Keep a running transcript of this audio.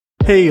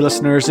Hey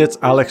listeners, it's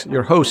Alex,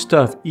 your host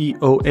of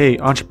EOA,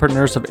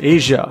 Entrepreneurs of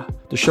Asia,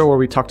 the show where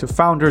we talk to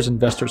founders,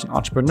 investors, and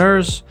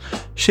entrepreneurs,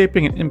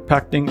 shaping and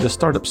impacting the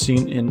startup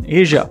scene in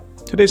Asia.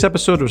 Today's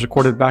episode was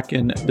recorded back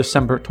in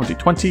December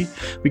 2020.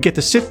 We get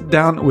to sit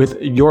down with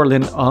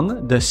Yorlin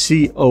Ng, the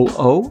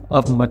COO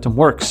of Momentum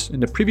Works. In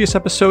the previous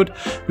episode,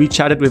 we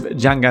chatted with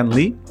Jiangan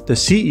Li, the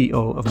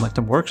CEO of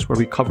Momentum Works, where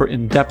we cover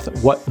in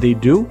depth what they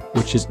do,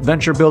 which is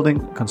venture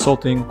building,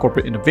 consulting,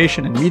 corporate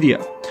innovation, and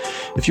media.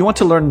 If you want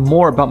to learn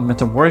more about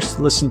Momentum Works,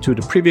 listen to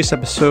the previous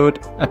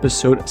episode,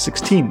 episode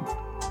 16.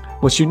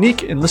 What's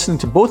unique in listening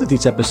to both of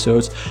these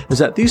episodes is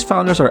that these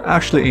founders are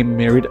actually a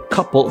married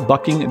couple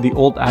bucking the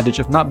old adage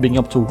of not being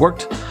able to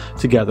work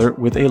together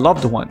with a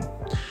loved one.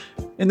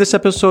 In this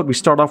episode, we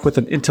start off with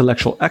an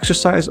intellectual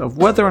exercise of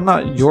whether or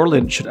not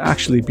Yorlin should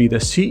actually be the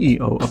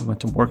CEO of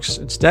Momentum Works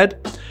instead.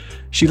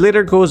 She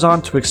later goes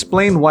on to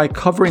explain why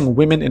covering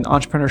women in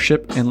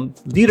entrepreneurship and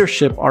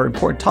leadership are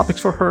important topics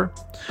for her,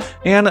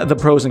 and the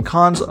pros and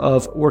cons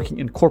of working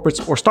in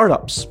corporates or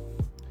startups.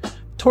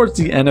 Towards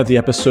the end of the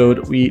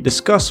episode, we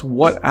discuss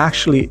what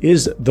actually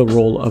is the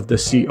role of the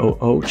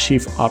COO,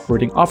 Chief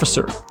Operating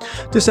Officer.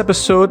 This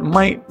episode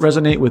might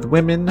resonate with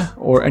women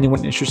or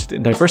anyone interested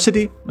in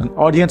diversity, an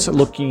audience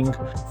looking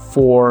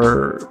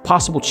for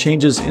possible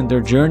changes in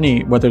their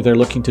journey, whether they're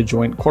looking to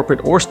join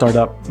corporate or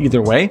startup,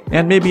 either way,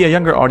 and maybe a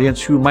younger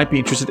audience who might be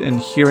interested in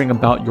hearing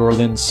about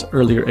Yorlin's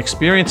earlier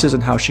experiences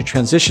and how she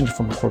transitioned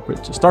from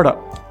corporate to startup.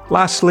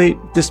 Lastly,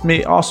 this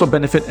may also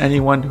benefit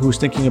anyone who's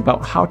thinking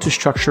about how to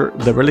structure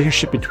the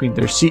relationship between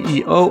their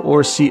CEO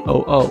or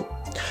COO.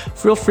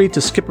 Feel free to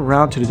skip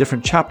around to the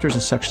different chapters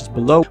and sections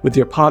below with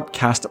your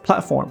podcast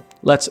platform.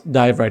 Let's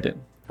dive right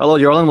in. Hello,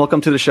 Yorlin. Welcome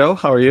to the show.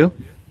 How are you?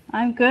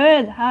 I'm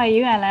good. How are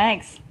you,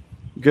 Alex?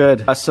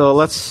 Good. So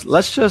let's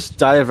just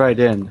dive right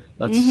in.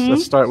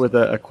 Let's start with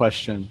a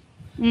question.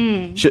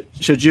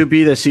 Should you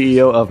be the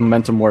CEO of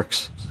Momentum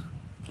Works?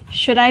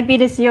 Should I be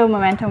the CEO of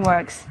Momentum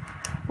Works?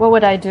 What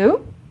would I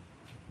do?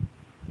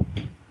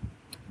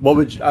 What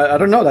would you, I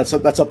don't know.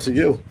 That's up to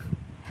you.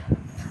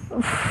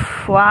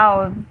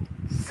 Wow,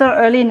 so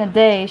early in the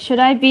day. Should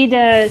I be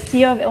the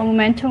CEO of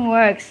Momentum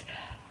Works?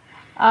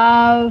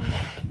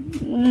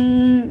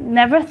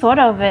 Never thought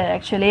of it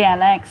actually,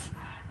 Alex.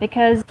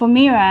 Because for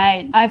me,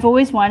 right, I've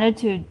always wanted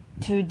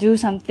to do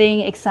something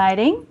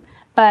exciting,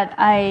 but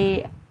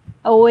I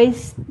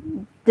always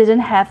didn't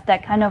have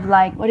that kind of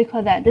like, what do you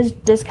call that?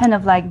 This kind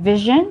of like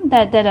vision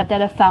that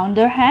a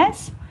founder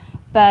has.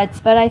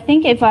 But I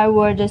think if I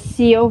were the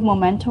CEO of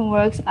Momentum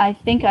Works, I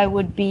think I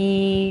would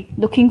be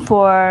looking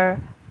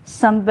for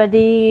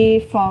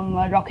somebody from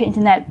a Rocket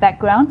Internet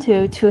background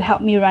to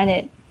help me run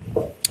it.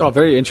 Oh,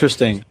 very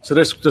interesting. So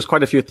there's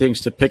quite a few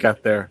things to pick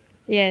at there.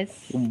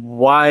 Yes.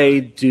 Why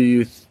do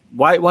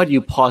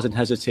you pause and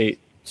hesitate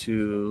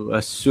to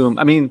assume?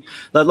 I mean,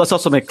 let's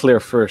also make clear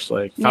first,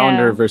 like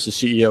founder versus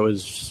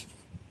CEO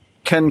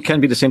can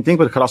be the same thing,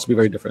 but it could also be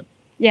very different.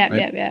 Yeah,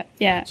 right?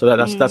 yeah. So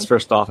that's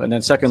first off. And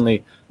then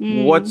secondly,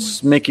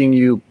 what's making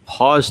you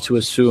pause to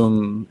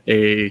assume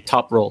a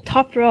top role?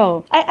 Top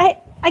role. I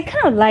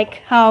kind of like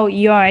how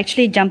you're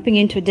actually jumping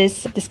into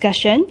this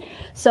discussion.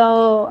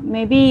 So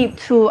maybe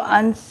to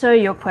answer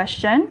your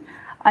question,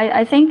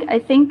 I think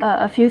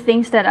a few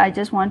things that I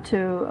just want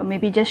to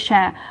maybe just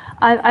share.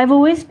 I've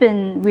always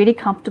been really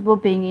comfortable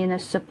being in a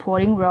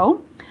supporting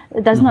role.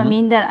 It does not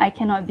mean that I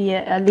cannot be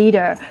a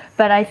leader,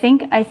 but I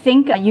think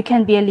you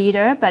can be a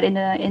leader, but in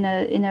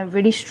a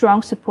really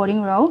strong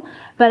supporting role.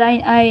 But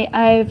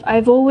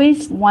I've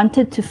always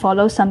wanted to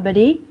follow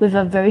somebody with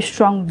a very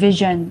strong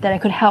vision that I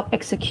could help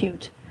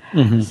execute.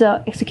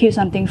 So execute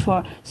something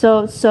for.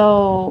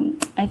 So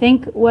I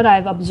think what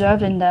I've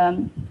observed in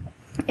the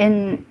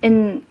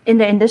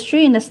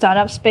industry, in the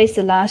startup space,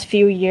 the last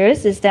few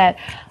years is that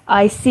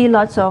I see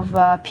lots of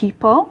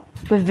people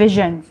with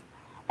vision.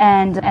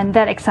 And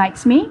that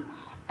excites me,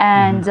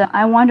 and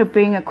I want to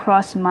bring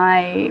across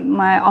my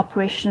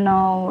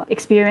operational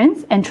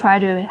experience and try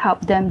to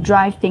help them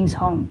drive things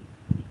home.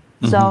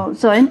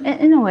 So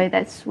in a way,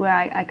 that's where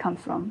I come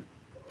from.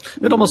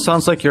 It almost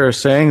sounds like you're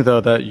saying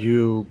though that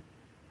you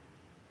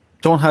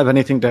don't have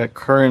anything that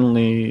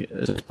currently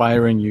is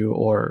inspiring you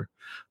or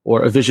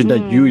a vision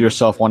that you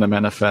yourself want to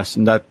manifest,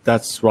 and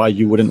that's why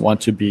you wouldn't want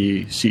to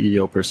be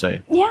CEO per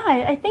se. Yeah,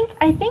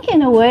 I think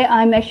in a way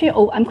I'm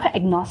quite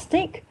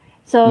agnostic.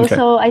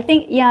 So I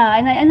think,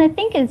 and I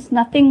think it's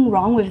nothing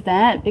wrong with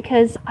that,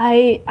 because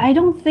I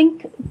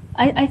think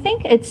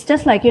it's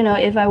just like,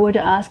 if I were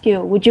to ask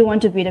you, would you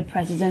want to be the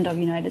president of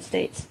the United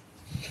States?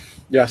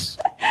 Yes.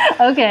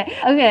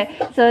 Okay.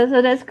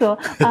 So that's cool.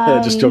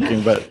 Just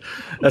joking, but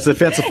that's a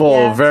fanciful,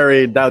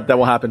 that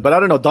won't happen. But I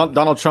don't know,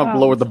 Donald Trump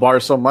lowered the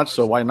bar so much,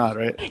 so why not,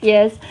 right?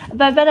 Yes,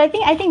 but I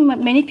think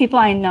many people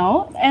I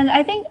know, and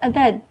I think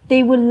that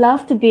they would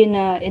love to be in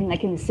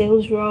a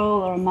sales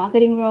role or a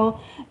marketing role,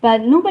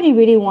 but nobody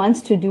really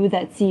wants to do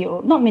that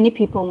CEO. Not many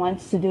people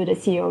wants to do the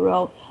CEO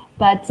role.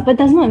 But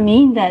does not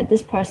mean that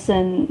this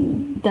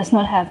person does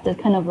not have the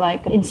kind of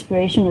like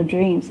inspiration or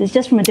dreams. It's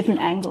just from a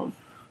different angle.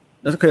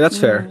 Okay, that's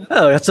fair.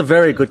 Oh, that's a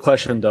very good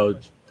question, though.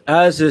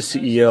 as a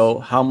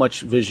CEO, how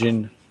much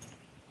vision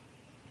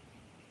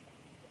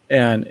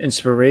and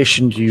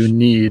inspiration do you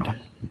need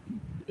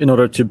in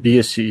order to be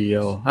a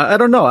CEO? I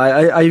don't know.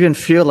 I even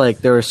feel like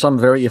there are some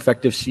very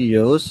effective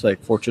CEOs,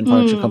 like Fortune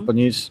 500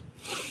 companies.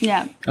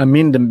 Yeah. I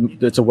mean,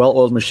 it's a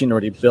well-oiled machine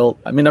already built.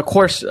 I mean, of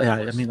course, yeah,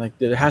 I mean, like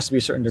there has to be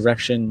a certain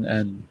direction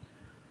and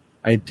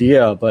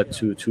idea, but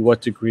to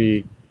what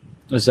degree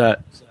is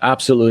that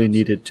absolutely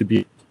needed to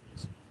be?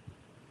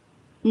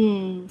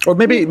 Or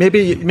maybe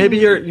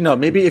you're,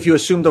 maybe if you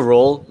assume the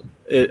role,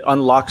 it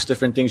unlocks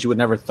different things you would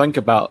never think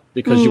about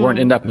because you weren't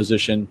in that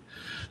position,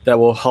 that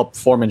will help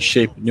form and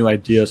shape new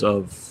ideas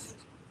of,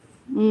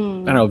 I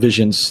don't know,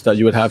 visions that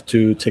you would have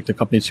to take the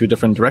company to a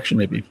different direction,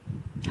 maybe.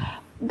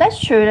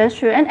 That's true.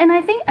 And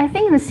I think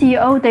the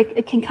CEO,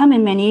 it can come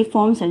in many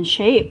forms and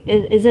shape.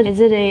 Is it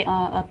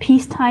a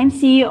peacetime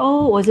CEO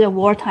or is it a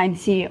wartime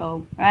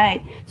CEO?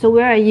 Right. So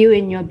where are you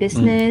in your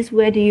business?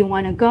 Where do you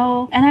want to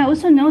go? And I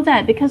also know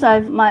that because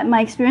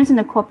my experience in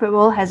the corporate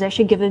world has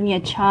actually given me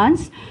a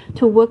chance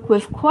to work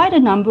with quite a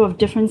number of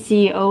different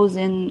CEOs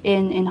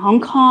in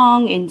Hong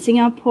Kong, in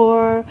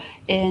Singapore,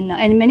 in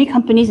many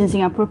companies in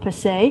Singapore per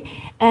se.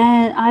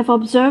 And I've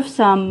observed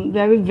some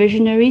very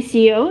visionary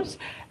CEOs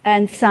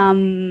and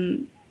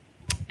some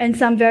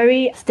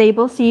very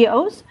stable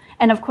CEOs,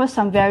 and of course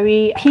some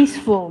very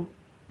peaceful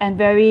and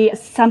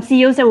some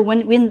CEOs that will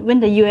win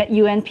the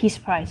UN Peace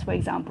Prize, for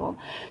example.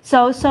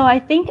 So I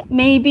think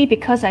maybe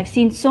because I've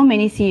seen so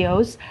many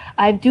CEOs,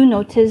 I do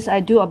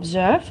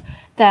observe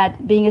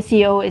that being a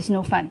CEO is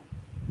no fun.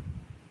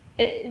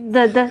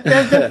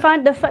 The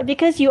fun,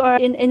 because you are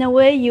in a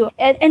way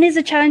and it's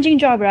a challenging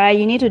job, right?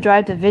 You need to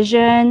drive the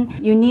vision.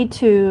 You need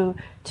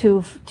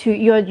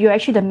you're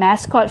actually the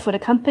mascot for the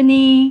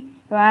company,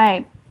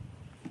 right?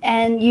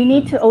 And you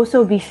need to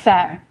also be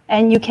fair,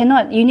 and you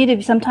need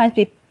to sometimes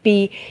you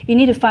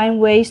need to find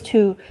ways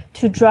to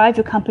drive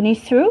your company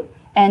through,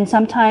 and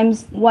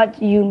sometimes what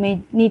you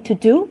may need to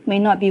do may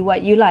not be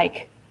what you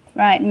like,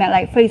 right?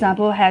 Like, for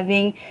example,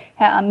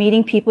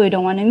 meeting people you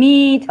don't want to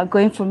meet, or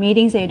going for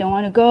meetings that you don't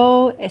want to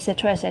go,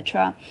 etc.,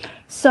 etc.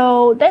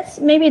 So that's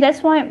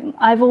why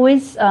I've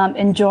always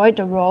enjoyed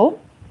the role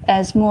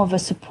as more of a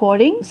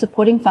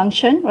supporting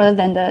function rather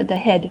than the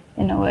head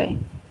in a way.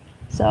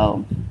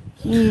 So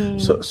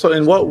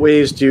in what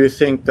ways do you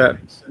think that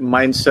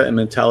mindset and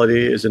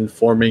mentality is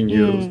informing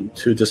you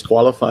to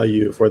disqualify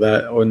you for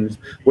that?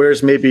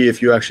 Whereas maybe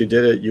if you actually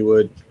did it, you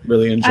would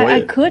really enjoy it.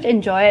 I could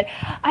enjoy it.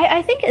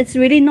 I think it's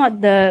really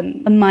not the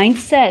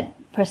mindset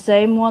per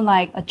se, more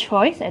like a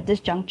choice at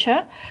this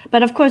juncture.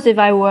 But of course, if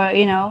I were,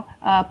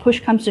 push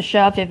comes to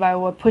shove, if I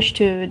were pushed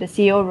to the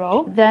CEO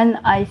role, then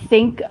I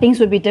think things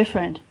would be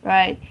different,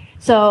 right?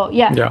 So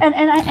yeah.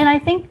 And I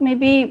think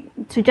maybe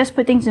to just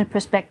put things in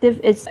perspective,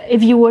 it's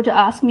if you were to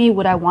ask me,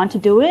 would I want to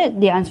do it?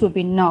 The answer would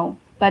be no.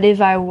 But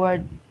if I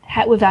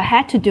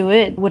had to do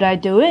it, would I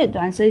do it?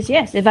 The answer is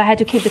yes. If I had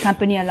to keep the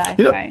company alive,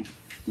 right?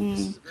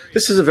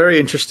 This is a very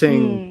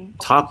interesting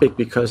topic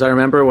because I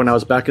remember when I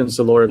was back in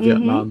Zalora,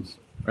 Vietnam.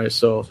 Right,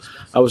 so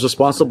I was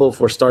responsible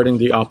for starting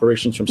the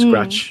operations from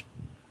scratch,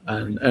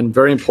 and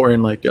very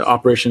important. Like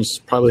operations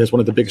probably has one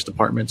of the biggest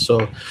departments,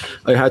 so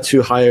I had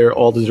to hire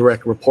all the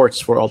direct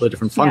reports for all the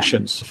different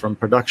functions, from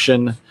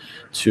production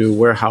to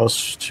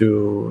warehouse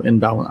to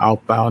inbound,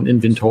 outbound,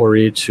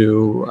 inventory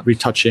to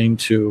retouching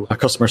to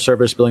customer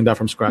service, building that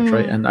from scratch.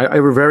 Right, and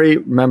I very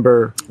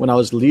remember when I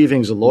was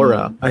leaving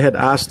Zalora, I had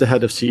asked the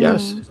head of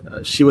CS.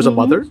 She was a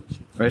mother.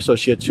 Right, so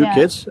she had two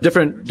kids,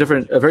 different,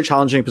 a very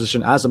challenging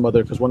position as a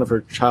mother because one of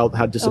her child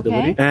had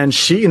disability, and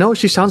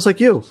she sounds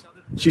like you.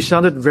 She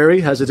sounded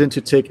very hesitant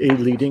to take a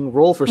leading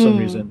role for some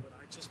reason,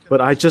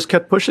 but I just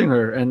kept pushing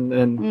her, and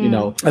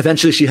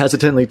eventually she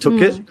hesitantly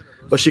took it,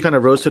 but she kind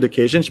of rose to the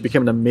occasion. She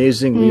became an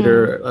amazing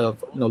leader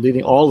of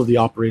leading all of the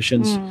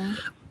operations.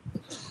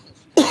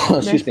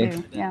 Excuse me.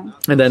 Yeah.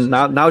 And then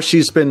now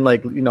she's been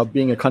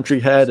being a country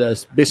head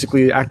as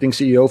basically acting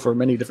CEO for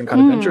many different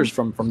kind of ventures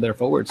from there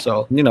forward.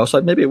 So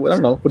so maybe I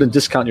don't know, wouldn't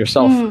discount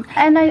yourself.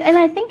 And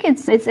I think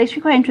it's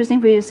actually quite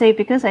interesting for you to say,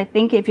 because I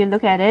think if you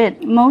look at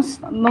it,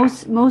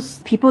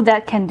 most people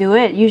that can do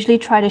it usually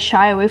try to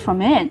shy away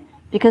from it,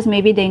 because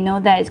maybe they know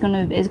that it's going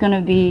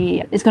to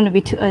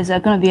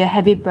be a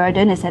heavy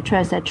burden,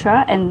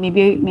 etc., and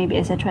maybe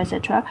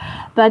etc.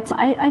 But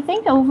I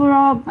think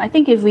overall, I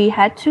think if we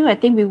had to, I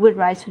think we would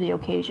rise to the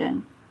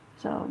occasion.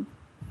 So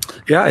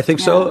yeah, I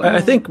think so.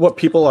 I think what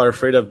people are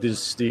afraid of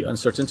is the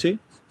uncertainty.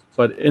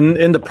 But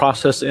in the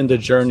process, in the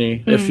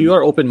journey, if you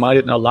are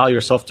open-minded and allow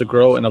yourself to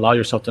grow and allow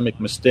yourself to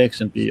make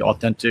mistakes and be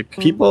authentic,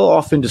 people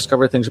often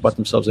discover things about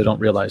themselves they don't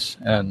realize.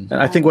 And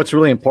I think what's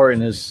really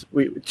important is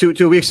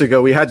two weeks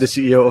ago, we had the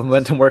CEO of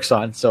Momentum Works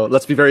on. So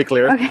let's be very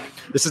clear. Okay.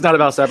 This is not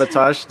about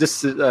sabotage.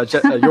 This is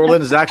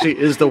Yorlin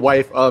is the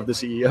wife of the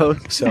CEO.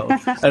 So,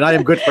 and I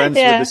am good friends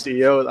with the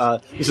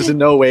CEO. This is in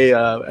no way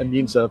a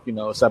means of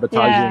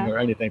sabotaging or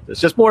anything.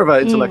 It's just more of an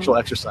intellectual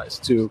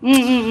exercise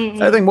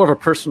I think more of a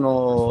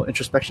personal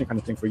introspection kind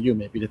of thing for you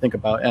maybe to think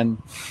about.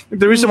 And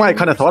the reason why I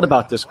kind of thought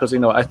about this, because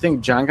I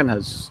think Jangan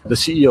the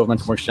CEO of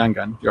Momentum Works,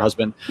 Jangan, your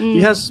husband,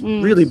 he has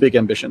really big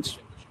ambitions.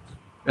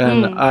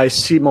 And I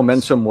see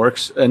Momentum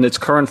Works in its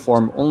current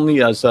form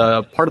only as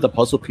a part of the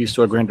puzzle piece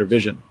to a grander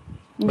vision.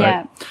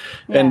 Right?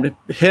 Yeah. And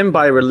him,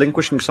 by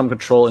relinquishing some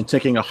control and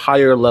taking a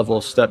higher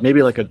level step,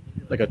 maybe like a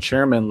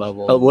chairman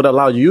level, would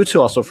allow you to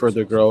also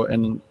further grow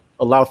and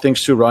allow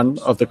things to run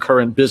of the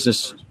current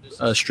business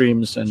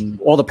streams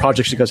and all the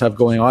projects you guys have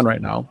going on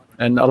right now,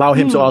 and allow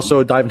him to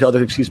also dive into other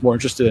things he's more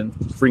interested in,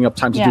 freeing up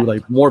time to do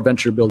like more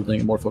venture building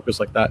and more focus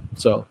like that.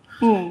 So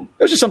it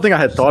was just something I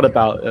had thought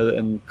about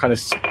and kind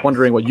of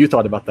wondering what you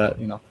thought about that,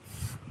 you know.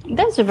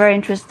 That's a very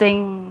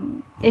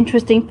interesting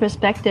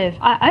perspective.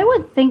 I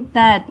would think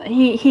that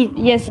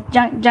yes,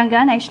 Zhang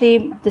Gan,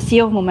 actually, the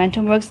CEO of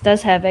Momentum Works,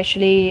 does have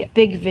actually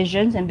big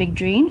visions and big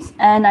dreams.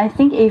 And I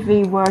think if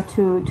we were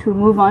to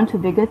move on to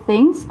bigger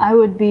things, I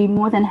would be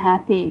more than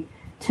happy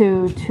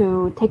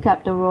to take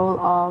up the role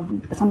of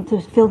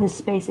to fill his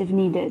space if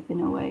needed, in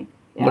a way.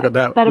 Yeah. Look at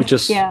that. But we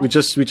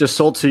just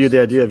sold to you the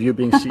idea of you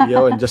being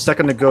CEO, and just a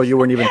second ago you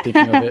weren't even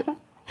thinking of it.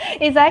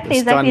 Exactly.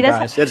 It's done,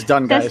 guys. It's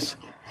done, guys.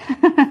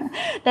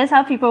 That's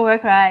how people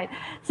work, right?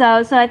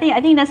 So I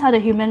think that's how the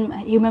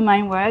human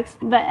mind works.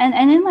 But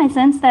and in my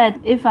sense that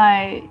if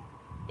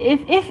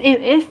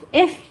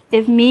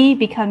me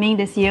becoming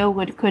the CEO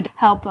could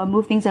help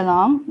move things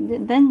along,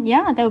 then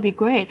yeah, that would be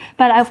great.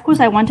 But of course,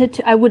 I want it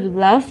to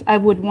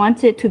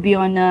be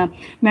on a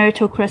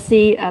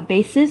meritocracy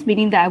basis,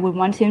 meaning that I would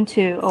want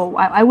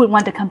I would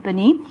want the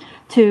company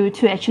to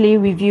actually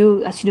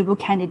review suitable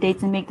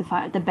candidates and make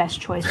the best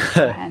choice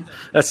beforehand.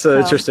 That's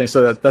interesting.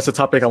 So that's a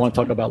topic I want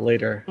to talk about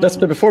later.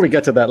 But before we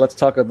get to that, let's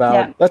talk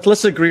about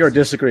let's agree or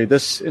disagree.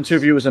 This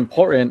interview is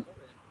important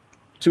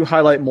to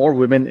highlight more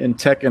women in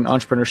tech and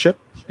entrepreneurship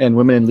and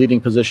women in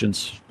leading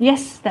positions.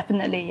 Yes,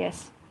 definitely,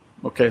 yes.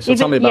 Okay, so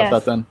tell me about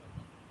that then.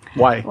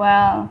 Why?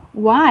 Well,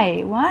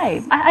 why?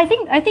 I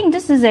think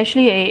this is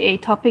actually a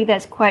topic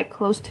that's quite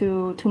close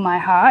to my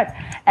heart,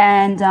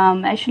 and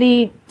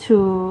actually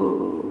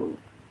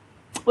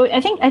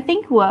I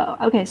think well,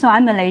 okay, so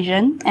I'm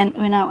Malaysian, and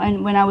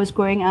when I was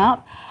growing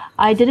up,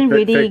 I didn't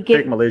really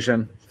get fake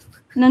Malaysian.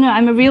 No,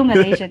 I'm a real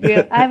Malaysian.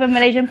 I have a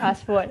Malaysian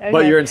passport. Okay.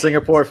 But you're in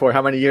Singapore for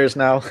how many years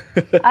now?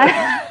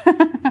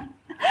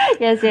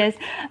 Yes.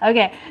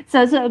 Okay.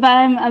 But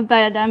I'm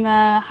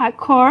a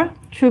hardcore,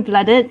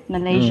 true-blooded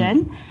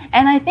Malaysian,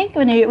 and I think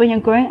when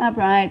you're growing up,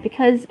 right,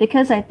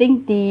 because I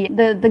think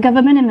the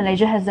government in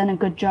Malaysia has done a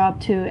good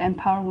job to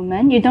empower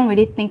women. You don't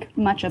really think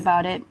much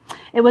about it.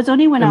 It was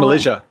only when in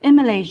Malaysia,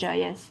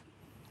 yes.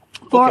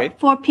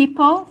 For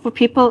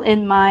people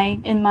in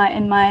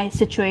my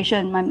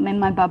situation, in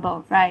my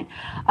bubble, right?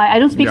 I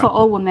don't speak for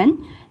all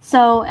women.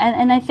 So,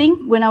 and I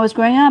think when I was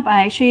growing up,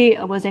 I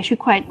was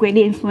quite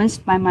greatly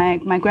influenced by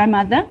my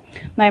grandmother.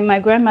 My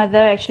grandmother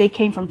actually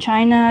came from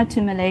China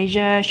to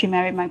Malaysia. She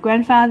married my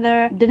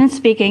grandfather. Didn't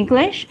speak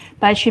English,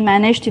 but she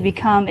managed to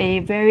become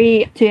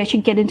to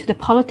actually get into the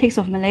politics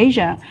of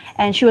Malaysia.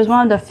 And she was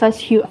one of the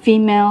first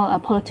female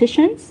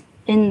politicians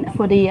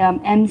for the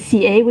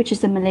MCA, which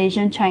is the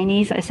Malaysian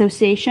Chinese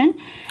Association.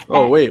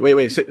 Oh, wait.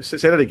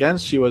 Say that again.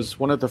 She was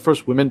one of the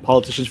first women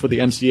politicians for the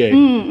MCA.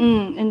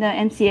 In the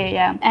MCA,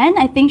 yeah. And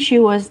I think she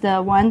was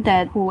the one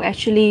who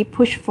actually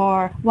pushed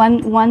for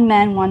one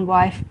man, one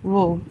wife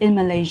rule in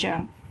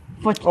Malaysia.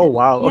 Oh,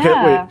 wow. Okay,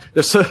 wait.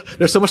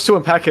 There's so much to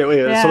unpack here.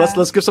 Wait, so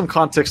let's give some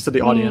context to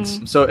the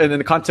audience. So in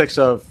the context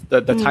of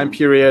the time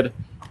period,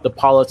 the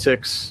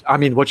politics. I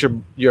mean,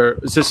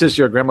 this is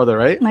your grandmother,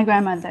 right? My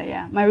grandmother,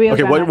 yeah. My real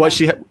grandmother.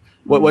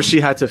 What she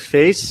had to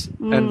face,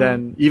 and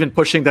then even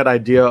pushing that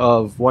idea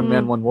of one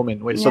man, one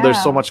woman. Wait, so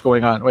there's so much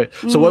going on. Wait,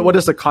 so what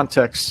is the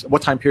context?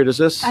 What time period is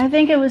this? I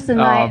think it was the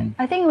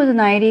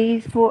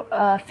 90s,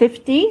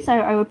 50s.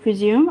 I would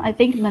presume. I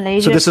think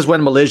Malaysia. So this is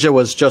when Malaysia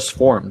was just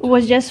formed.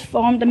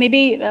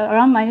 Maybe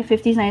around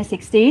 1950s,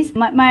 1960s.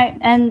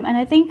 And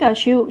I think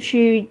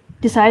she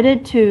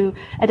decided to,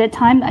 at that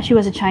time she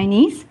was a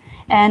Chinese.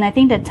 And I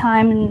think that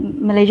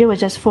time Malaysia was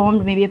just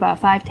formed maybe about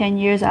 5-10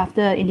 years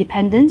after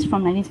independence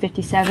from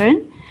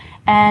 1957.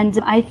 And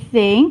I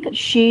think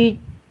she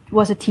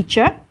was a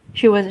teacher.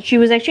 She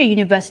was actually a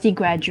university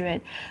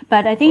graduate.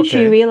 But I think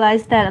she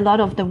realized that a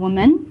lot of the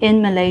women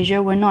in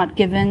Malaysia were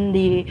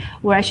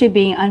actually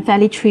being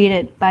unfairly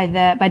treated by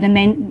the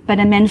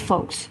men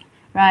folks.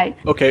 Right.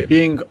 Okay.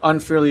 Being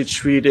unfairly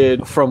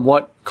treated from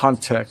what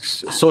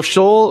context?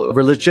 Social,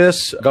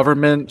 religious,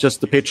 government,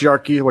 just the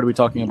patriarchy? What are we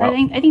talking about?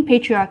 I think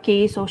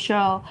patriarchy,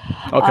 social.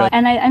 Okay.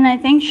 And I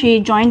think she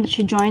joined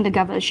the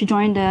government. She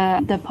joined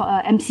the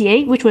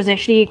MCA, which was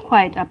actually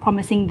quite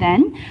promising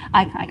then.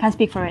 I can't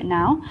speak for it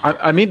now.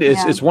 I mean,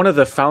 it's one of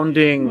the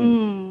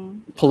founding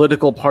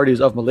political parties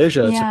of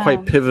Malaysia. It's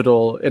quite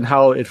pivotal in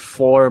how it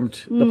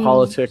formed the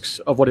politics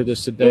of what it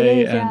is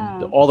today,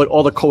 and all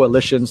the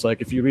coalitions.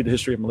 Like if you read the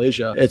history of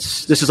Malaysia,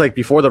 this is like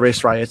before the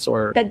race riots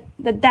or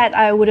that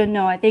I wouldn't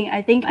know. I think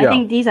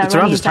these are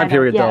around this time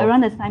period. Yeah, around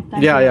this time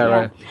period. Yeah,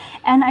 right.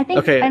 And I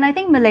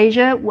think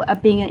Malaysia,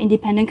 being an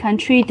independent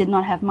country, did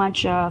not have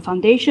much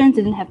foundations,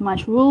 didn't have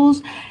much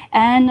rules,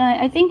 and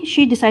I think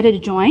she decided to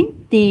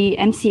join the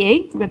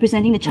MCA,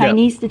 representing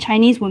the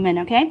Chinese women.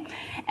 Okay.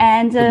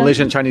 and the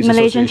Malaysian Chinese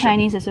Malaysian Association.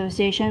 Chinese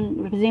Association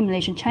representing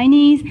Malaysian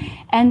Chinese.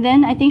 And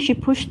then I think she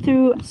pushed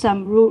through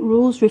some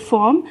rules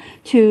reform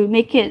to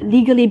make it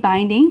legally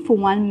binding for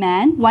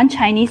one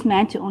Chinese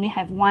man to only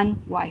have one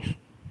wife.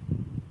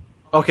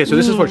 Okay, so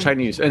this is for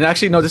Chinese, and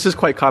actually, no, this is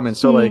quite common.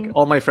 So, like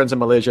all my friends in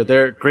Malaysia,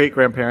 their great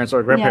grandparents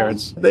or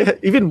grandparents, they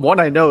even one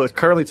I know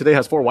currently today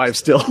has 4 wives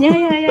still.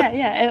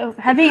 Yeah.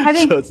 Having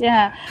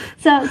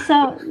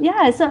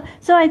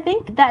So I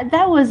think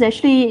that was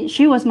actually,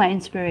 she was my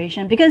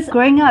inspiration, because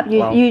growing up,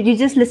 you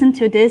just listen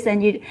to this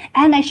and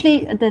actually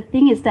the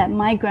thing is that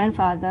my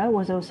grandfather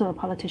was also a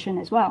politician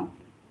as well.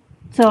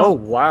 So, oh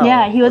wow!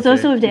 Yeah, he was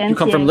also with the MCA. You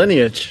come from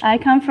lineage. I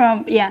come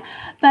from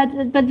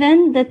but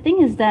then the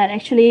thing is that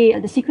actually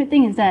the secret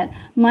thing is that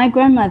my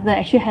grandmother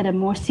actually had a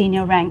more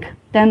senior rank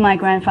than my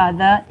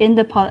grandfather in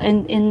the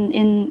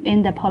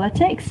in the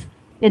politics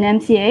in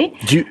MCA.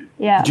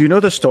 Do you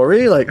know the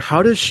story? Like,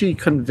 how does she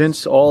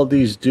convince all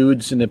these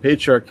dudes in the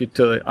patriarchy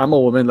to, I'm a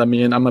woman, let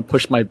me in, I'm gonna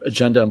push my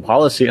agenda and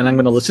policy, and I'm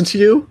gonna listen to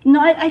you? No,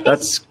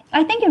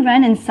 I think it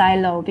ran in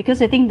silo,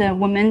 because I think the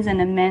women's and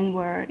the men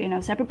were,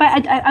 separate.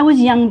 But I was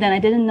young then. I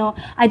didn't know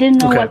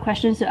what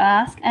questions to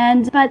ask.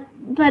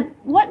 But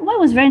what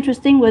was very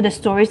interesting were the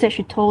stories that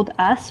she told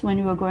us when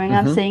we were growing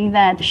up, saying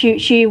that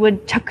she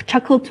would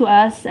chuckle to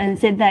us and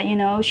said that,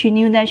 she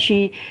knew that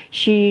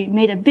she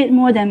made a bit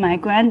more than my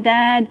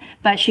granddad,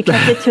 but she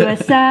kept it to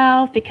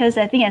herself, because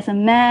I think as a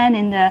man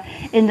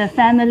in the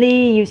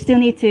family, you still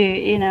need to,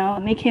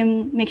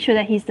 make sure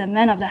that he's the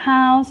man of the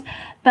house.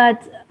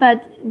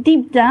 But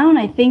deep down,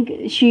 I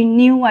think she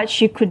knew what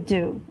she could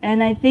do,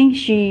 and I think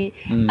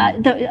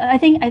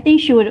I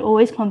think she would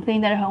always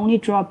complain that her only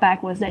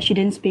drawback was that she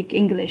didn't speak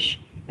English.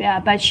 Yeah,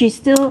 but she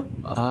still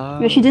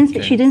she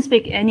didn't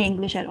speak any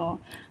English at all.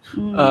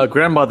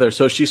 Grandmother,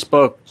 so she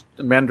spoke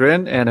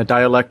Mandarin and a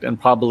dialect and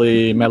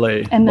probably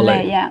Malay. And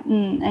Malay, yeah,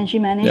 and she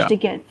managed to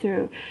get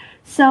through.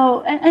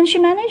 So, and she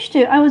managed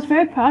to, I was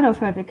very proud of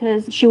her,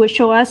 because she would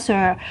show us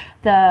the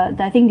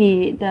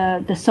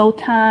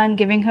Sultan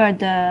giving her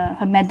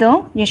her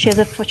medal. She has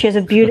a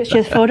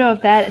photo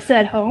of that still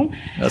at home.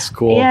 That's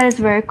cool. Yeah, it's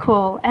very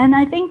cool. And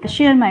I think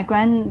she and my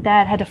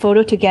granddad had a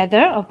photo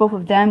together of both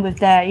of them with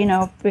their,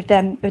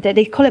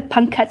 they call it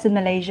pangkats in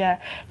Malaysia,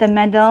 the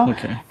medal.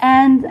 Okay.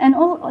 And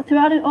all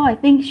throughout it all, I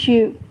think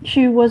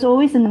she was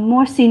always in a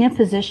more senior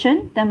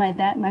position than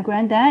my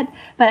granddad.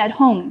 But at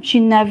home, she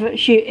never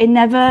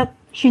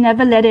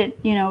let it,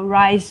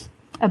 rise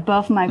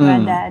above my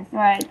granddad,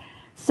 right?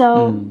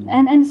 So,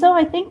 and so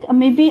I think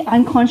maybe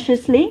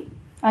unconsciously,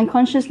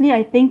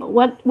 I think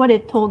what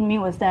it told me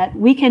was that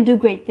we can do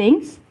great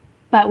things,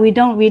 but we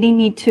don't really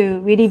need to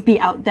really be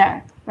out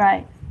there,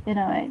 right?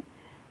 Right?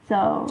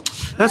 So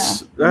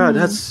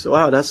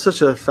that's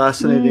such a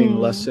fascinating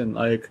lesson.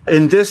 Like,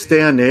 in this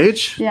day and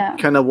age,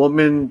 can a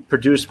woman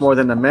produce more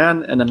than a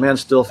man, and a man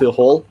still feel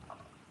whole?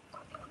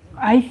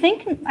 I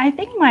think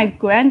my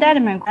granddad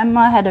and my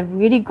grandma had a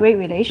really great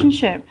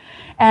relationship,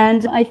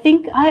 and I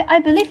think I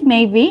believe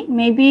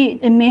maybe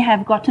it may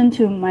have gotten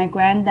to my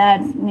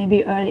granddad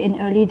maybe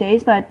early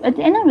days, but at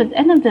the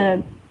end of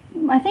the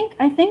I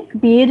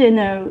think be it in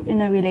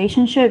a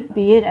relationship,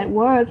 be it at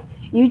work,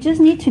 you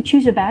just need to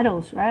choose your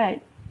battles,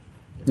 right?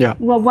 Yeah.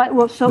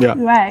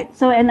 Right.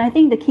 So, and I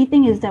think the key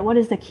thing is that what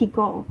is the key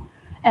goal?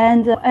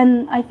 And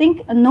I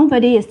think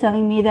nobody is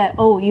telling me that,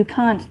 you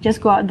can't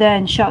just go out there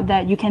and shout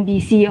that you can be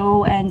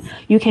CEO and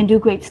you can do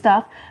great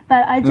stuff.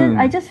 But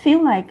I just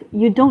feel like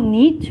you don't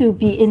need to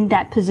be in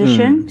that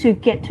position to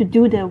get to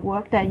do the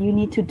work that you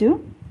need to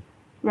do.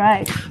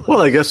 Right.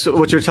 Well, I guess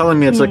what you're telling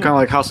me, it's like kind of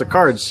like House of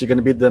Cards. You're going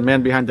to be the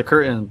man behind the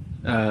curtain,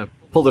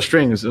 pull the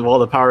strings, and all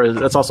the power is.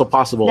 That's also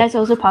possible. That's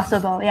also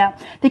possible, yeah.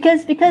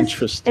 Because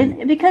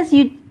Interesting. Because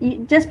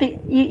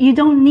you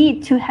don't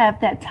need to have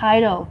that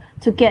title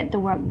to get the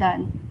work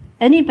done.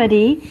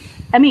 Anybody,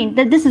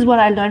 this is what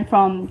I learned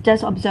from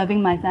just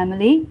observing my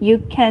family. You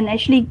can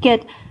actually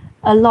get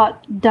a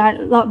lot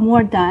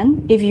more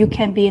done if you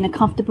can be in a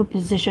comfortable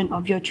position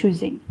of your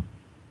choosing.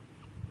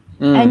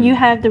 And you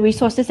have the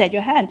resources at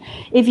your hand.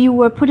 If you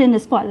were put in the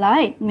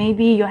spotlight,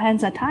 maybe your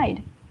hands are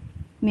tied.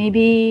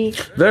 Maybe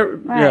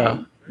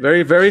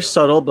very, very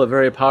subtle but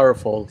very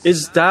powerful.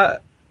 Is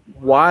that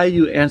why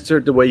you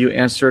answered the way you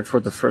answered for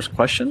the first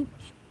question?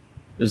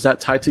 Is that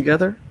tied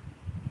together?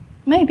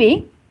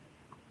 Maybe.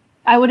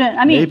 I wouldn't.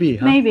 Maybe.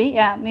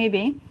 Yeah,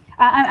 maybe.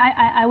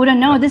 I wouldn't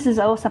know. This is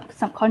all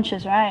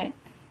subconscious, right?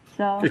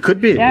 So it could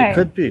be. It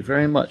could be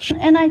very much.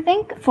 And I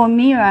think for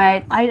me,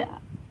 right,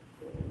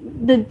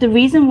 the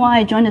reason why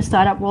I joined the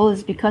startup world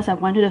is because I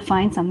wanted to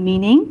find some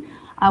meaning.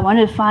 I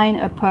wanted to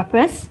find a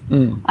purpose.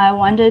 I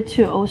wanted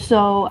to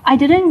also, I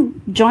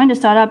didn't join the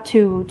startup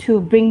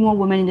to bring more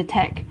women into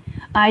tech.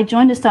 I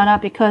joined the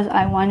startup because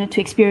I wanted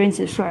to experience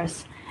it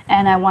first.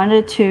 And I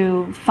wanted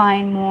to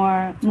find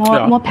more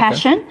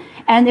passion. Okay.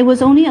 And it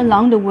was only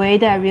along the way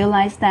that I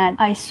realized that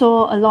I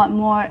saw a lot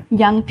more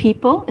young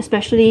people,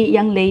 especially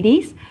young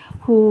ladies,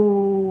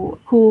 who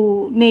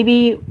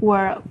maybe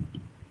were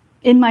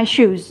in my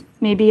shoes,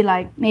 maybe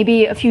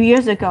a few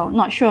years ago,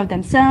 not sure of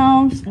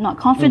themselves, not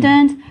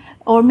confident,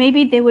 or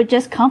maybe they were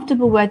just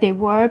comfortable where they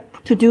were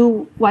to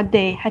do what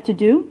they had to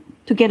do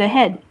to get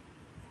ahead,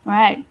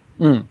 right?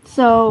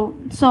 So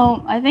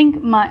I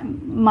think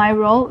my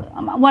role,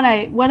 what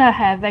I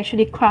have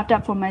actually crafted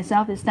up for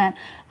myself is that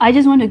I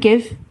just want to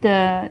give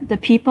the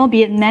people,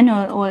 be it men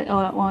or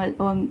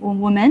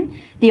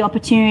women, the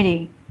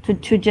opportunity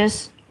to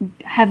just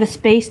have a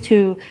space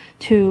to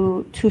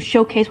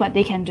showcase what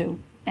they can do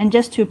and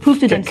just to prove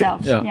to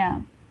themselves.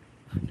 Yeah.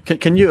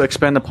 Can you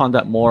expand upon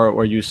that more,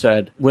 where you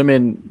said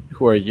women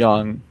who are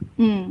young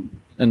and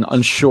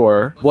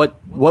unsure, what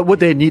would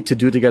they need to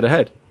do to get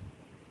ahead?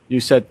 You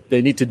said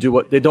they need to do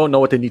what they don't know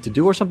what they need to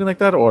do, or something like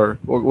that, or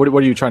what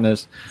are you trying to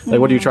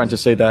what are you trying to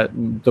say that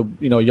the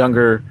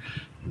younger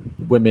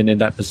women in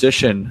that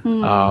position,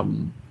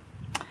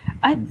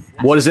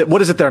 what is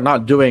it they're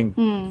not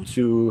doing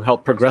to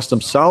help progress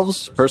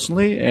themselves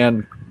personally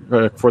and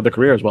for the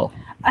career as well?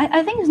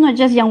 I think it's not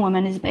just young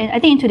women. I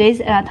think in today's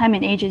time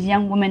and age, is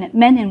young women,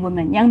 men and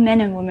women, young men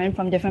and women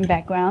from different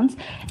backgrounds.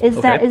 Is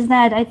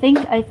that I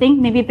think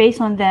maybe based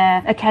on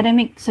their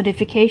academic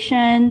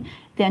certification,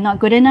 they're not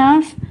good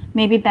enough.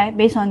 Maybe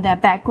based on their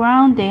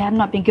background, they have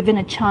not been given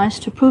a chance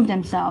to prove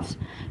themselves.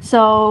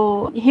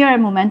 So here at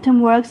Momentum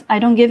Works, I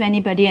don't give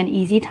anybody an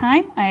easy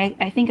time.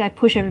 I think I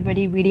push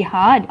everybody really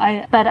hard.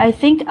 But I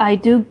think I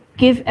do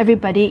give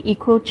everybody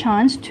equal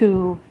chance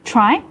to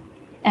try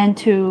and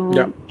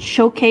to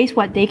showcase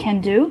what they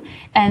can do,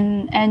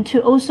 and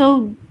to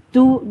also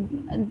do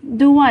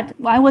what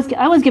I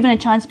was given a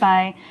chance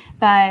by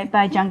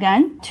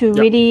Jiangan to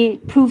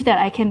really prove that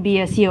I can be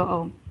a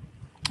COO.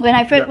 When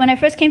I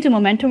first came to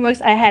Momentum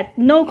Works, I had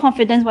no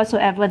confidence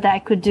whatsoever that I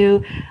could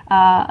do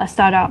a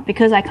startup,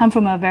 because I come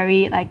from a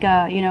very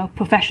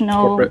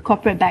professional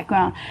corporate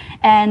background,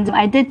 and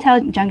I did tell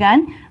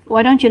Jiangan,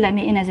 why don't you let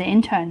me in as an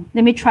intern?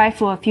 Let me try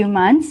for a few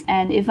months,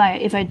 and if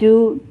I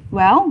do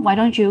well, why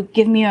don't you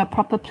give me a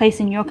proper place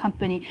in your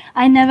company?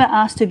 I never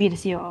asked to be the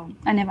COO.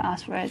 I never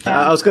asked for it.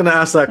 I was going to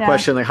ask that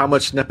question, like how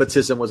much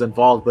nepotism was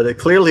involved, but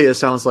it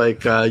sounds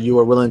like you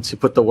were willing to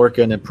put the work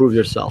in and prove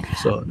yourself.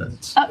 So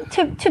that's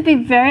to be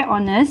very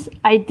honest,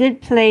 I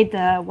did play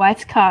the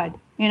wife's card.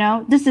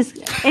 This is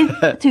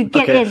to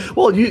get in.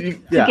 Well, to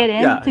get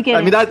in.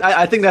 I mean,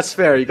 I think that's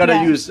fair. You got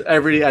to use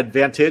every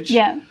advantage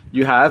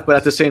you have, but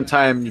at the same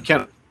time, you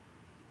can't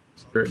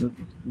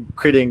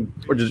creating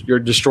or you're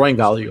destroying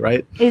value,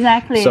 right?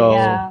 Exactly. So,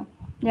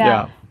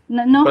 yeah.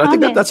 No, but I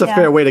think that's a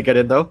fair way to get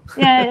in, though.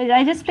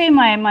 I just play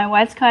my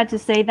wife's card to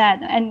say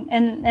that,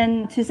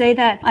 and to say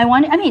that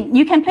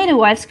you can play the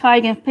wife's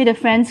card, you can play the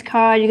friend's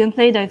card, you can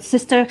play the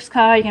sister's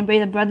card, you can play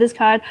the brother's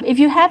card. If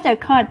you have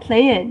that card,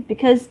 play it,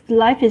 because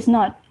life is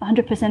not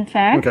 100%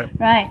 fair,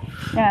 right?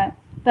 Yeah.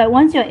 But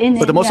once you're in,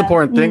 but the most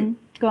important thing.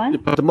 Go on.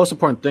 But the most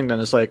important thing then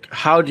is like,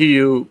 how do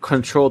you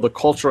control the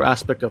cultural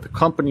aspect of the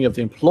company, of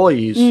the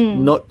employees?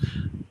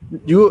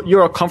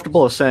 You're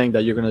comfortable of saying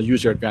that you're going to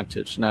use your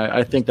advantage, and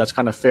I think that's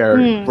kind of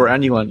fair for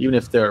anyone, even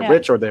if they're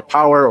rich or they have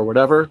power or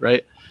whatever,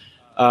 right?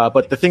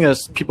 But the thing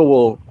is, people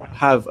will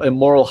have a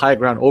moral high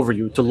ground over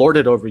you, to lord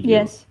it over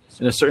you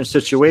in a certain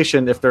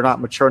situation if they're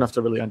not mature enough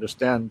to really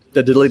understand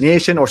the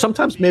delineation, or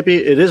sometimes maybe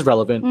it is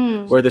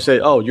relevant where they say,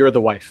 oh, you're the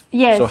wife.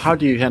 Yes. So how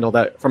do you handle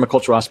that from a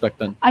cultural aspect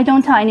then? I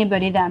don't tell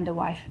anybody that I'm the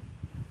wife.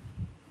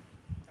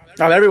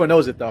 Not everyone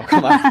knows it though.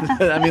 Come on.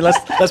 I mean,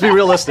 let's be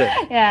realistic.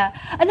 Yeah.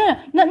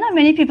 Not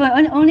many people.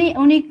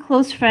 Only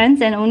close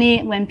friends, and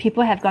only when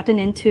people have gotten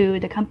into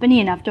the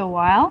company, and after a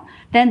while,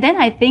 then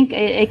I think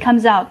it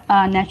comes out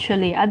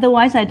naturally.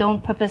 Otherwise, I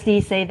don't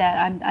purposely say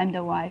that I'm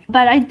the wife.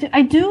 But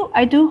I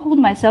do hold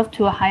myself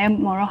to a higher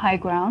moral high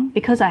ground,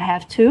 because I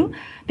have to.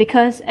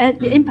 Because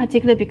in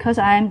particular, because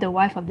I am the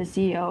wife of the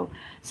CEO.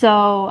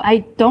 So I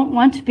don't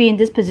want to be in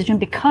this position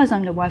because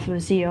I'm the wife of the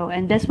CEO.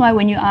 And that's why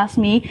when you ask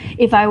me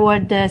if I were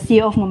the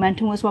CEO of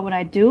Momentum Works, what would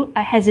I do?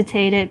 I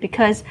hesitated,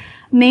 because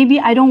maybe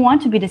I don't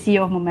want to be the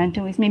CEO of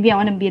Momentum Works. Maybe I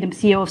want to be the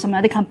CEO of some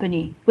other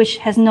company, which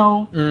has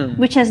no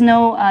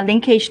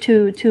linkage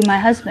to my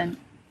husband.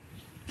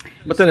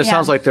 But then it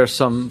sounds like there's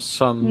some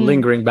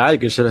lingering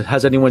baggage.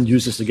 Has anyone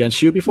used this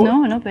against you before?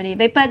 No, nobody.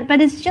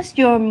 But it's just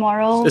your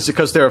moral. Is it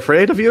because they're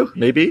afraid of you?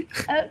 Maybe.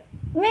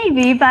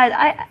 Maybe, but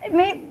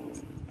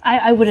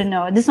I wouldn't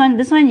know. This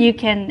one you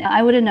can.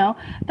 I wouldn't know.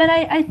 But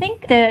I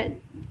think that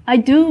I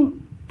do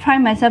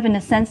pride myself in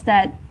the sense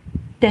that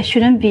there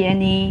shouldn't be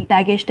any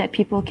baggage that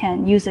people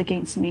can use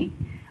against me.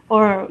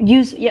 Or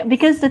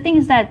because the thing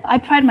is that I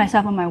pride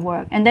myself on my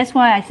work, and that's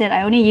why I said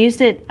I only used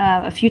it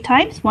a few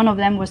times. One of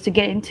them was to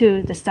get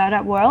into the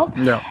startup world,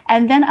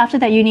 and then after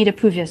that you need to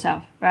prove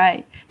yourself,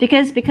 right?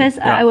 Because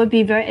it would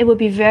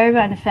be very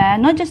unfair,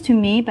 not just to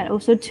me, but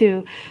also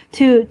to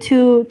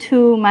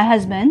my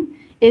husband,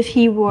 if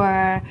he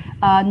were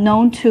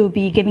known to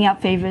be giving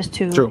out favors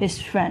to his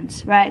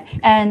friends, right?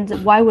 And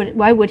why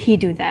would he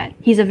do that?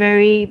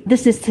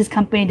 This is his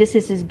company, this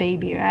is his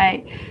baby,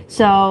 right?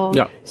 So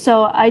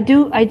I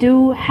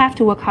do have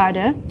to work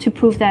harder to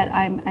prove that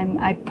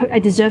I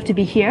deserve to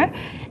be here,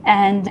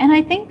 and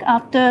I think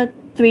after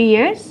 3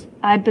 years,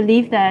 I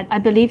believe that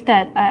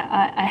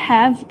I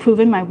have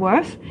proven my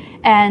worth,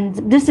 and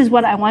this is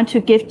what I want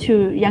to give to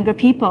younger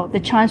people, the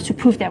chance to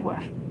prove their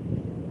worth.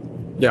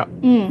 Yeah.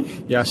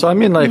 Yeah. So I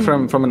mean, like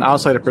from an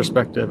outsider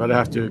perspective, I'd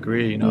have to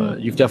agree.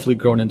 You've definitely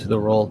grown into the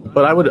role.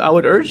 But I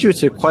would urge you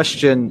to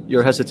question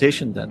your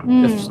hesitation. Then,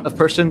 if a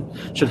person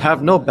should have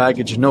no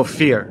baggage, no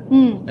fear,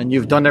 and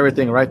you've done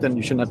everything right, then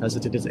you shouldn't have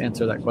hesitated to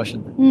answer that question.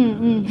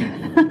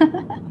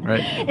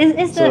 Right.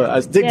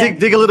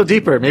 Dig a little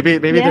deeper. Maybe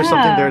there's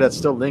something there that's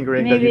still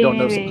lingering that you don't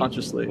know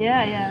subconsciously.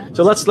 Yeah.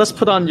 So let's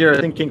put on your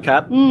thinking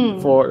cap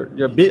for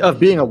of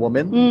being a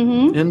woman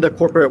in the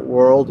corporate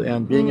world and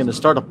being in the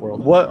startup world.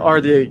 What are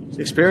the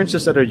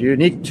experiences that are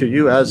unique to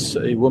you as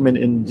a woman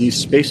in these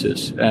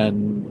spaces,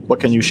 and what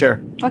can you share?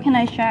 What can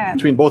I share?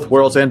 Between both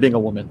worlds and being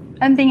a woman.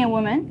 And being a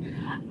woman.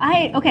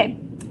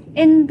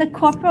 In the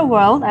corporate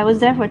world, I was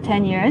there for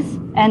 10 years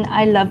and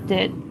I loved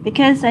it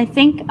because I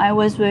think I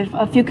was with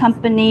a few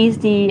companies,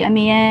 the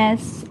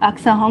MAS,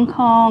 AXA Hong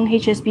Kong,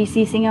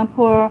 HSBC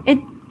Singapore.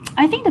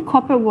 I think the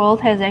corporate world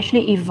has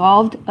actually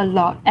evolved a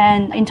lot,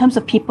 and in terms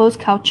of people's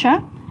culture,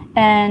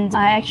 and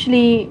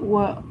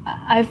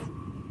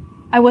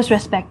I was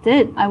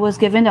respected. I was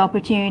given the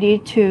opportunity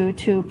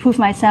to prove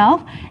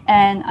myself,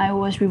 and I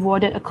was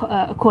rewarded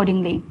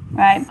accordingly,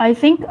 right? I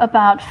think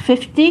about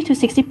 50 to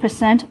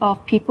 60%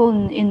 of people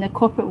in the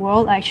corporate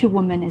world are actually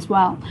women as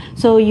well.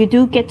 So you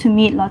do get to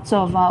meet lots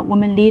of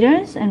women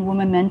leaders and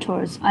women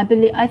mentors. I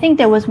think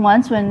there was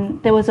one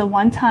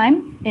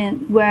time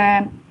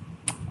where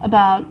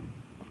I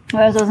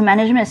was a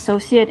management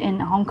associate in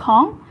Hong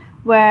Kong,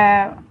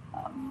 where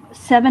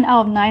 7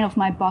 out of 9 of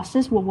my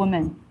bosses were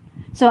women.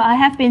 So I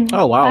have been.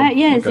 Oh wow!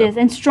 Yes,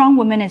 and strong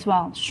women as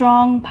well.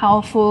 Strong,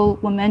 powerful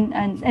women,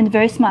 and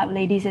very smart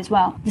ladies as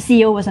well. The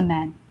CEO was a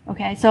man.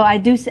 Okay, so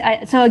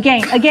so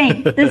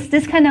again,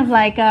 this kind of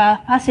like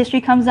past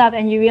history comes up,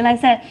 and you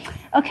realize that,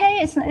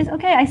 okay, it's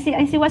okay. I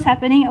see what's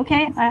happening.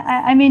 Okay,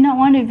 I may not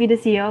want to be the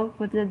CEO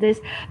with this,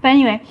 but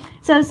anyway.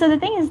 So the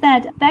thing is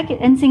that back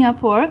in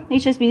Singapore,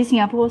 HSBC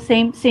Singapore,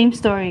 same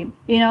story.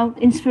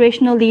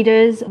 Inspirational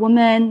leaders,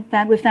 women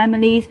with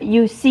families.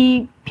 You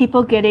see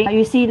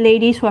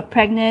ladies who are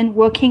pregnant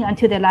working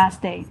until their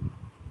last day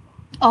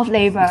of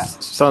labor.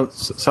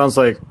 Sounds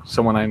like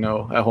someone I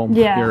know at home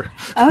here.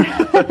 Okay.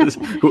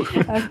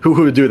 who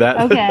would do that?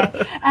 Okay,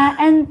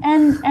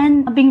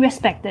 and being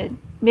respected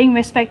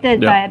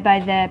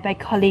by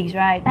colleagues,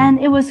 right? And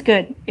it was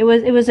good. It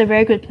was a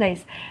very good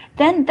place.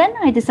 Then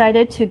I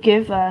decided to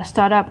give a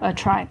startup a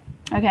try.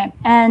 Okay,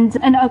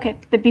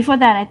 but before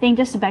that, I think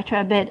just to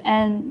backtrack a bit,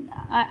 and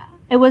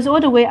it was all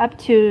the way up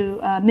to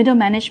middle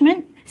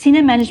management.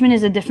 Senior management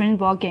is a different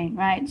ball game,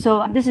 right?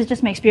 So this is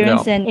just my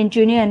experience in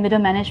junior and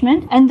middle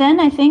management. And then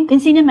I think in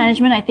senior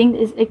management, I think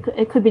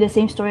it could be the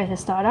same story as a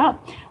startup,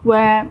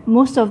 where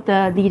most of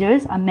the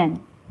leaders are men,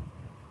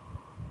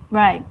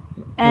 right?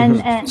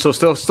 And so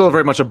still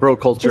very much a bro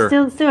culture.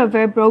 Still a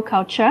very bro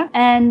culture.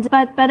 And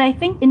but I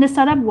think in the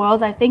startup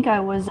world, I think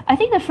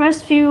the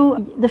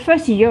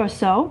first year or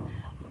so,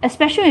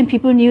 especially when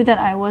people knew that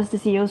I was the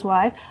CEO's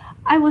wife,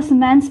 I was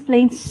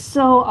mansplained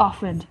so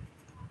often.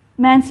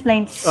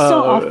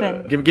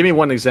 Often. Give me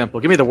one example.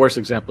 Give me the worst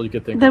example you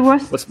could think of.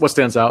 What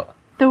stands out?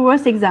 The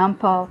worst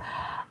example.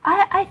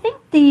 I think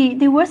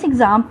the worst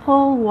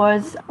example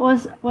was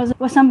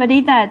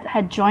somebody that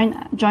had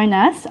joined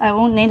us. I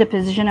won't name the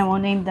position. I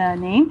won't name the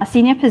name. A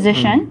senior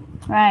position,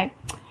 right?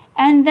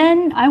 And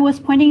then I was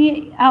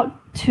pointing out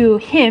to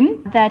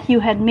him that he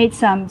had made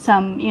some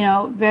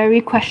very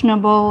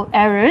questionable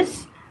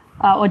errors.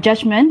 Or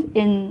judgment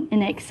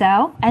in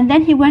Excel. And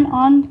then he went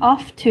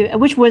off to,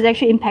 which was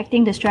actually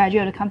impacting the strategy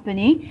of the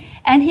company.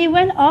 And he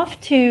went off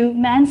to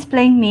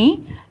mansplain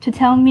me, to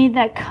tell me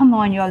that, come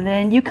on,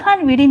 Yolin, you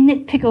can't really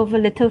nitpick over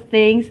little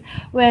things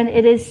when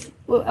it is,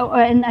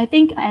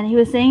 and he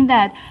was saying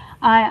that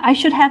I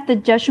should have the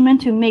judgment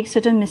to make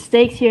certain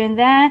mistakes here and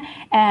there,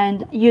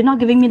 and you're not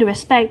giving me the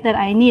respect that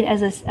I need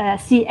as a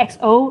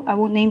CXO. I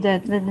won't name the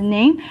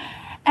name.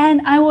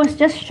 And I was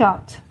just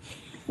shocked.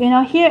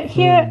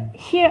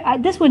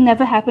 This would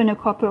never happen in a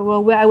corporate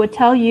world where I would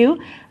tell you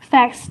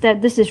facts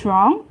that this is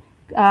wrong.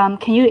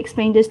 Can you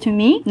explain this to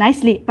me?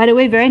 Nicely, by the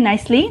way, very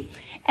nicely.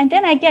 And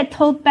then I get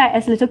told back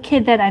as a little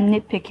kid that I'm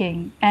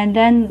nitpicking. And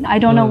then I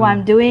don't know what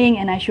I'm doing,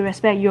 and I should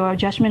respect your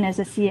judgment as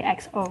a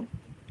CXO.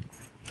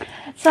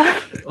 So,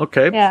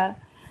 okay. Yeah.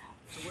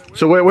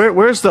 So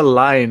where's the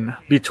line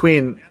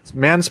between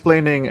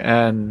mansplaining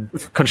and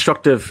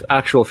constructive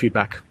actual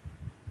feedback?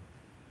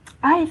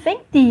 I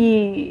think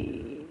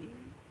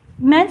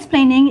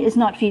mansplaining is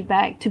not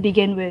feedback to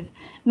begin with.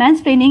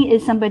 Mansplaining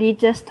is somebody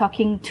just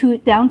talking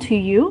down to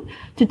you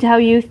to tell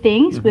you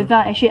things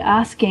without actually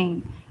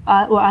asking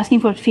or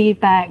asking for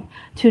feedback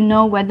to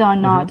know whether or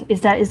not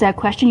is that a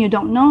question you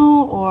don't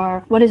know,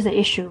 or what is the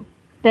issue.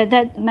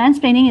 That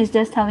mansplaining is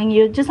just telling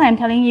you, just like I'm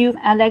telling you,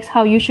 Alex,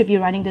 how you should be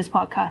running this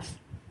podcast.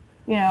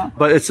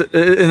 But is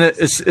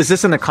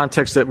this in a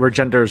context that where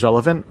gender is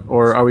relevant,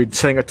 or are we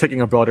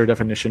taking a broader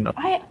definition of?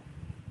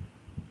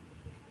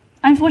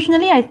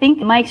 Unfortunately, I think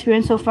my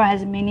experience so far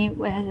has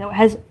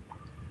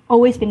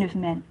always been with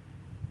men.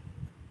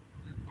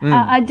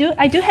 I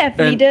do have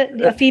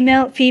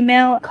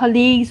female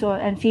colleagues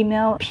and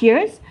female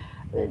peers.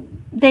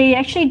 They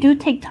actually do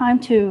take time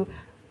to,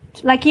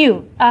 like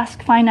you,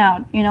 find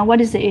out, what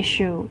is the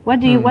issue?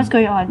 What's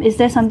going on? Is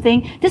there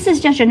something? This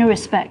is just general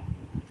respect.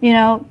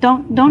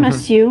 Don't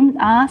assume,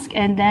 ask,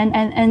 and then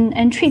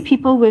and treat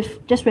people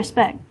with just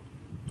respect,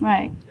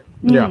 right?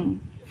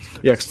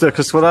 Yeah,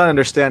 because what I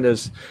understand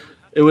is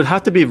it would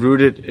have to be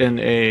rooted in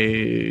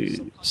a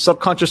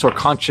subconscious or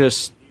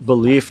conscious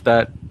belief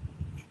that,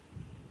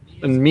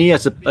 and me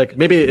as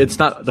maybe it's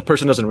not, the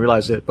person doesn't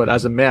realize it, but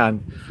as a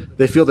man,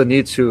 they feel the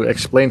need to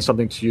explain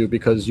something to you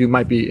because you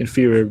might be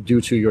inferior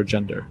due to your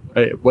gender,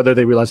 right? Whether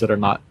they realize it or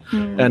not.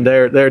 And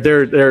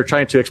they're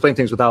trying to explain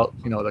things without,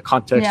 the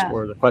context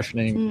or the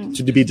questioning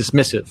to be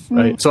dismissive,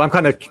 right? So I'm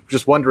kind of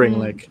just wondering,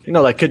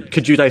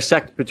 could you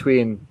dissect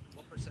between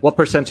what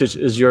percentage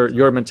is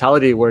your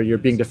mentality where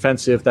you're being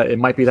defensive that it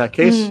might be that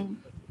case?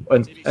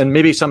 And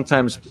maybe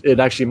sometimes it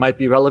actually might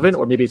be relevant,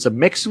 or maybe it's a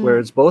mix where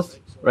it's both,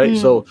 right?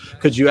 So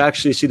could you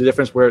actually see the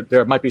difference where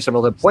there might be some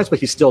relevant points, but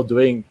he's still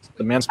doing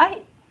the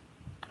mansplaining?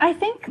 I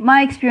think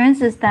my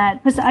experience is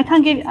that, because I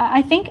can't give,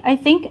 I think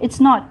it's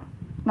not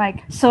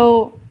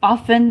so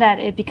often that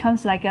it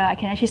becomes I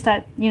can actually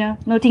start,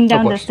 noting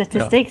down the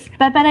statistics.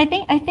 Yeah. But I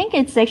think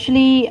it's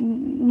actually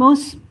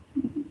most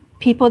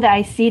people that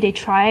I see, they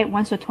try it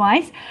once or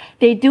twice.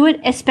 They do it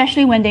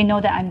especially when they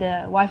know that I'm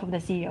the wife of the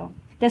CEO.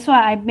 That's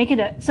why I make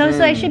it so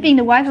actually being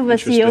the wife of a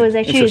CEO is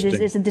actually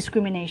is a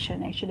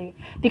discrimination, actually,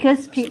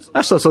 because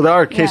so there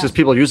are cases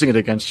people using it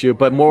against you,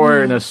 but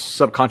more in a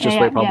subconscious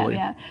way, probably.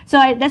 So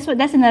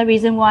that's another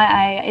reason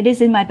why it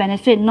is in my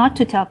benefit not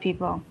to tell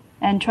people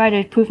and try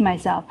to prove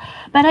myself.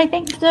 But I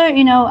think,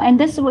 and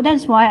that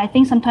is why I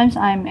think sometimes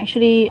I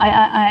actually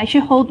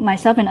hold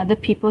myself and other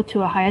people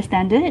to a higher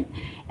standard.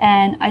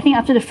 And I think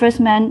after the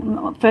first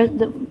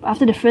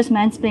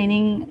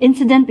mansplaining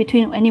incident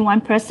between any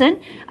one person,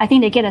 I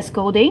think they get a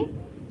scolding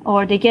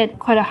or they get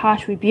quite a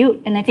harsh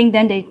rebuke, and I think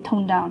then they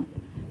tone down,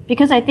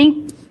 because I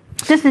think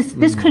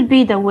this could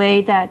be the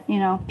way that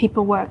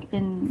people work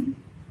in.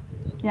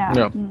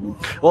 Yeah.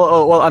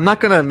 Well, I'm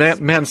not going to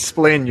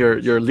mansplain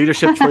your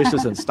leadership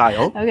choices and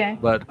style. Okay.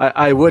 But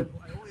I would.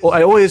 Well,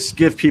 I always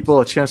give people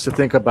a chance to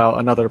think about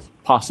another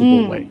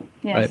possible way.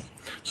 Yes. Right.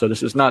 So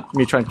this is not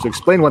me trying to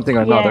explain one thing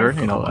or another.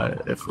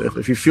 Yes.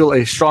 If you feel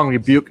a strong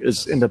rebuke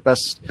is in the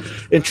best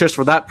interest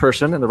for that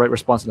person and the right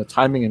response and the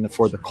timing and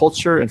for the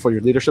culture and for your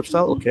leadership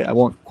style, okay, I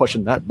won't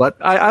question that. But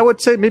I would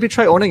say maybe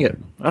try owning it.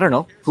 I don't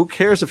know. Who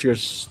cares if you're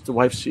the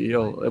wife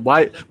CEO?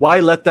 Why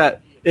let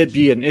it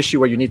be an issue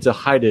where you need to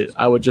hide it?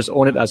 I would just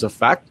own it as a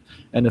fact.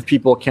 And if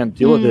people can't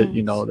deal with it,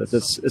 that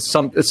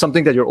it's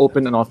something that you're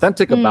open and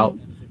authentic about.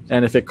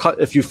 And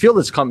if you feel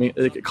it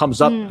comes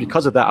up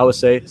because of that, I would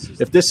say,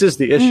 if this is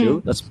the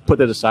issue, let's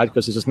put it aside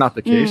because this is not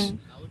the case.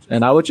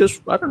 And I would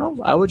just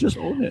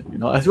own it.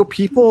 I feel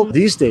people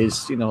these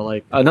days,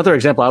 another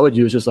example I would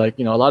use is a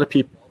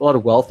lot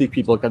of wealthy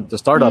people get into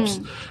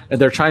startups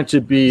and they're trying to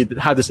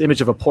have this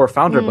image of a poor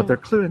founder, but they're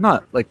clearly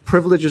not.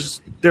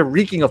 Privileges, they're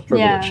reeking of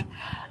privilege. Yeah.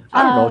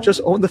 I don't know.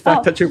 Just own the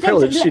fact that you're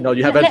privileged.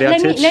 You have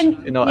advantage.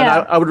 And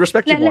I would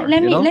respect you more.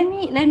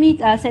 Let me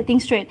set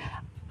things straight.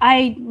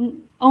 I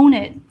own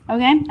it.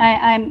 Okay,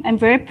 I'm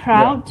very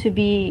proud to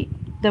be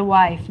the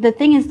wife. The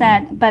thing is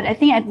that, but I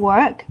think at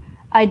work,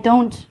 I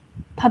don't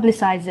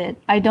publicize it.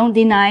 I don't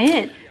deny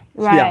it.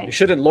 Right. Yeah, you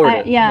shouldn't lord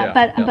it.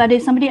 But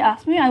if somebody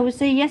asks me, I would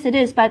say yes, it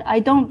is. But I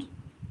don't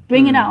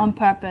bring it out on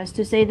purpose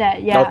to say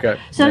that. Yeah. Okay.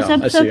 So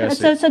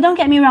don't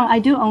get me wrong. I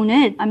do own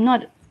it. I'm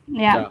not.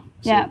 Yeah.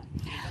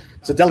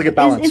 It's a delicate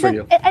balance for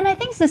you. And I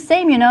think it's the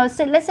same.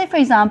 So let's say, for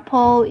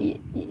example,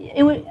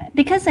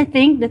 because I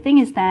think the thing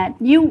is that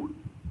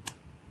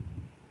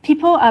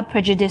people are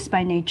prejudiced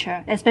by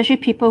nature, especially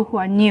people who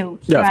are new.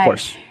 Yeah, right? Of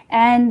course.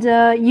 And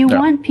you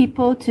want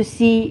people to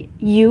see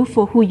you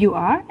for who you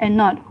are and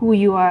not who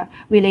you are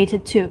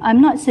related to. I'm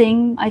not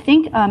saying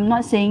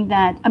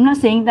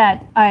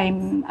that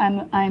I'm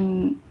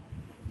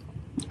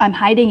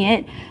hiding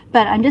it,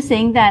 but I'm just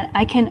saying that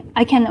I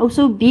can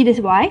also be this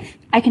wife.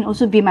 I can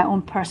also be my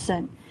own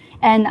person.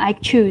 And I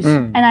choose,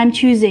 and I'm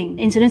choosing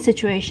in certain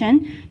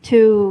situation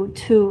to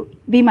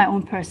be my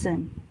own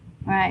person.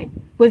 Right,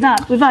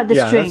 without the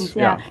strings.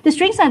 The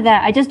strings are there.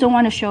 I just don't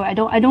want to show. I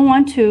don't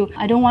want to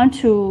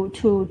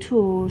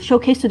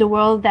showcase to the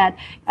world that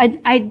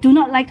I do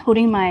not like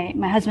holding my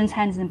husband's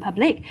hands in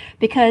public,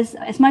 because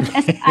as much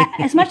as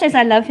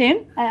I love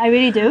him, I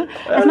really do.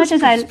 As much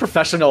as it's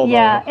professional.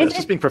 Yeah, it's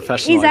just being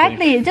professional.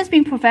 Exactly, just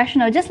being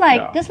professional. Just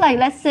like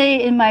let's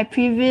say in my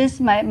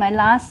previous my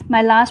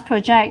last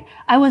project,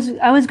 I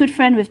was good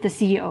friend with the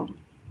CEO.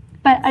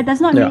 But that does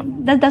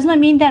not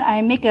mean that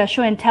I make a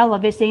show and tell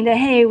of it, saying that,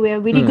 hey, we're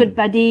really good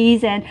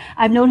buddies and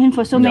I've known him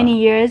for so many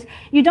years.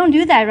 You don't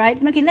do that,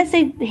 right? Okay, let's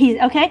say he's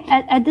okay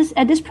at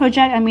this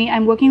project. I mean,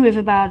 I'm working with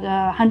about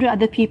 100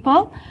 other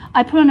people.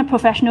 I put on a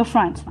professional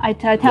front. I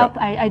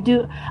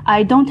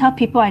don't tell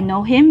people I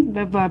know him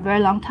for a very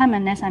long time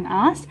unless I'm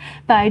asked,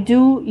 but I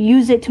do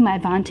use it to my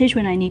advantage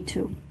when I need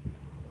to.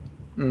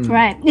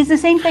 Right. It's the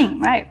same thing,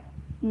 right?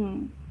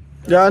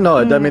 Yeah, no,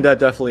 I mean, that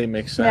definitely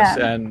makes sense.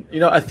 Yeah. And,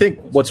 I think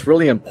what's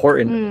really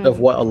important of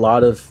what a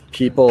lot of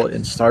people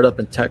in startup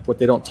and tech, what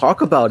they don't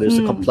talk about is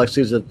the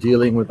complexities of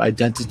dealing with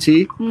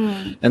identity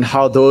and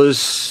how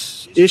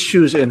those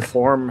issues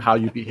inform how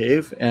you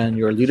behave and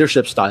your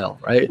leadership style,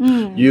 right?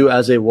 You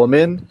as a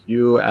woman,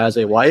 you as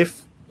a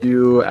wife,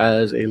 you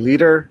as a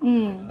leader,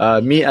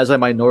 me as a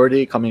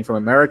minority coming from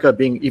America,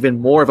 being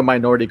even more of a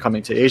minority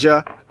coming to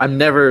Asia. I'm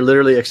never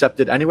literally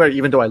accepted anywhere,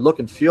 even though I look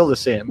and feel the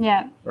same.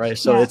 Yeah. Right.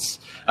 So it's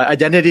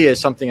identity is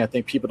something I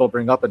think people don't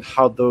bring up, and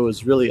how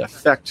those really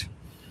affect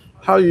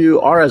how you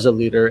are as a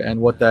leader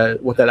and what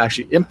that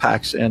actually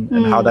impacts and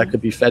how that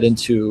could be fed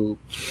into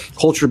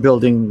culture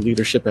building,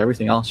 leadership,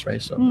 everything else.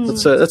 Right. So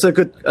that's a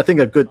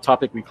good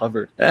topic we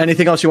covered.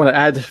 Anything else you want to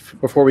add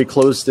before we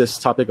close this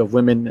topic of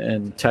women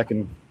and tech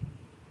and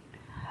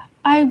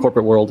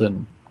corporate world?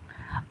 And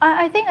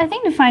I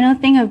think the final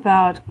thing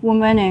about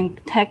women in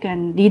tech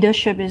and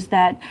leadership is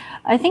that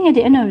I think at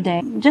the end of the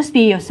day, just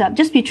be yourself,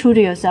 just be true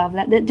to yourself,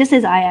 just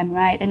as I am,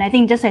 right? And I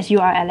think just as you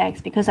are,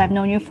 Alex, because I've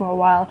known you for a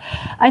while,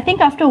 I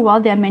think after a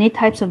while there are many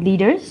types of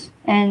leaders,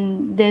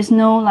 and there's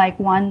no like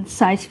one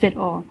size fit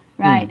all.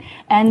 Right.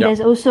 And there's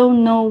also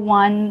no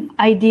one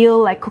ideal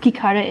like cookie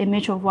cutter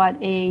image of what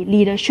a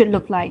leader should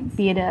look like,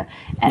 be it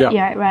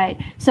right.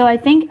 So I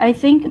think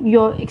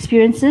your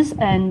experiences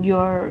and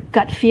your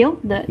gut feel,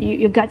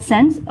 your gut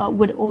sense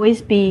would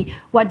always be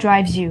what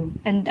drives you.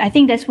 And I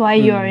think that's why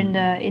you're in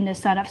the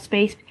startup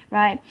space.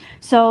 Right.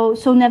 So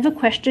never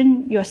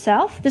question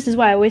yourself. This is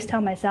why I always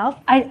tell myself,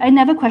 I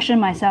never question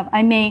myself.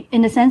 I may,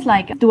 in the sense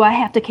like, do I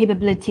have the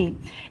capability?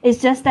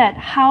 It's just that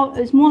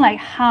it's more like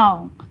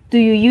how do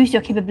you use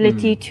your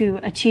capability to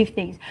achieve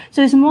things?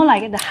 So it's more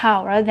like the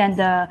how rather than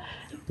to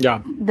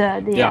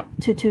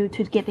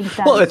get things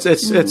done. Well,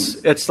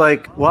 it's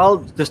like, while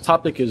this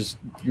topic is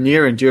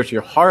near and dear to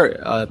your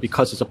heart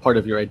because it's a part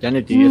of your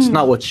identity, it's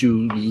not what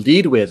you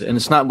lead with, and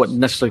it's not what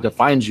necessarily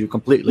defines you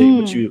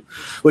completely.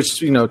 Which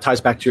ties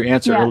back to your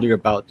answer earlier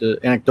about the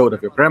anecdote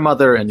of your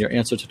grandmother and your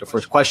answer to the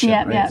first question.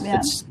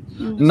 It's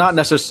not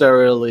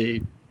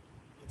necessarily.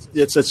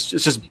 It's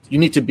just you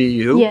need to be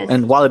you,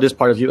 and while it is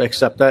part of you,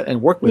 accept that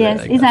and work with it.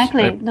 Yes,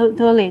 exactly. Right?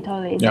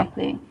 Totally,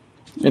 exactly.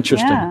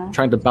 Interesting.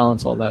 Trying to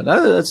balance all that.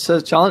 That's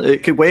a challenge.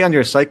 It could weigh on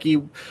your psyche,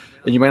 and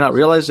you may not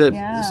realize it.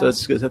 So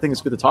I think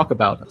it's good to talk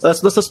about.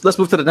 Let's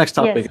move to the next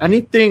topic. Yes.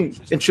 Anything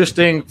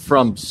interesting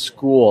from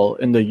school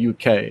in the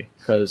UK?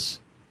 Because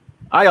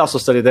I also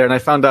studied there, and I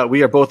found out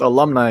we are both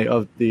alumni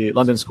of the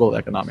London School of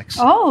Economics.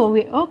 Oh,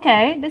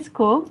 okay. That's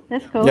cool.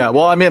 Yeah,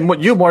 well, I mean,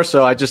 you more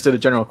so. I just did a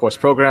general course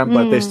program,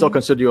 but they still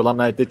consider you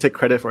alumni. They take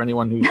credit for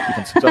anyone who's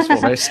become successful,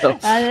 right? So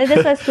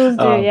that's what schools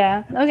do,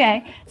 yeah.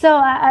 Okay. So,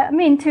 I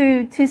mean,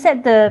 to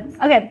set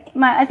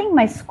I think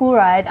my school,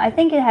 right, I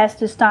think it has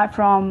to start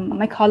from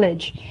my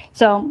college.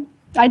 So,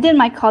 I did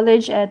my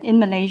college in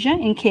Malaysia,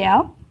 in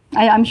KL.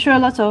 I'm sure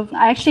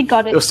I actually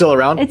got it. It was still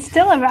around? It's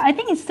still around. I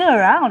think it's still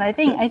around. I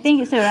think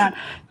it's still around.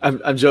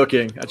 I'm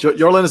joking.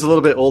 Yorlin is a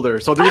little bit older.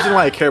 So the reason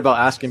why I care about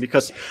asking,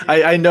 because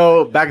I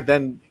know back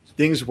then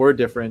things were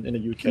different in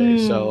the UK.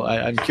 So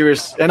I'm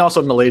curious, and also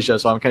in Malaysia.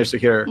 So I'm curious to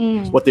hear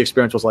what the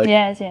experience was like.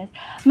 Yes.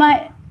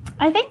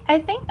 I think,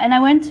 and I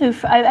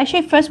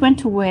actually first went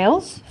to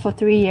Wales for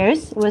 3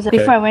 years. It was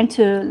before I went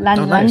to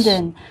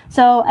London.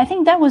 So I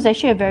think that was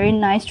actually a very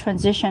nice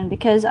transition,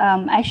 because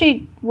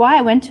actually why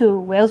I went to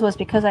Wales was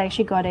because I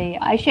actually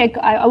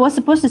I was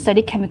supposed to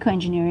study chemical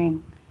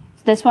engineering.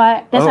 That's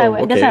why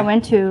I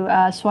went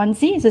to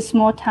Swansea. It's a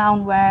small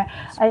town where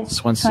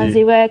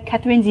where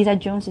Catherine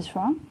Zeta-Jones is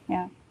from.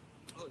 Yeah.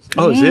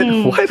 Oh, is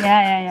it? What?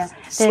 Yeah.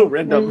 So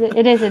random.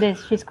 It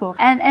is. She's cool.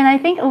 And I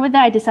think over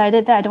there I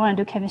decided that I don't want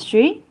to do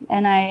chemistry,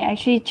 and I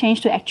actually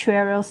changed to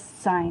actuarial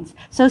science.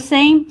 So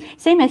same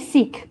as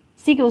Seek.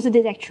 Seek also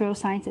did actuarial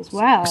science as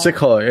well.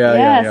 Sikho,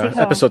 yeah.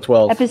 Episode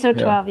 12. Episode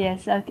 12,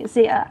 yes.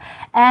 Okay.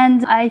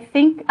 And I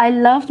think I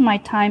loved my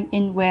time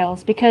in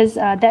Wales, because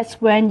that's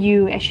when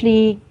you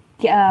actually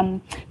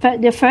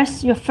your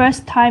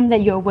first time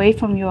that you're away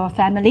from your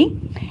family,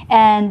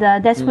 and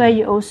that's where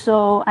you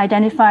also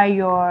identify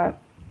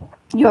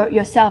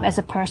yourself as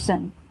a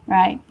person,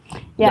 right?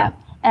 Yeah.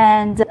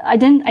 And I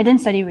didn't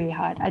study really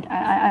hard.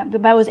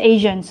 But I was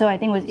Asian, so I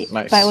think it was.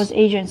 Nice. But I was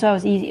Asian, so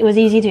it was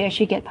easy to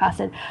actually get past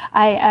it.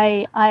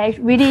 I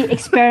really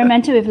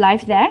experimented with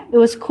life there. It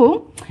was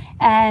cool,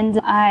 and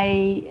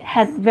I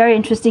had very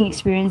interesting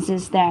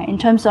experiences there in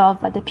terms of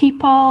the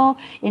people,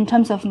 in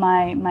terms of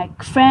my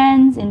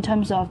friends, in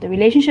terms of the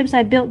relationships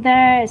I built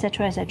there,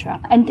 etc.,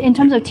 and in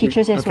terms of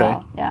teachers as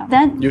well. Yeah.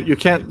 Then you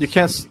can't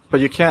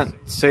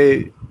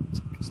say.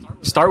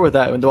 Start with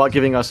that without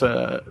giving us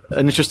an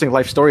interesting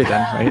life story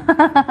then, right?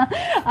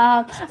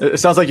 It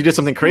sounds like you did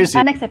something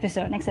crazy. Next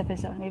episode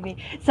maybe.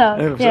 So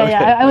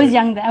I was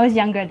young then. I was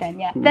younger then,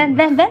 yeah. Then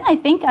I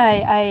think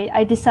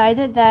I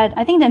decided that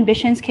I think the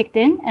ambitions kicked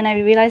in, and I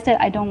realized that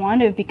I don't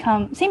want to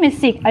become, same as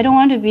Seek, I don't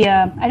want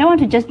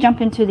to just jump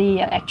into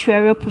the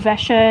actuarial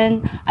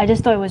profession. I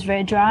just thought it was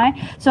very dry.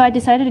 So I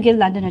decided to give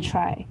London a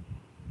try.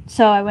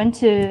 So I went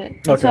to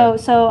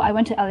so I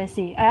went to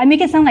LSE. I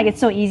make it sound like it's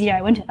so easy.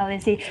 I went to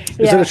LSE.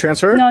 Is it a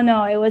transfer?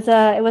 No. It was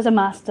a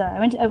master. I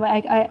went.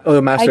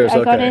 The masters.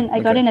 I got in. I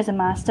got in as a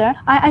master.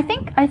 I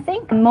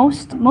think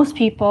most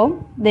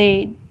people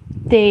when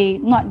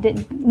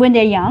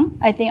they're young.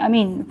 I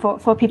mean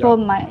for people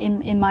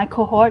in my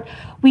cohort,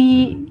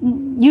 we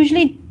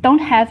usually don't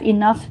have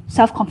enough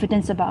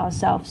self-confidence about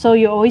ourselves. So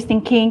you're always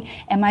thinking,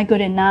 am I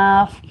good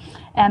enough?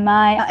 Am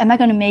I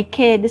going to make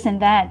it? This and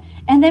that.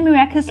 And then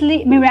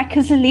miraculously,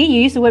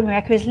 you use the word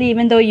miraculously,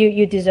 even though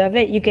you deserve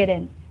it, you get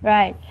in,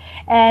 right?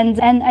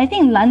 And I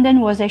think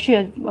London was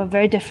actually a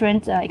very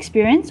different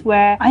experience,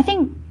 where I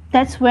think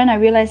that's when I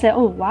realized that,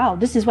 oh wow,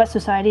 this is what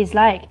society is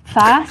like.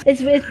 Fast.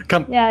 It's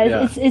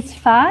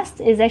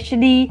fast. It's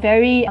actually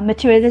very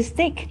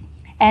materialistic,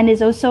 and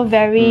it's also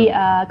very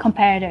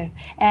competitive.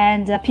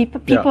 And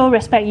people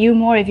respect you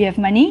more if you have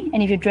money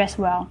and if you dress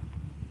well.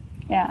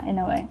 Yeah, in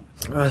a way.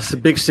 It's a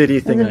big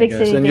city thing, I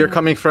guess. And you're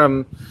coming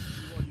from.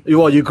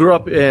 Well, you grew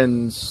up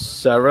in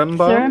Seremban?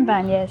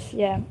 Seremban, yes,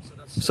 yeah.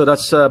 So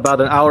that's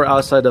about an hour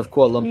outside of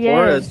Kuala Lumpur.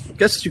 Yes. I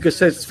guess you could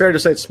say it's fair to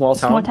say it's small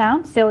town. Small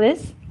town, still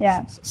is,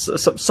 yeah.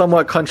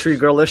 Somewhat country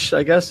girlish,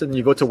 I guess, and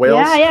you go to Wales.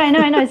 Yeah, I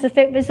know. It's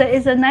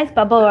a nice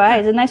bubble, right?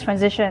 It's a nice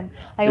transition,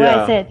 like what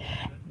I said.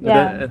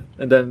 Yeah.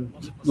 And then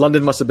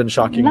London must have been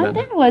shocking.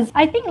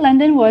 I think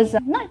London was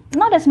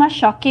not as much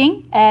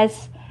shocking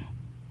as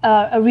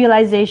a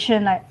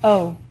realization like,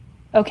 oh,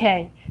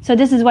 okay. So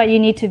this is what you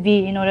need to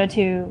be in order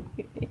to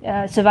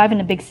survive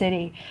in a big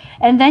city,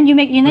 and then you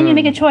make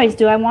a choice.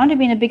 Do I want to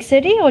be in a big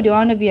city, or do I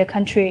want to be a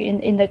country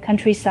in the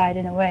countryside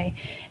in a way?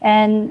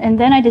 And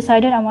then I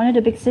decided I wanted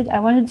a big city. I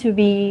wanted to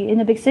be in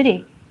a big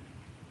city.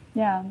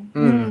 Yeah.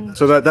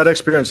 So that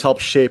experience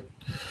helped shape.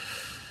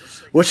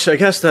 Which I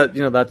guess that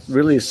that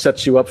really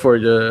sets you up for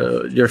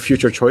your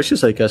future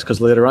choices, I guess,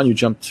 because later on you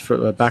jumped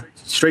back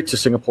straight to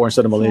Singapore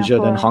instead of Malaysia,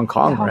 then Hong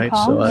Kong, right?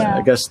 So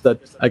I guess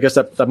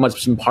that must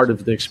have been part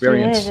of the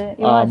experience. It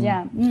was,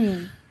 yeah.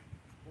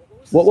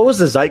 What was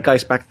the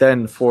zeitgeist back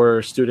then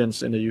for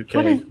students in the UK?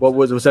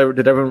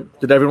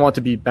 Did everyone want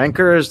to be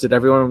bankers? Did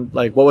everyone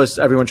what was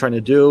everyone trying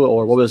to do,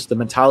 or what was the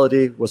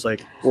mentality? What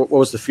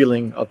was the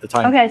feeling of the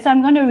time? Okay, so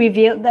I'm going to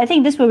reveal. I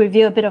think this will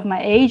reveal a bit of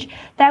my age.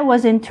 That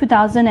was in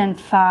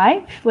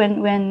 2005,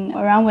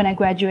 when I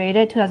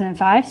graduated,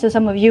 2005. So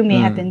some of you may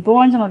have been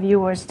born. Some of you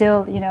were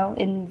still,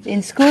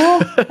 in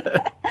school.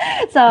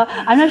 So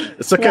I'm not.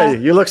 It's okay. Yeah.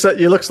 You looks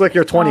like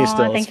you're 20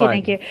 still.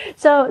 Thank you.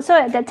 So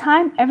at that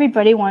time,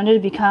 everybody wanted to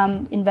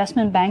become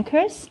investment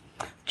bankers,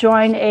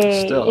 join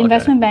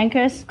investment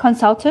bankers,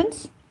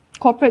 consultants,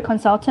 corporate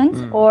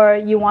consultants, or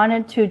you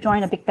wanted to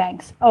join a big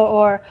banks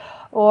or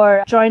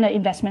join an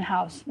investment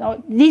house. Now,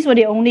 these were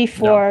the only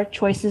four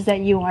choices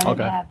that you wanted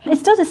to have.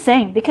 It's still the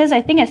same, because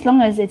I think as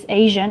long as it's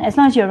Asian, as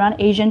long as you're around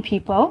Asian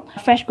people,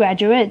 fresh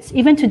graduates,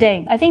 even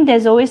today, I think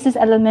there's always this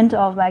element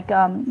of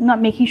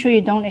not making sure you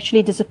don't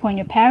actually disappoint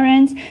your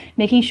parents,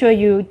 making sure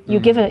you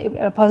give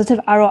a positive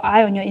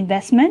ROI on your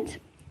investment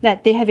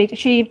that they have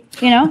actually,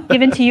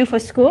 given to you for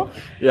school.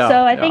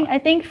 So I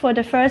think for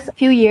the first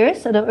few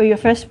years, or your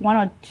first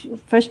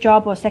first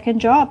job or second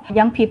job,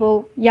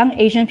 young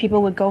Asian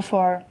people would go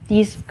for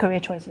these career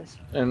choices.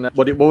 And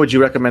what would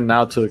you recommend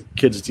now to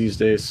kids these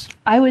days?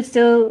 I would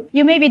still,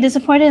 you may be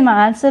disappointed in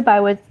my answer, but I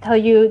would tell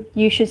you,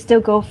 you should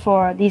still go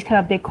for these kind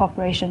of big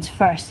corporations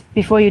first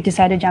before you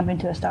decide to jump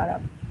into a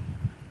startup.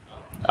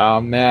 Oh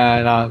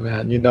man,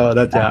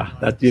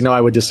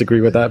 I would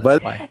disagree with that,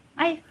 but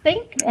I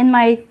think in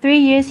my 3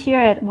 years here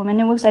at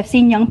Momentum Works, I've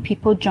seen young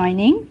people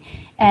joining,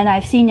 and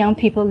I've seen young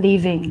people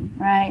leaving,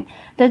 right?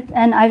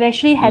 And I've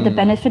actually had the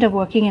benefit of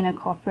working in a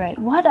corporate.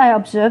 What I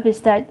observe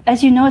is that,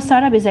 as you know, a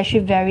startup is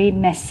actually very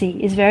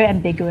messy, it's very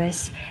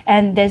ambiguous,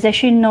 and there's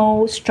actually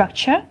no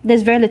structure.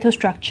 There's very little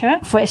structure,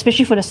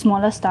 especially for the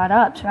smaller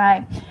startups,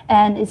 right?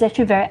 And it's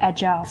actually very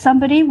agile.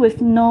 Somebody with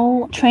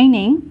no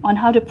training on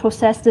how to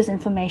process this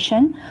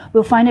information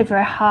will find it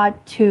very hard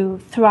to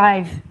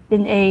thrive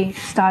in a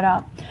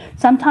startup.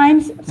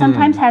 Sometimes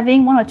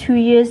having 1 or 2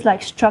 years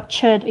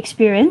structured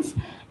experience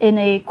in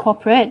a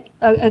corporate,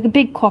 a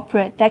big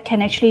corporate that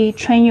can actually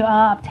train you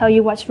up, tell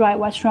you what's right,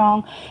 what's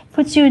wrong,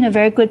 puts you in a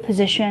very good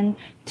position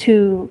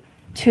to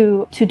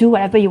do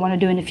whatever you want to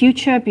do in the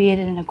future, be it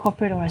in a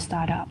corporate or a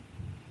startup.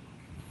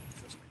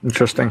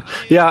 Interesting.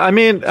 Yeah, I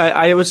mean,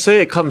 I would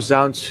say it comes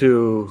down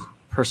to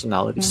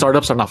personality.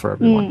 Startups are not for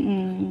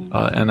everyone.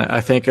 And I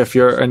think if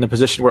you're in a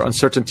position where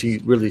uncertainty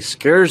really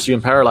scares you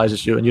and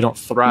paralyzes you and you don't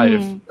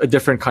thrive, a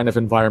different kind of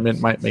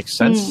environment might make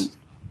sense.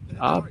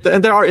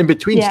 And there are in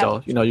between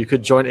still. You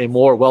could join a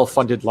more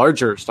well-funded,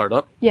 larger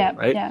startup.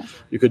 Right. Yeah.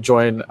 You could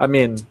join. I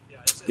mean,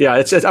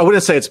 I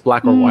wouldn't say it's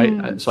black or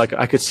white. So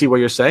I could see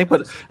what you're saying,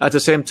 but at the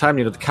same time,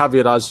 the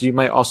caveat is you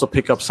might also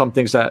pick up some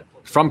things that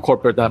from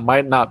corporate that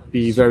might not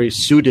be very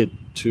suited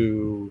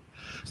to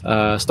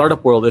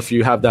startup world, if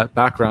you have that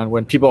background,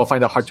 when people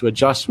find it hard to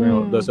adjust,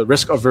 there's a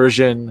risk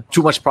aversion,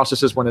 too much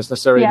processes when it's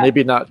necessary,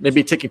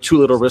 maybe taking too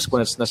little risk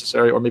when it's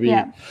necessary, or maybe.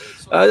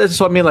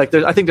 So I mean, like,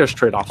 I think there's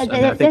trade-offs.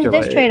 I think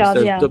there's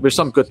trade-offs. There's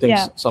some good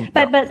things.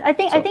 But I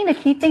think the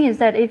key thing is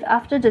that if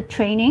after the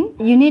training,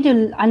 you need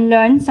to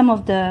unlearn some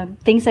of the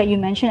things that you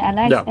mentioned,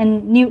 Alex,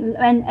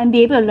 and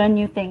be able to learn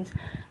new things.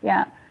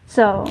 Yeah.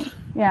 So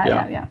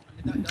yeah.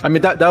 I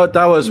mean,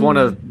 that was one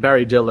of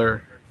Barry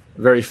Diller,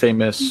 very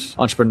famous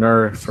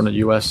entrepreneur from the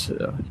U.S.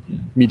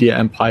 Media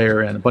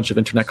empire and a bunch of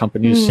internet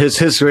companies.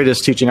 His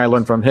greatest teaching I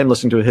learned from him,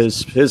 listening to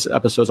his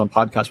episodes on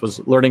podcasts,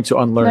 was learning to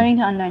unlearn. Learning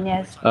to unlearn,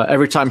 yes.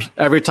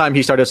 Every time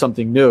he started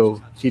something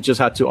new, he just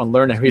had to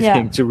unlearn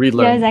everything to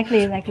relearn. Yeah,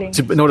 exactly.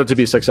 In order to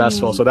be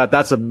successful. So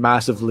that's a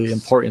massively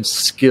important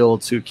skill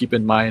to keep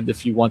in mind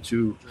if you want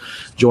to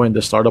join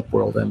the startup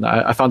world. And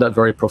I found that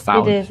very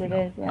profound. It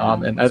is. Yeah.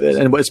 And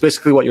it's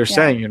basically what you're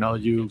saying. You know,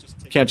 you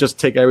can't just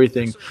take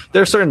everything.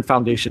 There are certain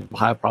foundations you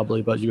have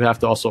probably, but you have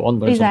to also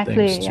unlearn some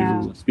things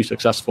to be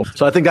successful.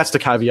 So I think that's the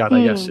caveat,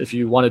 I guess, if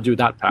you want to do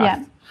that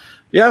path.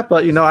 Yeah,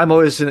 but you know, I'm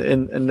always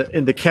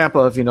in the camp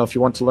of, you know, if you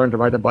want to learn to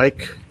ride a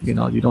bike, you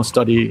know, you don't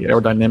study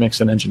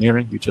aerodynamics and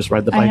engineering, you just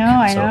ride the bike.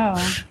 I know.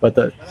 But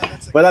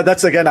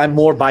that's, again, I'm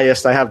more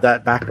biased. I have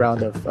that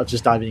background of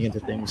just diving into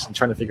things and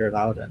trying to figure it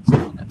out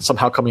and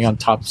somehow coming on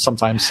top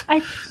sometimes.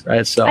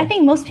 Right. So I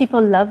think most people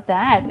love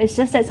that. It's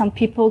just that some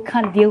people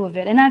can't deal with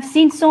it. And I've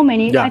seen so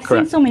many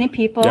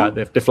people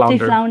they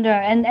flounder.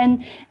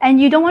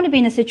 And you don't want to be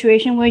in a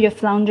situation where you're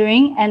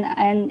floundering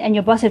and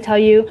your boss will tell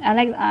you,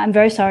 Alex, I'm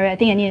very sorry, I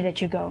think I need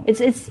to go.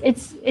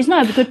 It's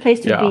not a good place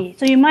to be.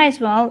 So you might as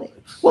well.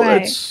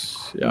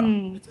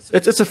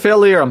 It's a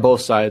failure on both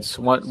sides.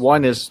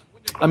 One is,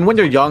 I mean, when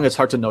you're young, it's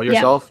hard to know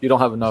yourself. You don't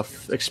have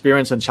enough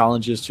experience and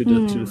challenges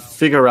to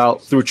figure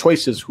out through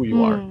choices who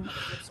you are.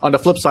 On the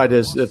flip side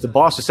is, if the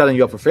boss is setting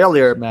you up for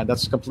failure, man,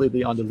 that's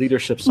completely on the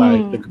leadership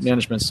side, the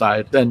management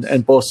side,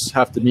 and both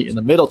have to meet in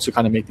the middle to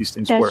kind of make these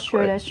things work.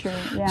 That's true.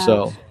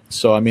 Yeah.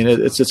 So I mean,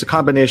 it's a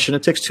combination.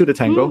 It takes two to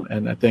tango,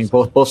 and I think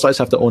both sides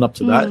have to own up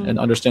to that and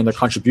understand the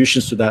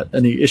contributions to that,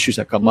 any issues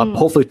that come up.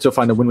 Hopefully, to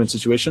find a win-win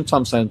situation.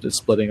 Sometimes it's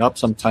splitting up.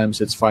 Sometimes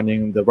it's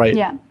finding the right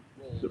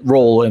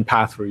role and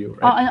path for you.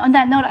 Right? On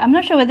that note, I'm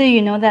not sure whether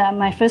you know that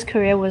my first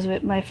career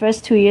my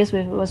first 2 years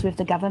was with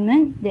the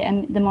government,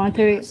 the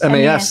monetary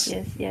MAS.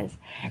 Yes.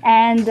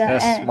 And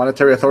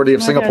Monetary Authority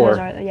of Singapore.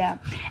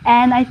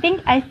 And I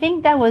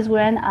think that was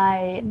when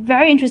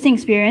very interesting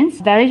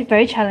experience, very,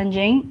 very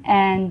challenging.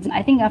 And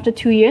I think after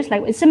 2 years,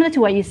 like, it's similar to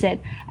what you said,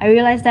 I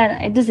realized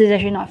that this is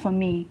actually not for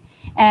me.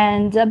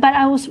 And but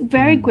I was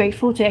very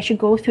grateful to actually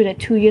go through the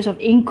 2 years of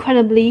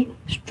incredibly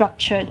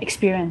structured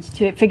experience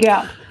to figure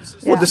out.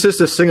 Well, this is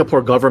the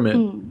Singapore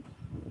government.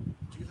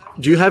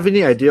 Do you have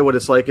any idea what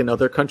it's like in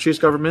other countries'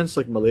 governments,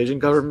 like Malaysian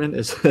government?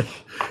 Is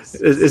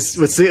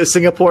with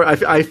Singapore?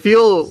 I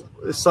feel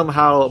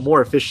somehow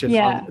more efficient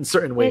in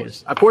certain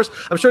ways. Of course,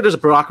 I'm sure there's a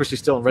bureaucracy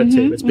still in red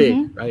tape. It's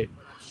big, right?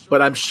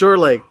 But I'm sure,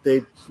 like,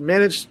 they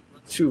managed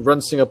to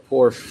run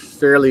Singapore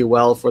fairly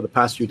well for the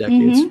past few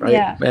decades, right?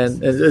 Yeah.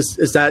 And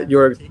is that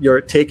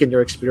your take and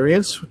your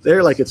experience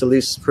there? Like, it's at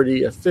least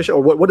pretty efficient,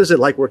 or what is it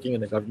like working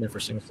in the government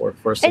for Singapore?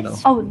 First, to know.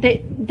 Oh,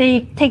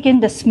 they take in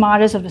the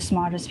smartest of the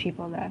smartest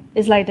people there.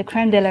 It's like the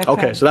creme de la creme.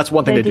 Okay, so that's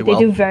one thing they do well.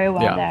 They do very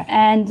well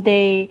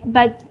there,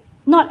 but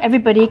not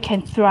everybody can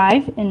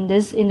thrive in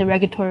the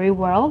regulatory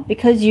world,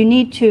 because you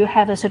need to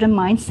have a certain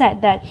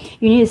mindset that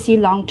you need to see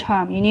long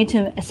term. You need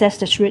to assess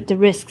the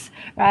risks,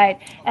 right?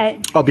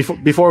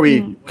 Before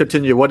we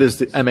continue, what is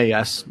the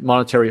MAS,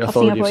 Monetary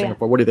Authority of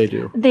Singapore? What do they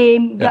do? They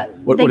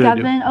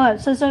govern.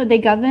 So they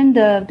govern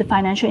the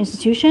financial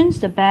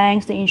institutions, the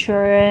banks, the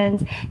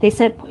insurance. They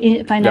set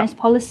finance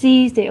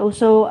policies. They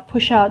also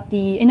push out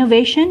the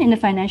innovation in the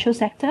financial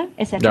sector,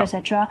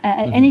 etc.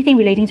 Anything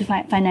relating to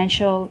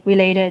financial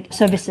related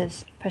services,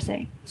 per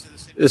se.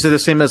 Is it the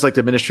same as like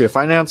the Ministry of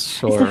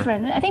Finance? Or? It's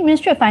different. I think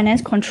Ministry of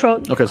Finance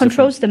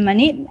controls the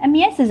money.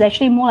 MAS is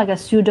actually more like a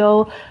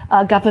pseudo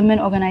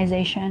government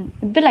organization,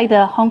 a bit like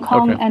the Hong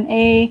Kong MA,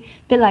 a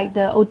bit like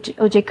the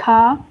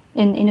OJK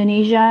in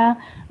Indonesia,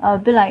 a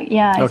bit like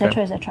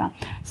etc.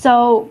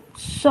 So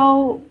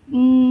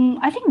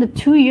I think the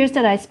 2 years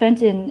that I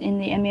spent in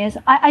the MAS,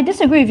 I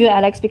disagree with you,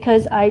 Alex,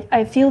 because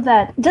I feel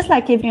that just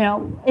like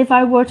if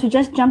I were to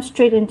just jump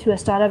straight into a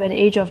startup at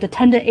the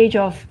tender age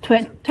of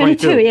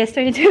 22. Yes,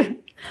 22.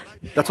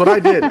 That's what I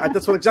did.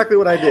 That's exactly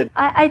what I did.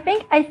 I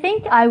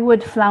think I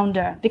would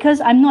flounder, because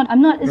I'm not.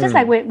 It's just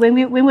like when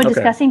we were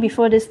discussing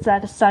before this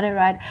started,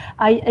 right?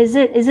 Is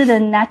it a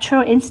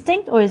natural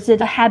instinct, or is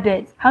it a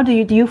habit? How do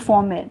you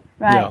form it,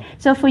 right? Yeah.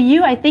 So for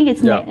you, I think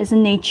it's a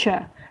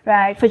nature,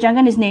 right? For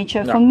Jungan, it's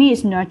nature. Yeah. For me,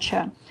 it's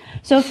nurture.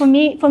 So for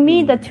me,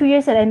 the 2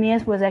 years at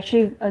MAS was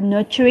actually a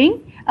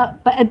nurturing,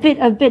 but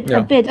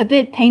a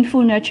bit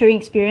painful nurturing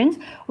experience,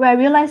 where I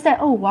realized that,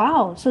 oh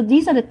wow, so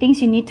these are the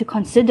things you need to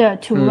consider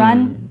to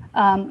run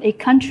a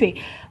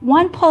country.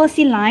 One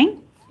policy line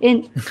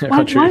in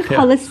one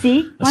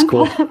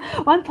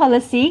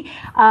policy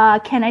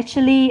can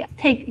actually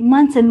take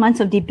months and months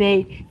of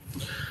debate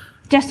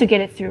just to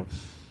get it through?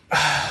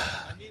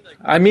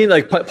 I mean,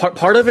 like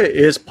part of it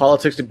is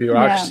politics and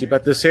bureaucracy, but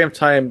at the same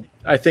time,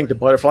 I think the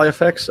butterfly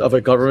effects of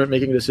a government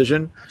making a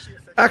decision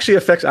actually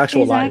affects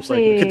actual lives. Like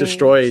it could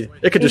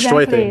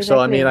destroy things. So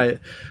I mean,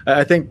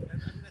 I think.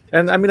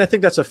 And I mean, I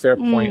think that's a fair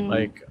point.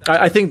 Like,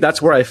 I think that's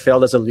where I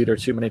failed as a leader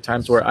too many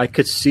times, where I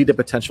could see the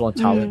potential and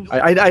talent.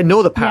 I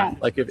know the path,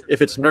 like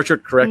if it's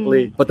nurtured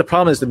correctly. But the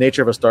problem is the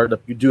nature of a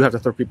startup. You do have to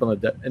throw people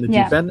in the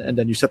deep end, and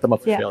then you set them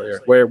up for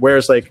failure.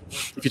 Whereas like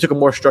if you took a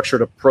more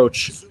structured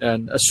approach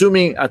and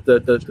assuming at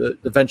the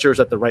ventures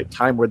at the right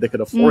time where they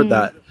could afford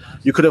that,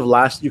 you could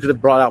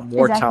have brought out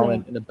more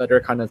talent in a better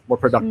kind of more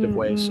productive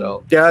way.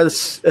 So yeah,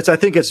 it's I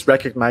think it's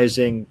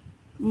recognizing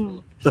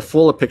the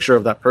fuller picture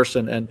of that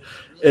person, and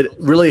it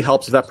really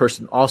helps if that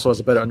person also has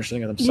a better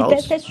understanding of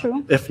themselves. That's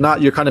true. If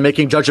not, you're kind of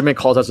making judgment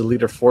calls as a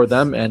leader for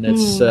them, and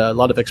it's a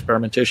lot of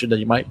experimentation that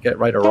you might get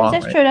right or wrong.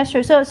 That's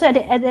true. So at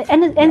the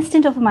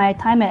instant of my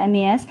time at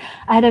MES,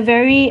 I had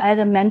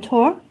a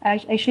mentor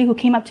actually who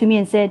came up to me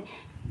and said,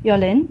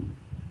 Yolin,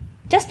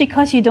 just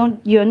because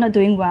you're not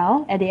doing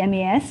well at the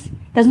MES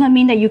does not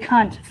mean that you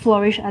can't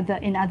flourish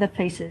in other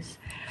places.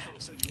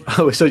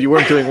 Oh, so you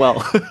weren't doing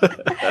well.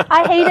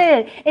 I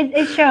hated it.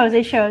 It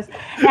shows.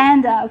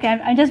 And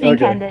I'm just being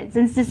candid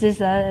since this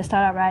is a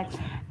startup, right? And,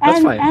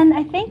 That's fine. And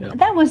I think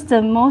that was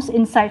the most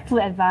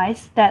insightful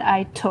advice that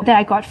I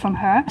got from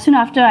her. Soon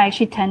after, I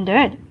actually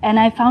tendered, and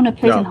I found a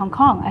place in Hong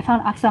Kong. I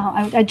found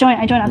AXA. I joined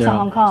AXA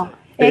Hong Kong.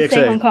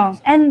 AXA Hong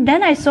Kong. And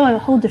then I saw a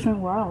whole different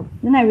world.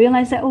 Then I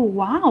realized that, oh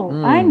wow,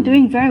 I'm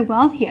doing very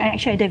well here. I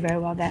did very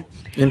well there.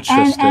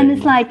 Interesting. And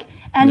it's like.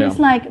 It's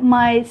like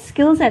my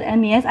skills at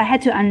MES, I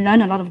had to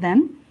unlearn a lot of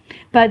them.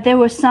 But there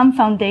were some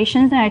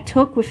foundations that I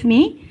took with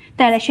me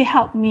that actually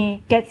helped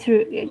me get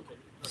through it.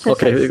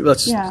 Okay,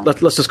 let's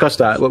discuss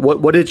that.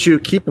 What did you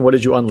keep and what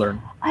did you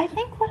unlearn? I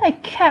think what I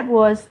kept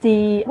was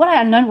what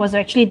I unlearned was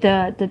actually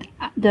the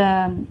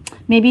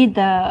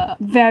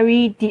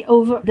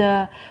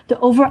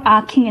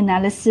overarching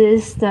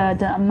analysis,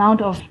 the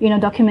amount of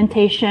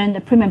documentation,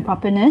 the prim and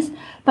properness.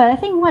 But I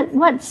think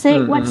what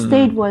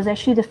stayed was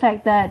actually the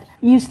fact that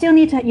you still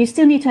need to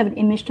have an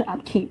image to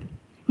upkeep.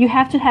 You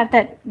have to have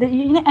that.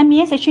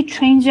 MES actually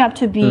trains you up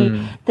to be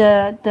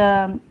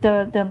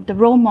the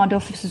role model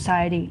for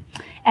society,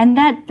 and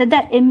that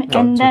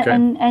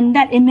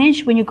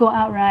image when you go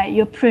out, right?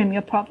 You're prim,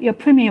 you're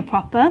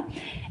proper,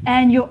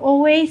 and you're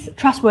always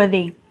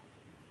trustworthy,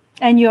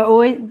 and you're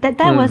always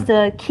that was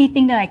the key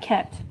thing that I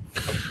kept.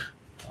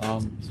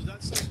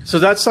 So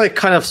that's like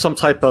kind of some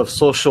type of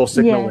social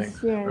signaling,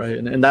 right?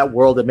 In that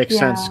world, it makes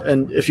sense.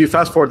 And if you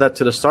fast forward that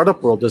to the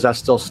startup world, does that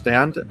still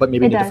stand, but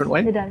maybe in a different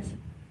way? It does.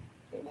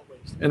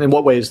 And in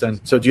what ways then?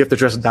 So do you have to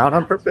dress down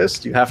on purpose?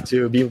 Do you have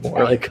to be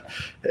more like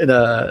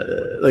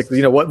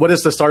what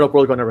is the startup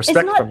world going to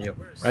respect from you,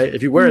 right?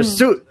 If you wear a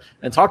suit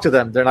and talk to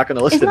them, they're not going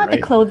to listen, right? It's not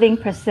the clothing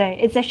per se.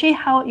 It's actually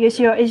how is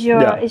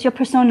your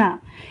persona.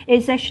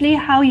 It's actually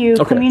how you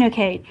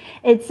communicate.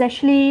 It's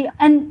actually,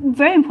 and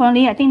very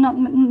importantly, I think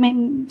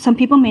some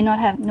people may not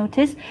have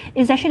noticed,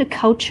 is actually the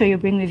culture you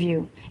bring with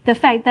you. The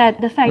fact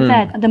that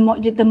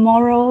the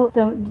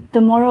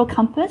moral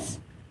compass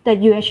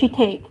that you actually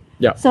take.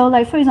 Yeah. So,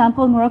 like for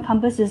example, moral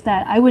compass is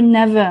that I would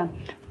never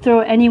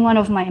throw any one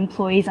of my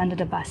employees under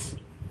the bus.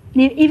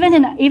 Even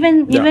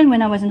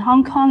when I was in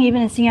Hong Kong,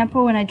 even in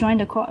Singapore, when I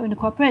joined the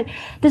corporate,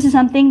 this is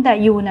something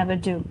that you will never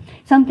do.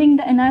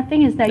 Another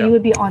thing is that you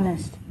would be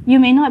honest. You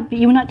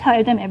will not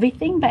tell them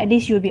everything, but at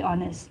least you will be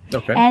honest.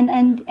 Okay.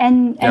 And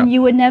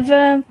you would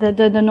never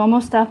the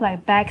normal stuff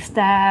like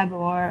backstab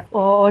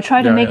or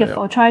try to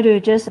or try to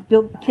just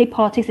play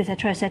politics,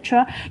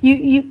 etc.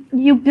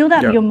 You build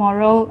up your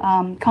moral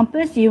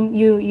compass.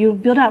 You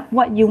build up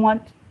what you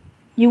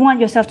want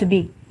yourself to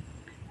be,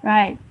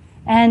 right?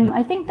 And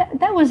I think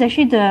that was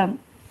actually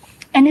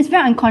and it's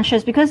very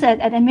unconscious because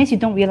at MES you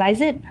don't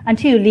realize it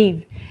until you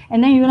leave.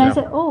 And then you realize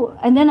that,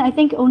 and then I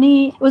think it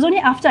was only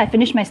after I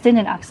finished my stint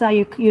in AXA,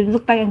 you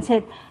look back and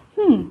said,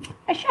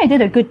 actually I did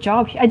a good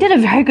job. I did a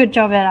very good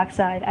job at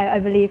AXA, I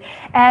believe.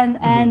 And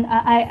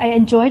I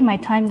enjoyed my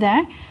time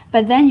there.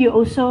 But then you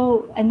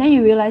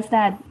realize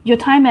that your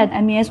time at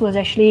MES was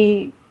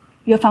actually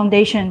your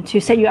foundation to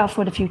set you up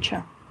for the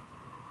future.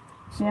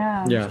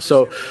 Yeah.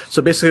 So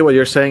basically, what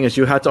you're saying is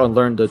you had to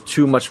unlearn the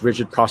too much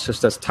rigid process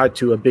that's tied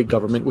to a big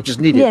government, which is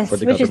needed for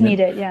the government. Yes, which is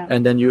needed. Yeah.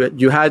 And then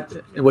you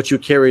had what you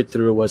carried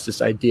through was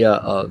this idea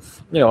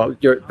of your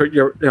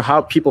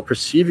how people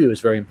perceive you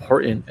is very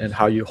important, and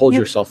how you hold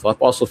yourself up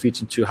also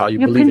feeds into how you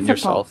believe in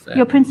yourself.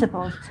 Your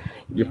principles.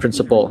 Your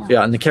principle,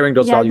 and the carrying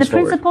those values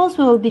forward. The principles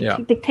will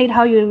dictate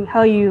how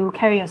you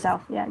carry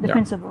yourself. The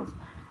principles.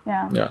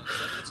 Yeah.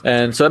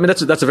 And so I mean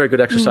that's a very good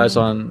exercise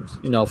on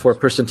for a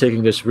person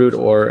taking this route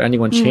or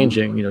anyone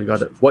changing. You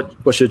got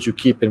what should you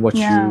keep and what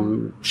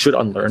you should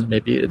unlearn.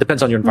 Maybe it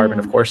depends on your environment,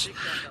 of course.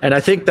 And I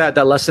think that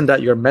lesson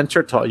that your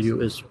mentor taught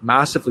you is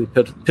massively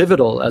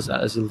pivotal as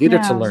a leader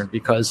to learn,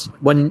 because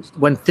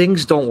when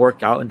things don't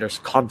work out and there's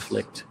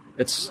conflict,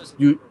 it's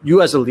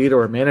you as a leader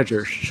or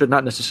manager should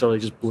not necessarily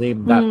just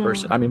blame that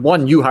person. I mean,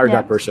 one, you hired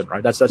that person,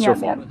 right? That's your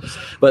fault.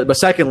 But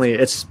secondly,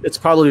 it's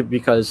probably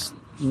because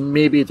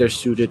maybe they're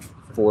suited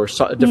for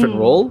a different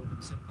role.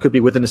 Could be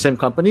within the same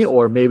company,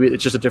 or maybe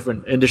it's just a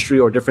different industry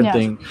or different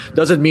thing.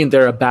 Doesn't mean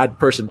they're a bad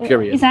person,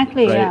 period.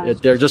 Exactly, right?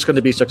 They're just going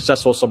to be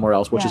successful somewhere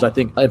else, which is, I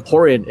think,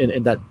 important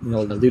in that,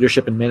 the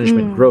leadership and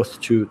management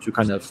growth to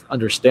kind of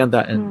understand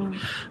that, and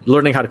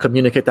learning how to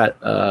communicate that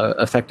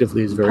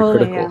effectively is very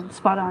critical. Yeah.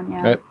 Spot on,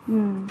 yeah. Right?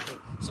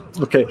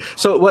 Okay,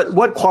 so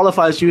what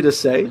qualifies you to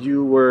say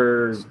you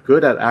were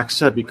good at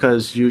AXA?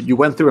 Because you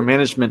went through a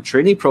management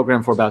training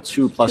program for about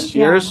 2+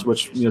 years,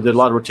 which did a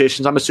lot of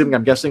rotations. I'm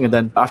guessing, and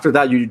then after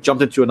that you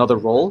jumped into another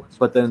role.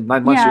 But then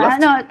 9 months you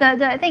left.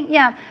 I think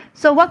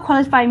So what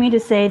qualified me to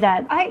say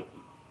that I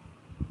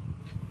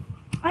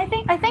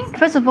think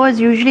first of all is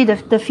usually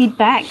the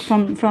feedback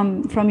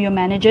from your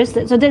managers.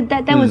 So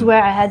that was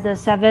where I had the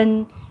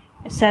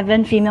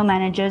seven female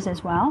managers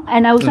as well,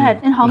 and I also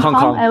had in Hong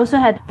Kong. I also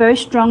had very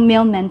strong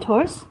male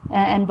mentors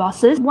and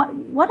bosses.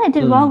 What I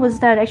did well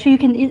was that actually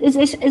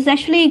it's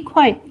actually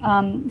quite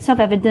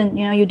self-evident.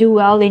 You do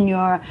well in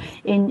your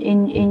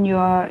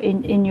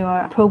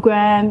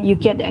program, you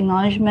get the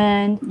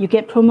acknowledgement, you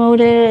get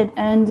promoted,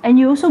 and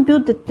you also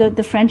build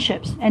the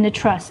friendships and the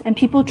trust, and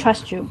people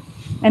trust you,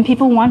 and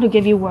people want to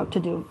give you work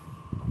to do,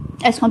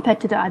 as compared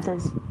to the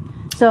others.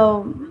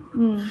 So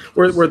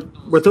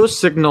were those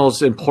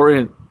signals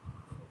important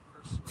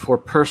for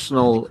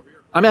personal?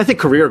 I mean, I think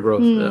career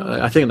growth.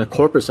 I think in the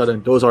corporate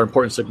setting, those are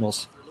important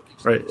signals,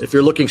 right? If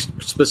you're looking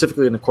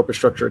specifically in the corporate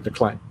structure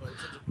decline,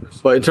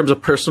 but in terms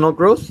of personal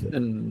growth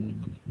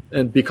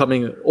and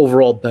becoming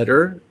overall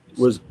better,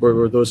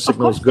 were those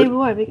signals good? Of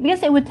course they were,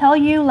 because it would tell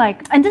you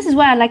and this is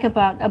what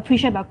I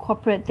appreciate about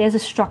corporate. There's a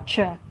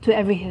structure to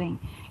everything.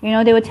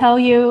 They will tell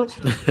you.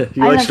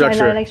 I like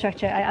structure. I like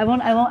structure. I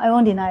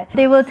won't deny it.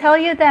 They will tell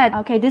you that,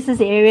 okay, this is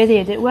the area that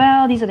you did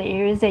well. These are the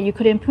areas that you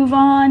could improve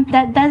on.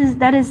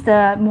 That is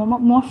the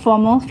more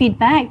formal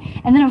feedback.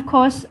 And then, of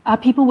course, are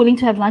people willing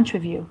to have lunch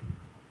with you?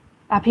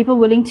 Are people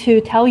willing to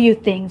tell you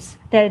things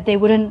that they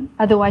wouldn't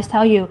otherwise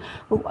tell you?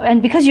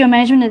 And because you're a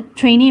management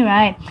trainee,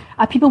 right?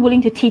 Are people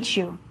willing to teach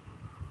you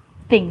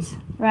things?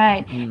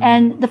 Right.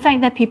 And the fact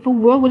that people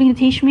were willing to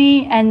teach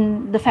me,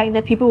 and the fact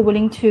that people were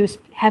willing to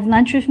have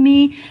lunch with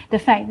me, the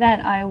fact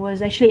that I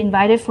was actually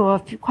invited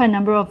for quite a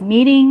number of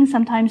meetings,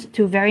 sometimes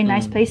to very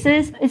nice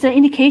places, it's an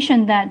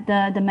indication that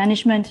the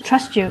management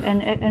trusts you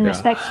and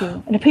respects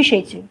you and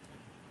appreciates you.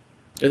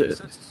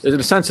 In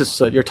a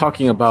sense, you're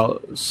talking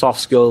about soft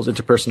skills,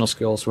 interpersonal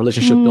skills,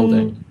 relationship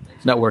building,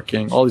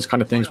 networking, all these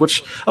kind of things,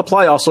 which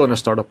apply also in a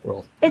startup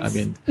world.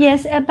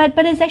 Yes,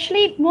 but it's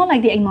actually more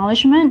like the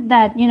acknowledgement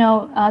that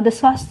the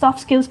soft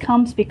skills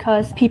comes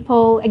because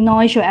people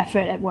acknowledge your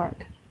effort at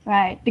work,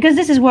 right? Because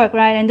this is work,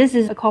 right? And this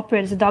is a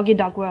corporate, it's a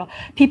dog-eat-dog world.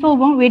 People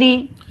won't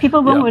really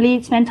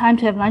spend time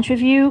to have lunch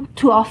with you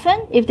too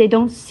often if they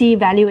don't see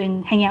value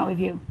in hanging out with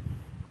you.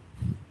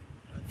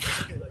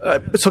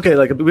 It's okay.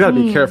 We gotta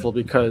be careful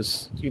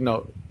because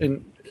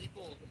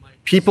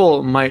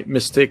people might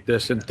mistake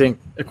this and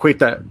equate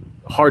that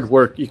hard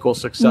work equals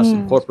success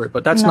in corporate,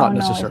 but that's not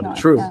necessarily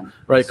true,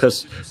 right?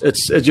 Because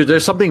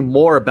there's something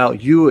more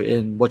about you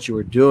in what you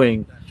were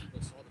doing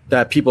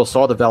that people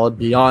saw the value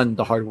beyond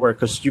the hard work.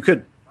 Because you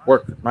could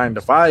work 9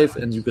 to 5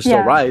 and you could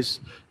still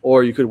rise,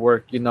 or you could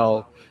work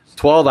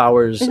 12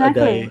 hours a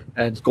day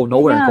and go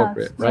nowhere in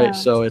corporate, right?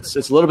 Yeah. So it's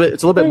a little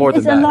bit more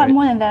than that. It's a lot right?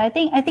 more than that.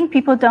 I think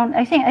people don't.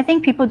 I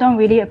think people don't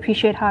really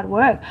appreciate hard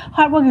work.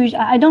 Hard work.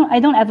 I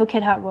don't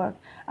advocate hard work.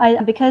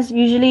 Because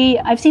usually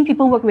I've seen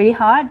people work really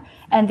hard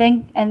and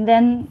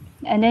then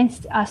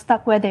are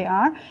stuck where they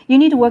are. You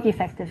need to work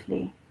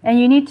effectively, and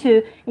you need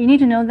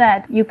to know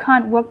that you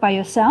can't work by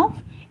yourself.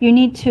 You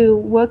need to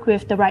work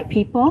with the right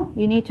people.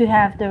 You need to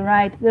have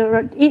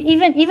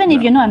even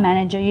if you're not a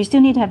manager, you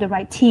still need to have the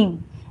right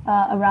team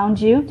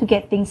around you to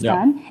get things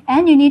done,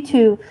 and you need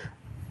to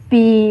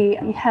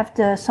have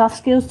the soft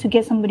skills to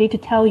get somebody to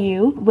tell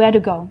you where to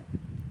go,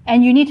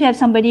 and you need to have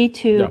somebody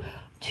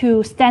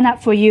to stand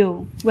up for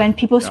you when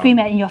people scream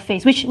in your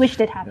face, which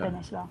did happen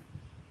as well.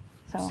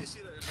 So.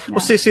 Well,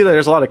 see,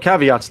 there's a lot of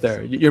caveats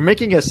there. You're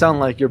making it sound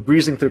like you're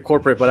breezing through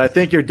corporate, but I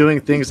think you're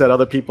doing things that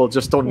other people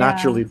just don't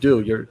naturally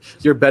do.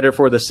 You're better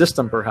for the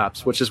system,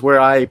 perhaps, which is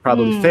where I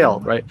probably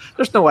failed, right?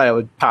 There's no way I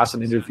would pass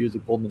an interview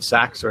at Goldman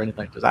Sachs or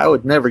anything like this. I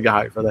would never get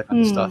hired for that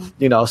kind of stuff.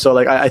 So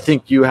I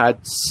think you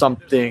had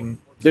something.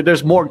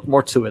 There's more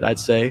to it, I'd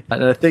say.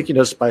 And I think,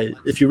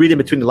 if you read in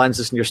between the lines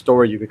in your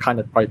story, you could kind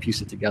of probably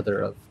piece it together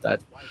of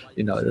that,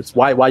 that's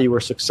why you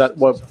were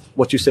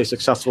what you say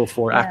successful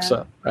for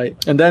AXA, right?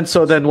 And then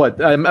what?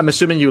 I'm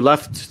assuming you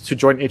left to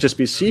join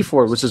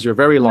HSBC which is your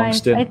very long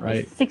stint,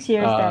 right? 6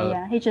 years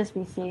there,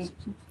 HSBC.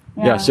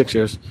 Yeah, 6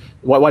 years.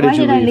 Why did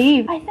you did I leave?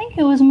 leave? I think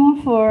it was more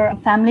for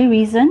family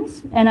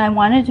reasons, and I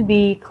wanted to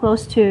be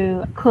closer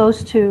to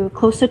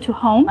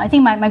home. I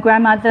think my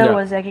grandmother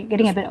was like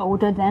getting a bit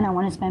older then. I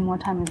wanted to spend more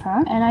time with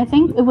her, and I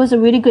think it was a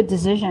really good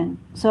decision.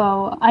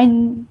 So I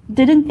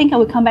didn't think I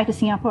would come back to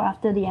Singapore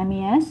after the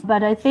MES,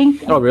 but I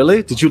think. Oh,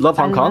 really? Did you love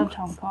Hong Kong? I loved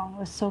Hong Kong. It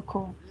was so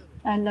cool.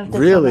 I loved it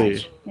really?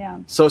 so much. Yeah.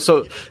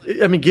 So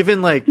I mean,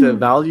 given like the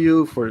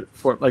value for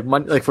like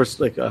money, like for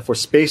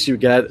space you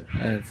get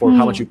and for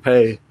how much you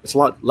pay, it's a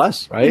lot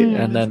less, right?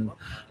 And then,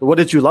 what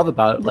did you love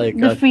about it? Like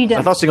the freedom.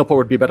 I thought Singapore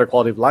would be better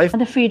quality of life.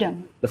 The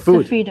freedom. The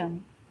food. The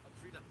freedom.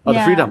 Oh,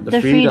 the freedom. The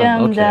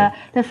freedom. Okay.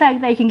 The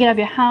fact that you can get out of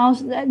your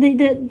house,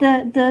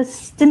 the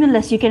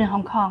stimulus you get in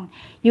Hong Kong.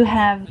 You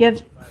have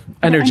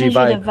energy,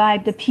 the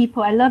vibe, the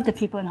people. I love the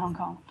people in Hong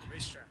Kong.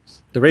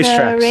 The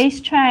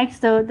racetracks,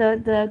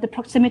 the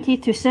proximity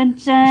to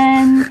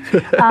Shenzhen,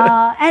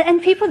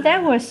 and people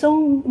there were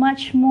so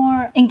much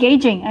more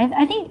engaging.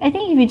 I think if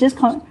you just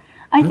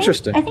I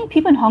think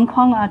people in Hong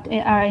Kong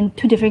are in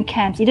two different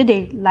camps. Either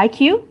they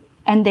like you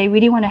and they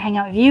really want to hang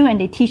out with you and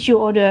they teach you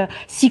all the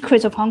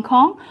secrets of Hong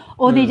Kong,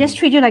 or they just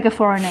treat you like a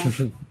foreigner.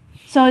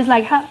 So it's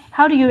like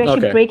how do you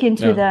actually break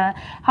into the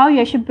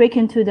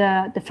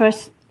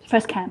first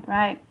camp,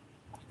 right?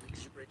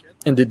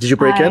 And did you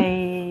break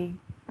in?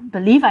 I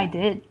believe I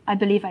did.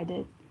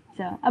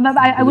 So,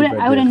 I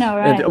wouldn't know,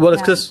 right? Well,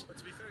 it's because,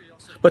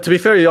 but to be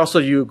fair,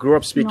 you grew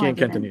up speaking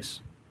Cantonese.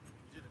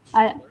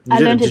 I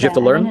learned it. Did you have to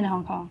learn? I learned it in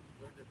Hong Kong.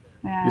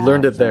 Yeah, you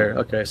learned it there.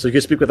 Okay, so you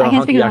can speak with a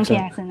Honky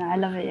accent. I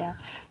love it. Yeah.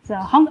 So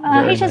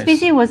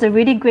HSBC was a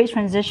really great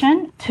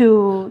transition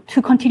to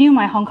continue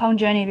my Hong Kong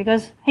journey,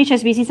 because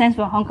HSBC stands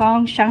for Hong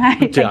Kong Shanghai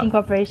Banking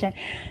Corporation.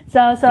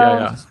 So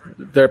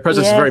their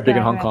presence is very big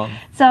in Hong Kong.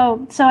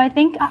 So I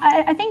think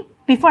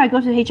before I go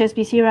to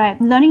HSBC, right,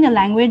 learning the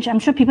language, I'm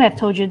sure people have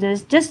told you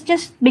this,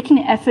 just making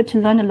the effort to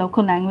learn the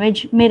local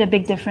language made a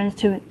big difference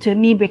to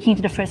me breaking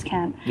into the first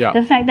camp. Yeah.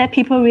 The fact that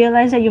people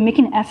realize that you're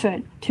making an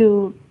effort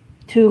to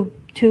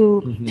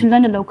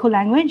learn the local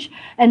language,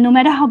 and no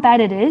matter how bad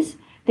it is,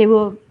 they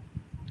will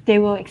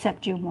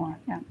accept you more.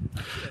 Yeah.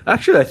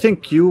 Actually, I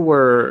think you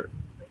were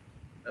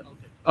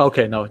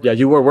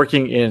you were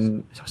working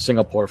in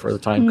Singapore for the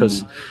time,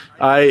 because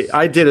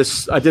I did an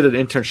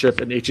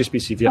internship in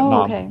HSBC Vietnam.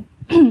 Oh, okay.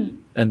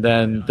 And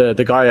then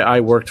the guy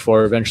I worked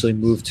for eventually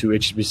moved to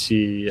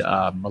HSBC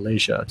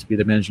Malaysia to be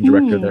the managing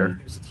director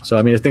there. So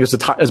I mean, I think it's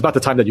about the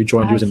time that you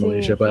joined. He was in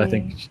Malaysia, but I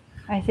think.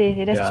 I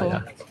see. That's cool.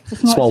 Yeah.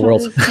 It's a small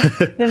world.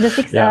 With the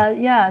six,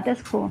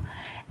 that's cool.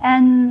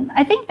 And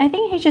I think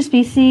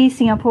HSBC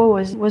Singapore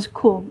was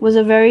cool. Was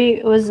I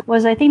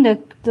think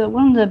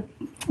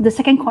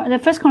the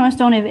first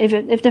cornerstone.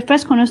 If the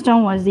first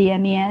cornerstone was the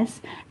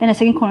MES, then the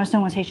second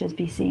cornerstone was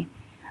HSBC.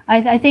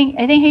 I think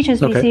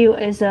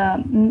HSBC is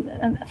a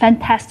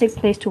fantastic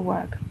place to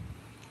work.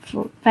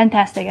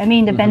 Fantastic. I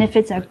mean, the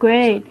benefits are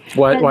great.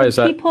 Why is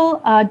that?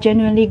 People are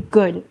genuinely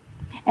good.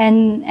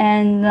 And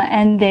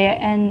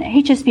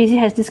HSBC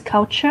has this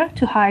culture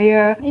to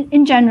hire,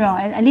 in general,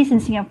 at least in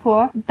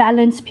Singapore,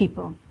 balanced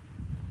people.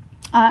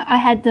 I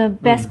had the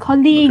best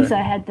colleagues.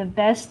 I had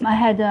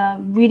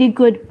really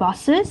good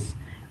bosses,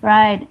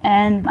 right?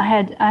 And I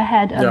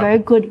had a very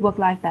good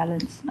work-life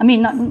balance. I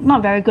mean,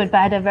 not very good, but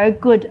I had a very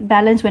good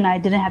balance when I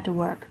didn't have to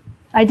work.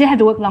 I did have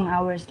to work long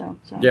hours though.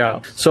 So.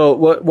 Yeah. So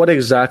what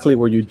exactly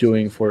were you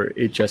doing for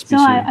HSBC? So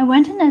I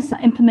went in as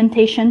an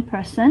implementation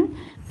person.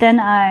 Then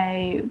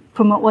I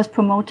was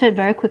promoted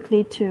very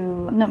quickly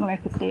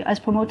I was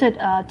promoted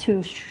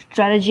to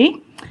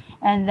strategy,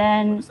 and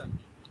then.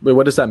 Wait,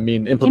 what does that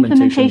mean?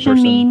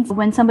 Implementation means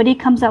when somebody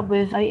comes up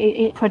with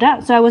a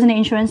product. So I was in the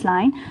insurance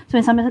line. So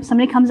when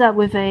somebody comes up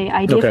with an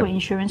idea for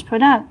insurance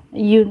product,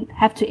 you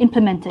have to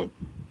implement it.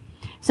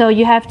 So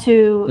you have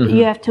to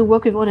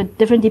work with all the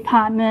different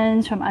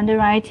departments, from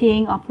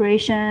underwriting,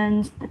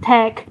 operations,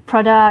 tech,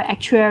 product,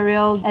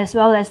 actuarial, as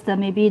well as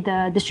maybe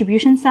the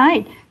distribution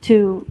side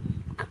to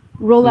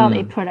roll out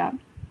a product,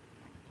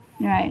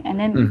 right? And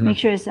then make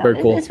sure it's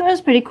cool. It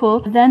was pretty cool.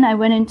 Then I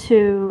went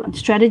into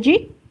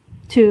strategy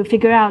to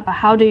figure out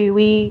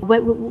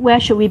where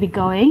should we be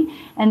going.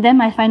 And then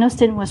my final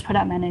stint was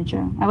product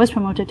manager. I was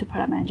promoted to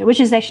product manager, which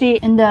is actually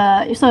in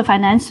the sort of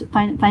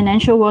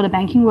financial world, the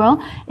banking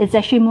world. It's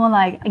actually more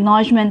like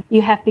acknowledgement.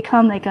 You have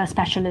become like a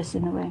specialist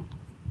in a way.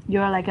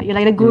 You're like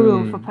a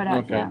guru for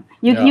product. Okay.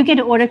 Yeah. You get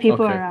to order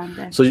people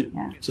around. So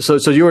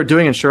you were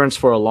doing insurance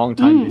for a long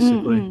time,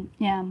 basically.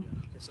 Yeah.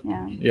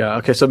 Yeah.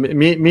 Okay. So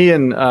me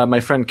and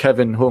my friend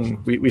Kevin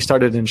Hung, we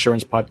started an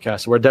insurance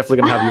podcast. We're definitely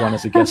gonna have you on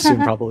as a guest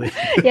soon, probably.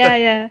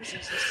 Yeah.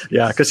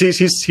 Because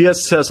he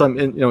has some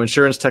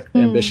insurance tech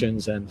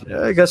ambitions, and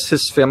I guess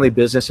his family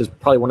business is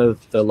probably one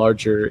of the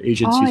larger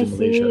agencies in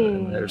Malaysia.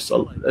 And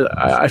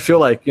I feel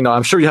like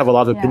I'm sure you have a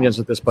lot of opinions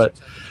with this, but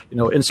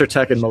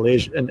InsurTech in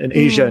Malaysia and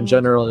Asia in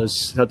general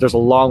there's a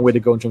long way to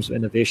go in terms of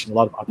innovation, a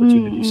lot of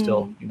opportunities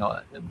still.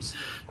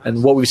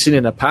 And what we've seen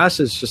in the past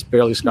is just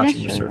barely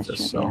scratching the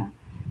surface.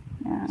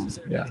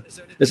 Yeah.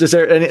 Is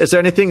there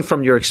anything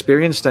from your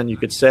experience then you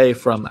could say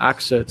from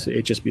AXA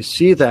to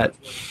HSBC that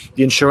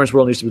the insurance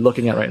world needs to be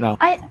looking at right now?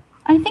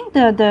 I think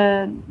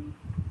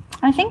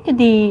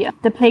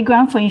the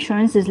playground for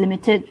insurance is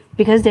limited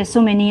because there's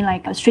so many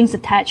strings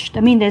attached. I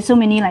mean, there's so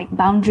many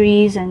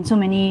boundaries and so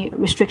many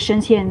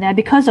restrictions here and there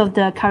because of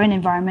the current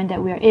environment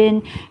that we're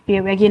in, be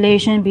it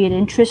regulation, be it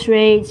interest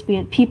rates, be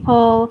it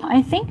people.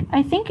 I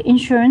think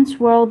insurance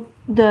world,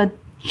 the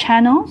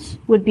channels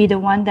would be the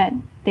one that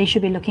they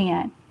should be looking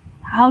at.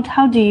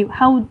 How do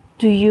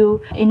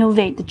you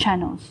innovate the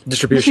channels?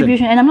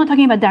 Distribution. And I'm not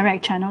talking about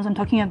direct channels. I'm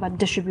talking about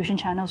distribution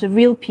channels with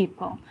real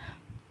people.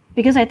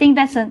 Because I think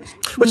that's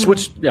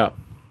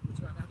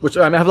which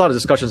I have a lot of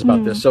discussions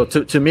about this. So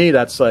to me,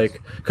 that's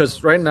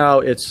because right now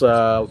it's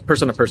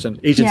person to person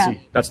agency. Yeah.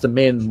 That's the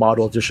main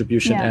model of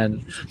distribution,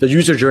 and the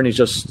user journey is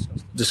just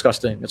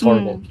disgusting. It's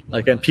horrible.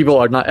 And people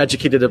are not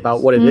educated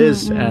about what it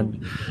is,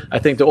 and I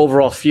think the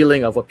overall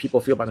feeling of what people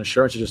feel about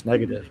insurance is just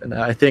negative. And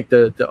I think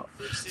the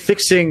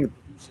fixing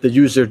the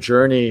user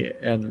journey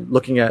and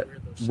looking at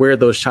where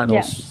those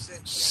channels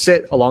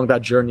sit along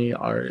that journey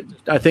I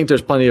think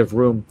there's plenty of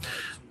room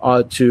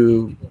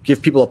to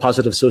give people a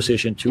positive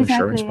association to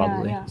insurance,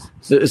 probably. Yeah.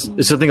 Is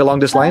something along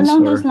this lines?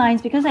 Those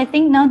lines, because I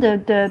think now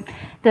the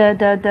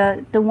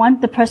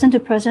person to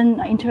person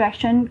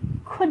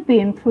interaction could be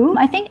improved.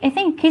 I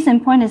think case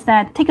in point is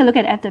that take a look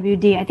at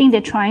FWD. I think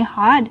they're trying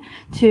hard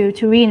to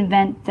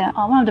reinvent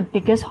one of the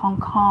biggest Hong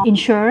Kong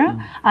insurer.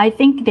 I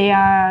think they're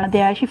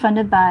actually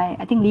funded by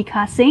Lee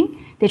Ka Sing.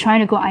 They're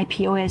trying to go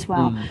IPO as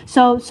well.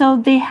 So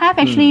they have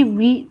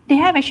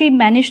actually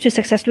managed to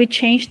successfully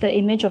change the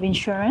image of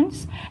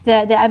insurance.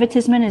 The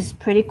advertisement is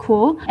pretty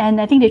cool, and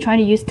I think they're trying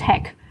to use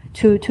tech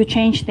to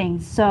change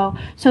things. So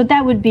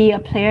that would be a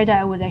player that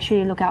I would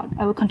actually look out.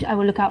 I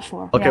would look out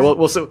for. Okay,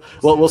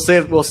 we'll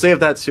save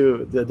that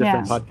to the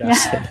different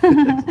podcast.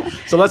 Yeah.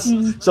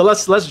 So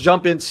let's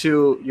jump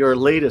into your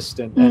latest,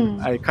 and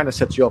I kind of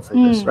set you up for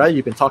this, right?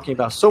 You've been talking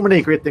about so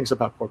many great things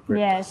about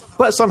corporate,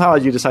 but somehow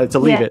you decided to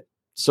leave it.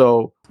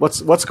 So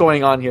what's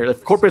going on here?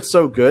 If corporate's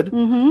so good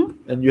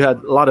and you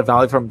had a lot of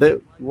value from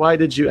it, why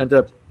did you end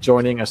up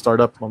joining a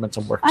startup,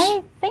 Momentum Works?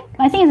 I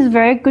think it's a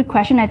very good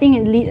question. I think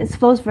it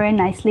flows very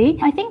nicely.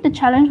 I think the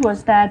challenge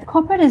was that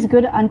corporate is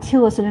good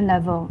until a certain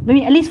level.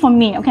 Maybe at least for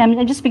me. Okay, I'm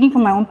just speaking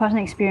from my own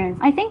personal experience.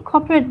 I think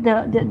corporate,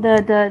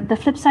 the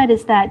flip side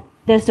is that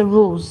there's the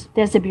rules,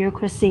 there's the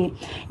bureaucracy.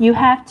 You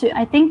have to,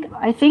 I think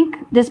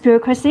there's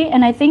bureaucracy,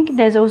 and I think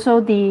there's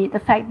also the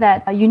fact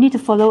that you need to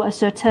follow a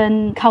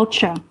certain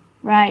culture.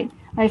 Right.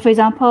 Like, for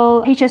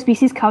example,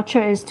 HSBC's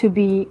culture is to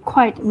be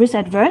quite risk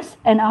adverse,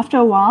 and after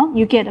a while,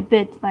 you get a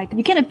bit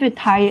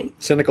tired.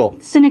 Cynical,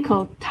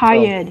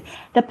 tired.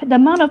 The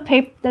amount of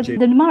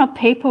the amount of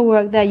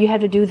paperwork that you have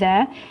to do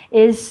there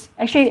is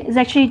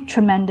actually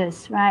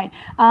tremendous, right?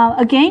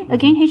 Again,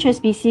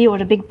 HSBC or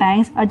the big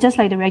banks are just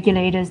like the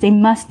regulators. They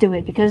must do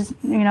it because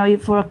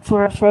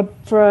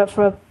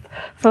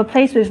for a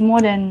place with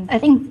more than, I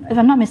think, if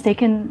I'm not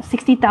mistaken,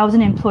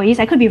 60,000 employees,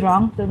 I could be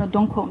wrong,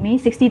 don't quote me,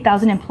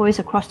 60,000 employees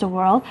across the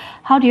world,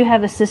 how do you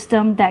have a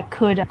system that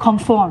could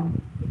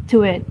conform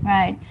to it,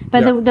 right?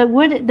 But the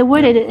word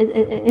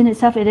in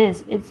itself,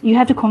 it's you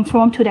have to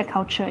conform to that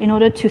culture in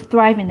order to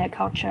thrive in that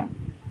culture.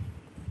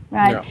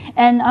 Right. Yeah.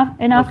 And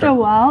after a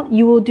while,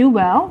 you will do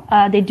well.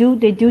 They do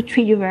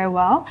treat you very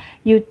well.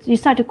 You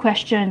start to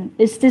question,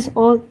 is this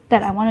all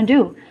that I want to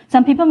do?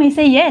 Some people may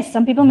say yes.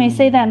 Some people may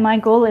say that my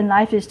goal in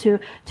life is to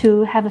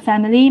have a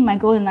family. My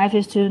goal in life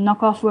is to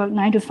knock off work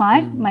 9 to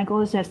 5. My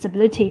goal is to have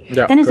stability.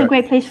 Yeah, then it's a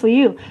great place for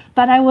you.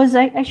 But I was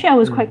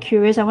quite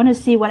curious. I wanted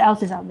to see what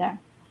else is out there.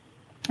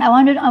 I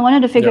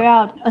wanted to figure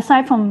out,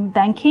 aside from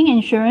banking,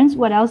 insurance,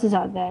 what else is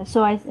out there.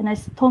 So I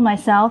told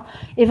myself,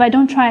 if I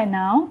don't try it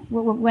now,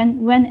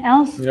 when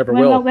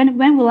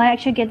will I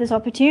actually get this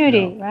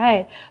opportunity,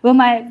 right?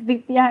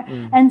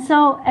 And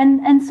so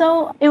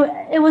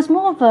it was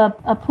more of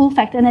a pull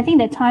factor. And I think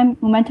that time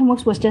Momentum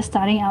Works was just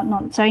starting out.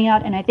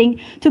 And I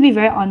think, to be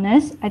very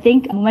honest, I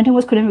think Momentum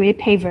Works couldn't really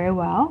pay very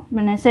well.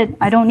 When I said,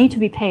 I don't need to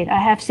be paid, I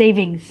have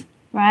savings,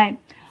 right?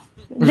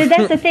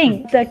 That's the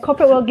thing. The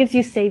corporate world gives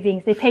you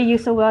savings. They pay you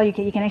so well, you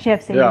can actually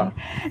have savings. Yeah.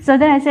 So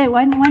then I said,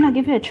 why not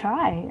give it a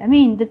try? I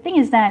mean, the thing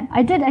is that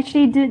I did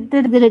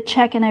a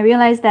check, and I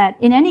realized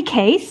that in any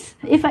case,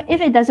 if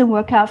it doesn't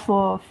work out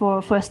for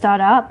a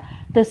startup,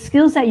 the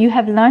skills that you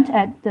have learned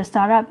at the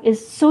startup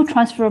is so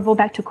transferable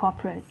back to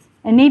corporate,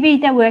 and maybe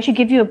that will actually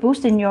give you a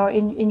boost in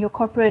your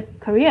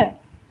corporate career.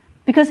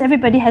 Because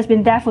everybody has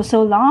been there for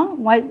so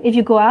long, why, if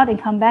you go out and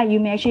come back,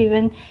 you may actually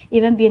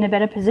even be in a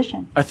better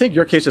position. I think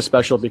your case is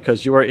special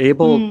because you were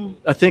able,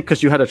 I think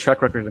because you had a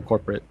track record in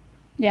corporate.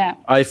 Yeah.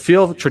 I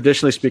feel,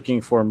 traditionally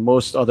speaking, for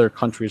most other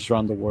countries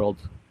around the world,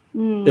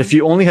 if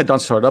you only had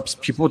done startups,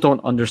 people don't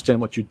understand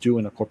what you do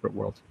in a corporate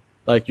world.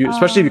 Like you,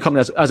 especially if you come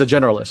in as a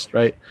generalist,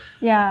 right?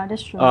 Yeah,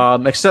 that's true.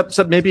 Except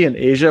maybe in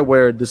Asia,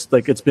 where this,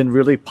 it's been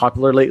really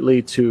popular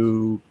lately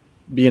to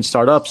be in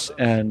startups,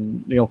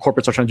 and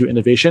corporates are trying to do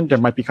innovation. There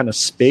might be kind of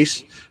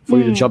space for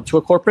you to jump to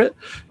a corporate,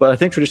 but I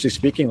think traditionally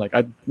speaking,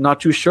 I'm not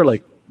too sure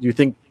do you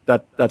think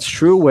that that's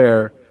true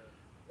where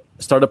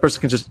a startup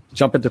person can just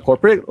jump into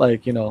corporate,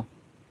 like, and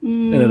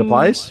it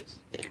applies?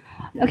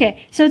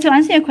 Okay, so to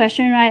answer your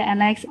question, right,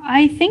 Alex,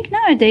 I think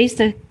nowadays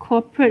the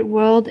corporate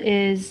world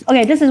is,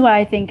 okay, this is what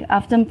I think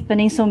after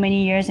spending so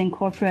many years in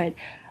corporate.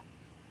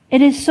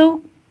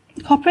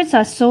 Corporates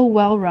are so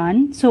well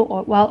run,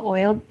 so well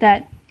oiled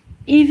that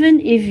even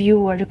if you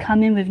were to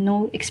come in with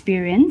no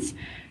experience,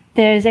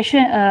 there is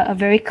actually a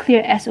very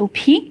clear SOP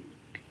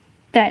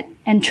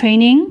and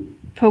training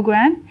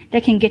program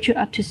that can get you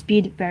up to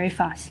speed very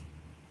fast.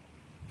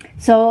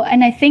 So,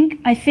 and I think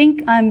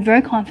I'm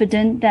very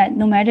confident that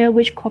no matter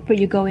which corporate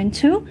you go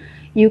into,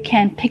 you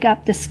can pick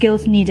up the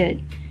skills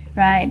needed,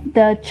 right?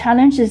 The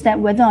challenge is that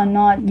whether or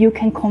not you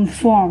can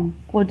conform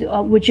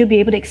or would you be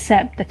able to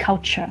accept the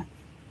culture.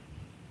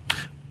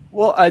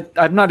 Well,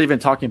 I'm not even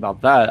talking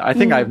about that. I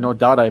think I have no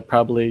doubt I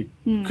probably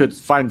could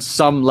find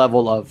some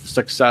level of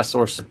success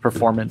or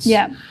performance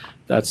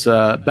that's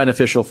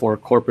beneficial for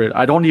corporate.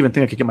 I don't even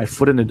think I could get my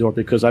foot in the door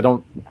because I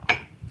don't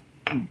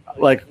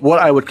like what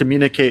I would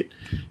communicate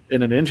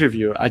in an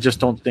interview. I just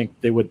don't think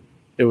it would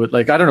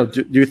like, I don't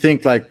know. Do you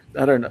think like,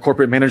 I don't know,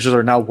 corporate managers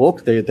are now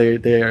woke? They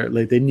are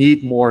like, they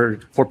need more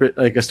corporate,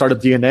 like a startup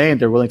DNA, and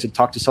they're willing to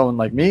talk to someone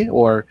like me?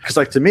 Or because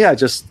like to me, I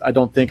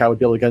don't think I would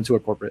be able to get into a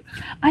corporate.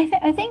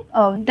 I think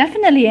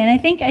definitely, and I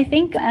think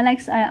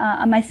Alex,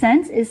 my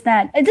sense is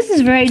that this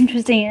is very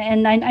interesting,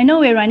 and I know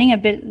we're running a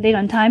bit late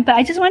on time, but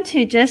I just want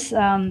to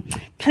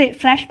play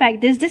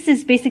flashback. This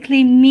is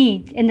basically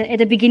me at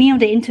the beginning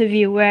of the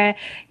interview where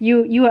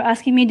you were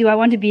asking me, do I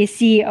want to be a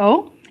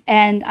CEO?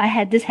 And I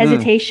had this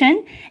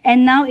hesitation,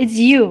 and now it's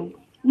you.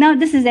 Now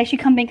this is actually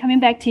coming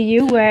back to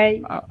you, where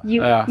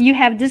you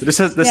have this.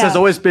 So this has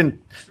always been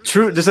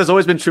true. This has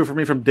always been true for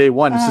me from day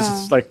one.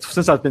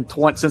 Since I've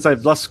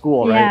left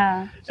school,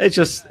 right? It's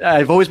just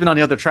I've always been on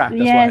the other track.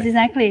 That's why.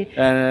 Exactly.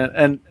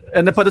 And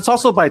but it's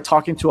also by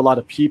talking to a lot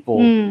of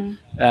people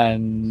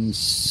and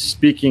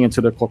speaking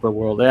into the corporate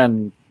world,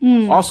 and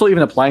also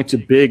even applying to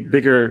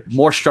bigger,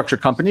 more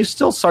structured companies.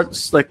 Still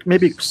start like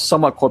maybe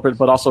somewhat corporate,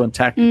 but also in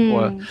tech.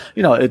 Or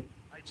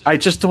I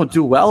just don't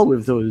do well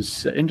with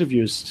those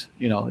interviews.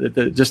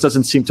 It just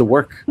doesn't seem to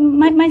work.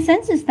 My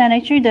sense is that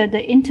actually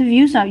the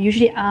interviews are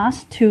usually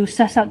asked to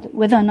suss out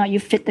whether or not you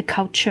fit the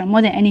culture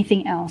more than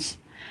anything else.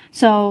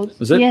 So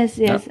yes,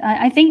 yeah.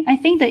 I think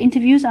the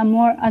interviews are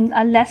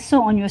less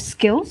so on your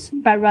skills,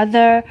 but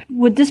rather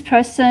would this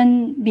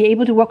person be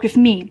able to work with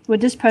me?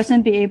 Would this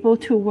person be able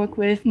to work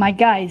with my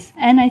guys?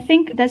 And I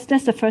think that's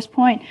the first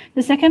point.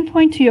 The second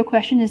point to your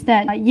question is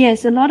that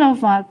yes, a lot of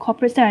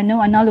corporates that I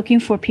know are now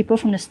looking for people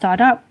from the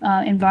startup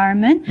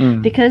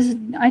environment because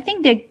I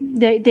think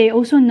they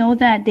also know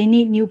that they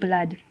need new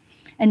blood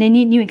and they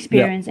need new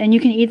experience. And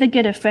you can either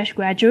get a fresh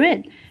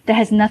graduate that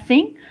has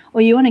nothing, or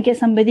you want to get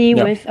somebody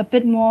with a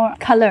bit more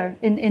color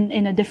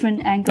in a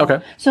different angle. Okay.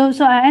 So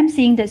I am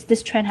seeing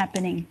this trend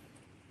happening.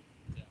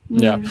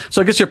 Yeah.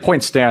 So I guess your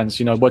point stands.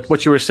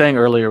 What you were saying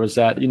earlier was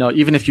that,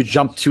 even if you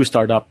jump to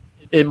startup,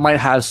 it might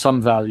have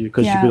some value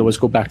because you could always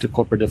go back to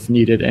corporate if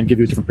needed and give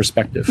you a different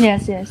perspective.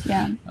 Yes,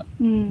 yeah.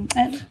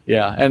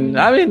 And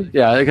I mean,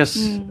 I guess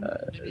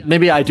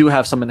maybe I do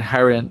have some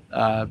inherent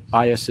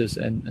biases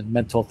and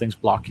mental things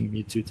blocking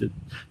me to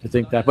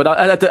think that. But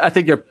I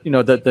think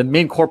the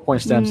main core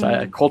point stems.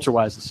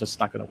 Culture-wise, it's just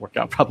not going to work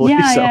out probably.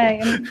 I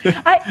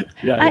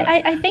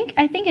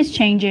think it's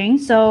changing.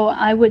 So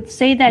I would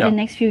say that in the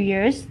next few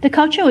years, the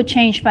culture will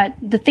change, but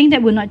the thing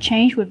that will not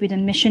change would be the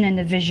mission and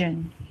the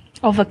vision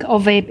of a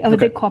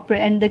big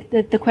corporate. And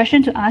the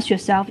question to ask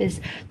yourself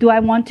is, do I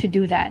want to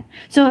do that?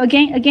 So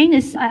again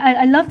is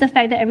I love the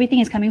fact that everything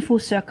is coming full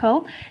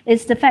circle.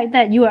 It's the fact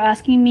that you are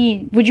asking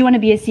me, would you want to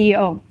be a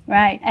CEO,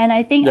 right? And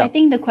I think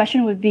the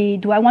question would be,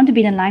 do I want to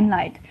be in the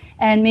limelight?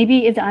 And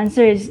maybe if the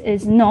answer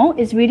is no,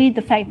 it's really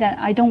the fact that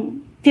I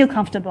don't feel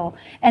comfortable.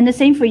 And the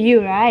same for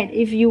you, right?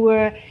 If you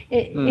had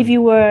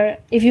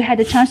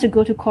the chance to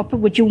go to corporate,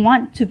 would you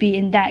want to be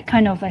in that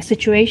kind of a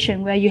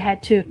situation where you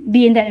had to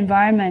be in that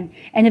environment?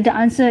 And if the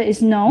answer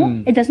is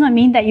no, it does not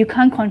mean that you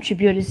can't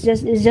contribute. It's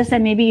just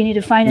that maybe you need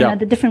to find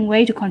another different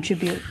way to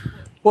contribute.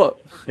 Well,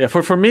 yeah,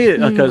 for me,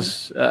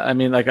 because I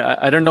mean, like,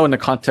 I don't know in the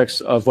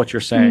context of what you're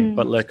saying,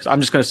 but like,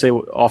 I'm just going to say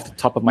off the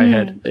top of my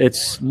head,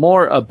 it's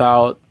more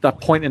about that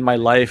point in my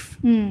life.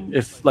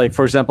 If, like,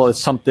 for example,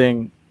 it's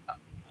something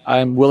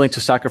I'm willing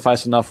to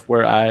sacrifice enough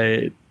where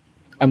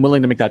I'm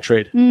willing to make that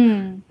trade.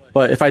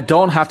 But if I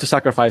don't have to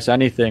sacrifice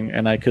anything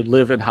and I could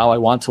live in how I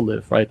want to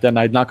live, right, then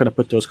I'm not going to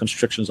put those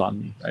constrictions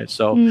on me, right?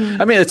 So,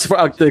 I mean, it's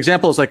the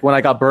example is like when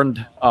I got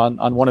burned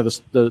on one of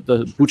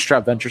the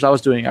bootstrap ventures I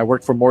was doing. I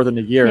worked for more than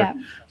a year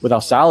without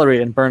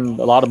salary and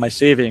burned a lot of my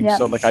savings.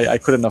 So like I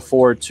couldn't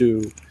afford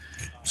to.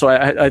 So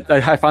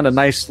I found a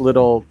nice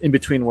little in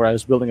between where I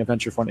was building a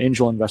venture for an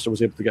angel investor,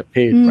 was able to get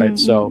paid, right?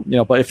 So,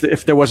 but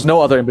if there was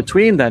no other in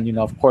between, then,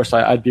 of course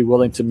I'd be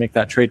willing to make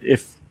that trade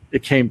if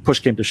push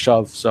came to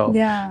shove. So,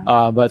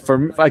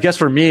 but I guess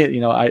for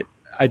me,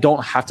 I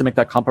don't have to make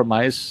that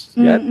compromise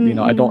yet.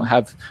 I don't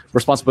have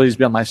responsibilities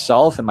beyond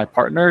myself and my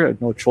partner,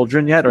 no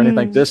children yet or anything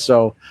like this.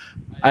 So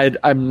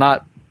I'm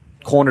not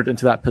cornered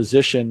into that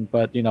position.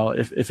 But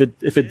if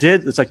it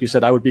did, it's like you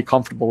said, I would be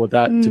comfortable with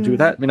that to do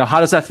that. How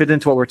does that fit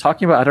into what we're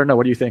talking about? I don't know.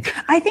 What do you think?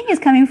 I think it's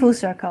coming full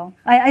circle.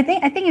 I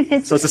think it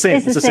fits. So it's the same.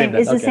 It's the same.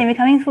 It's the same. It's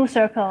coming full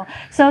circle.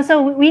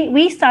 So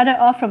we started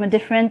off from a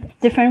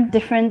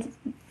different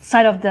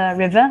side of the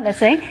river, let's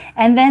say,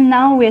 and then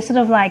now we're sort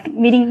of like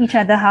meeting each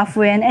other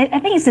halfway, and I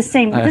think it's the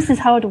same. This is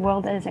how the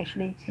world is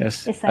actually.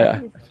 Yes. It's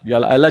like,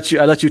 I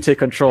let you take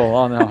control.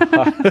 Oh no,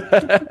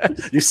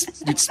 you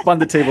spun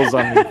the tables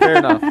on me.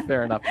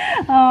 Fair enough.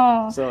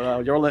 Oh.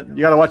 So Yulin,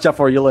 you got to watch out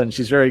for Yulin.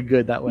 She's very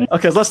good that way.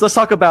 Okay, let's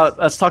talk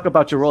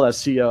about your role as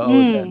CEO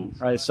then,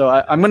 right? So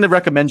I'm going to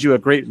recommend you a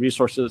great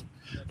resources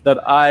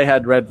that I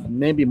had read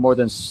maybe more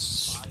than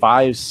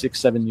 5, 6,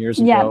 7 years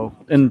ago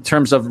in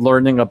terms of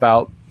learning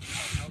about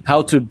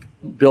how to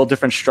build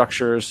different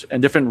structures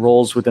and different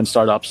roles within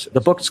startups. The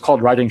book is called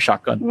Riding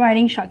Shotgun.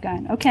 Riding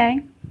Shotgun,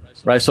 okay.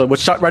 Right, so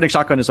riding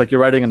shotgun is like you're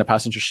riding in the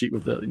passenger seat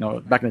with the,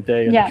 back in the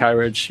day in the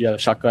carriage, you had a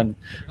shotgun,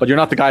 but you're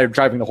not the guy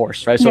driving the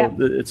horse, right? So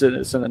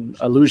it's an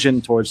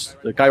allusion towards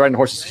the guy riding the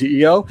horse is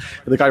the CEO,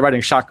 but the guy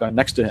riding shotgun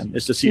next to him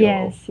is the COO,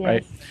 yes.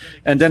 right?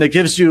 And then it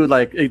gives you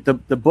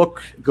the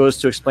book goes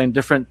to explain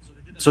different.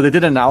 So they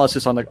did an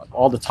analysis on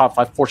all the top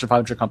 5 Fortune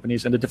 500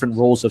 companies and the different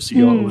roles of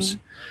COOs,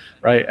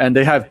 right? And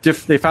they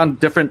found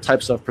different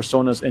types of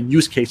personas and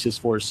use cases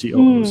for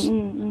COOs.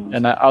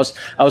 And I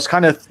was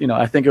kind of,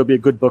 I think it would be a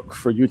good book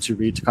for you to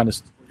read to kind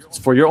of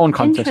for your own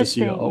context as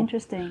COO.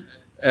 Interesting.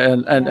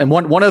 And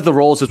one of the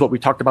roles is what we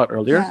talked about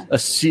earlier. Yeah. A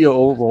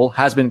COO role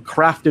has been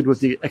crafted with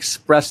the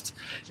expressed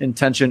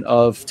intention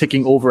of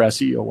taking over as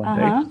CEO one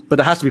day, but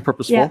it has to be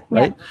purposeful,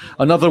 right? Yeah.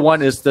 Another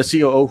one is the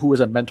COO who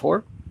is a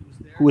mentor,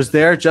 who is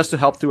there just to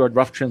help through a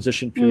rough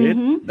transition period.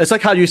 It's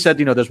like how you said,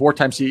 there's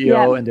wartime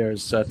CEO and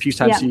there's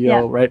peacetime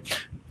CEO, right?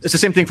 It's the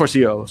same thing for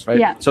CEOs, right?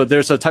 Yeah. So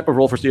there's a type of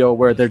role for CEO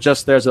where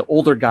there's an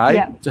older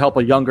guy to help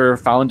a younger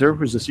founder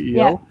who's the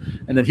CEO,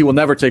 and then he will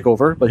never take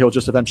over, but he'll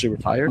just eventually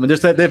retire. I mean,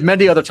 they have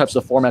many other types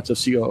of formats of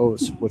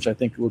COOs, which I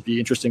think would be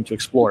interesting to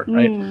explore,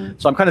 right?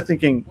 So I'm kind of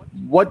thinking,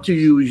 what do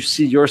you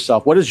see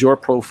yourself? What is your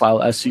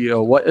profile as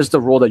CEO? What is the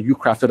role that you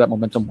crafted at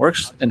Momentum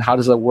Works, and how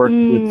does that work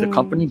with the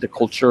company, the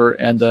culture,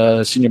 and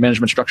the senior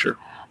management structure?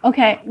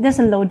 Okay, that's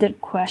a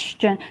loaded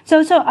question.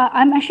 So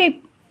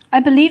I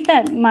believe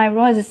that my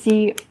role as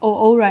a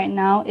COO right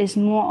now is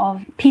more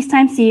of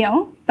peacetime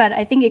CEO, but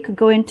I think it could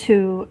go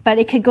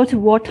to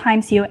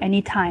wartime CEO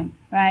anytime,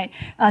 right?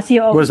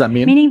 COO. What does that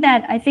mean? Meaning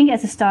that I think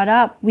as a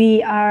startup,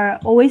 we are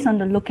always on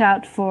the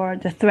lookout for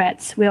the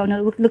threats. We're on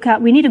the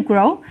lookout. We need to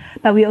grow,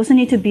 but we also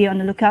need to be on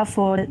the lookout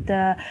for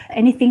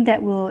anything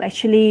that will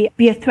actually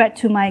be a threat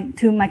to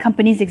my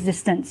company's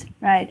existence,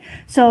 right?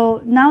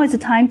 So now is the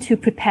time to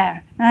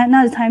prepare.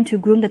 Now is the time to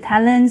groom the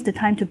talents, the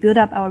time to build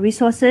up our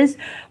resources.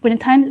 When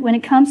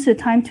it comes to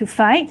time to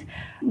fight,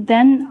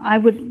 then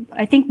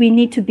I think we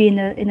need to be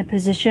in a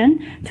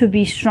position to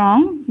be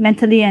strong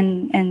mentally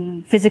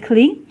and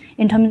physically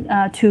in terms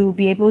to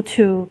be able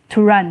to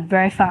run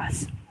very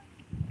fast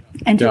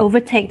and to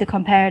overtake the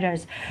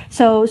competitors.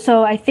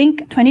 So I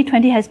think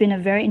 2020 has been a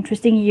very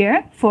interesting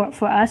year for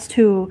us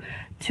to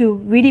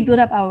really build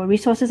up our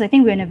resources. I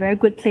think we're in a very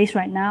good place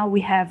right now. We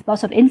have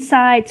lots of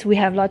insights. We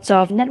have lots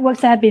of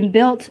networks that have been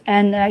built,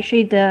 and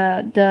actually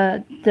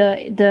the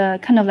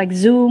kind of like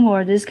Zoom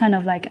or this kind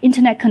of like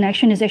internet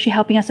connection is actually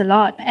helping us a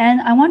lot. And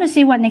I want to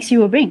see what next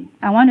year will bring.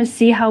 I want to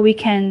see how we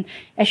can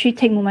actually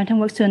take Momentum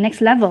Works to the next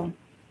level.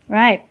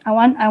 Right. I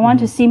want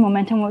to see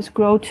Momentum Works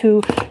grow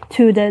to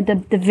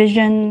the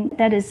vision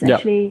that is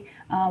actually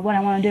what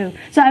I want to do.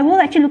 So I will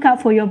actually look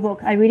out for your book.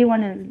 I really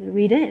want to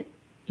read it.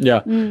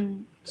 Yeah.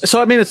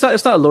 So I mean, it's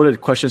not a loaded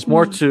question. It's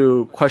more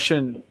to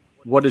question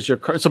what is your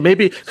current. So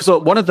maybe so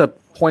one of the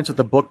points that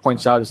the book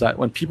points out is that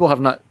when people have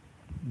not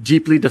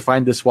deeply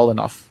defined this well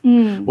enough,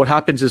 what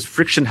happens is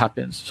friction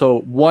happens.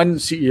 So one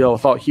CEO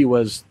thought he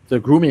was the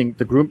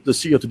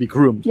CEO to be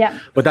groomed,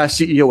 but that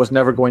CEO was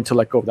never going to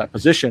let go of that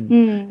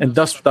position, and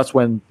that's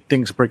when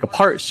things break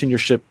apart. Senior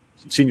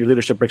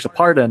leadership breaks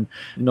apart, and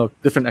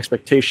different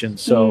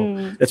expectations.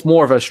 So it's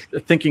more of a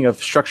thinking of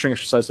structuring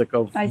exercise, like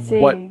of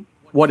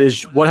what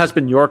has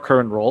been your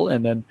current role,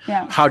 and then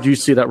how do you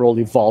see that role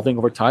evolving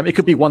over time? It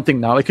could be one thing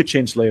now, it could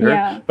change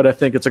later, but I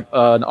think it's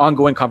an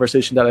ongoing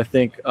conversation that I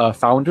think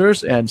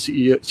founders and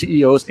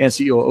CEOs and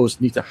COOs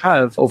need to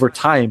have over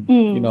time,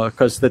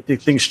 because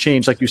things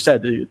change. Like you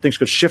said, things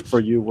could shift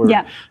for you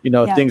where,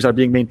 things are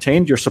being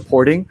maintained, you're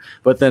supporting,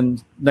 but then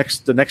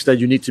the next day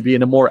you need to be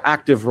in a more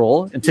active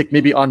role and take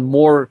maybe on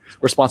more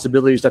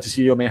responsibilities that the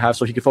CEO may have,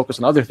 so he can focus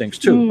on other things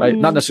too, right?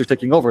 Not necessarily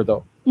taking over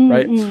though,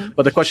 right?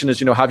 But the question is,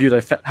 have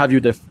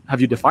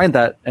you defined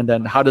that, and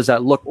then how does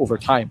that look over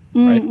time,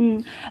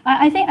 right?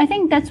 I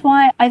think that's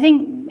why I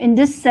think in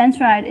this sense,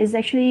 right, is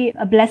actually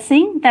a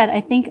blessing that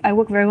I think I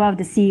work very well with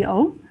the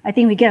CEO, I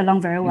think we get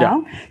along very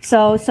well.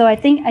 So I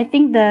think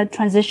the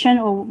transition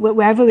or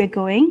wherever we're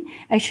going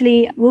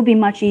actually will be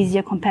much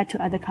easier compared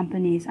to other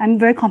companies. I'm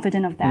very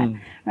confident of that.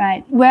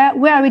 Right?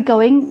 Where are we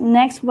going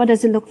next? What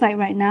does it look like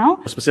right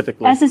now?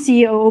 Specifically, as a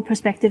CEO,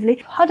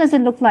 prospectively, how does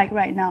it look like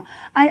right now?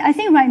 I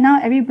think right now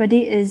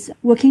everybody is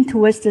working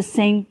towards the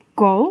same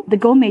goal. The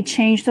goal may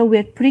change, so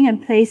we're putting in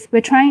place.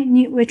 We're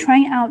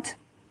trying out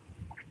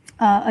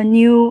a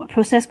new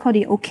process called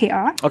the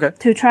OKR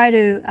to try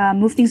to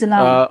move things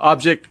along.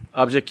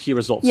 Object key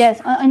results.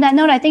 Yes. On that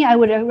note, I think I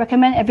would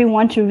recommend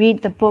everyone to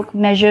read the book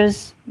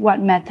Measures What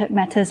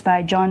Matters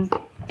by John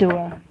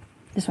Doerr.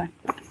 This one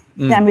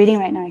that I'm reading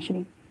right now,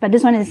 actually. But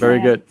this one is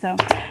very good. So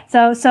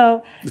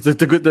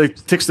the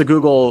ticks the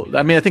Google.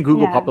 I mean, I think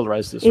Google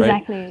popularized this, right?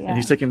 Exactly. Yeah. And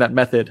he's taking that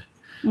method.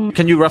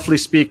 Can you roughly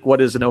speak what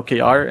is an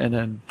OKR and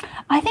then?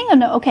 I think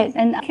and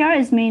OKR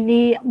is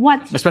mainly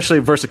what, especially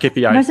versus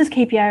KPI. Versus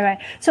KPI, right?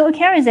 So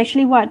OKR is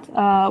actually what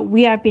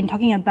we have been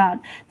talking about.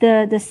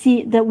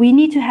 That we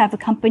need to have a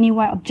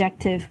company-wide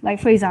objective. Like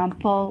for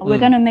example, we're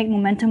going to make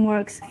Momentum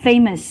Works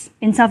famous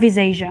in Southeast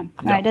Asia,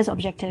 right? That's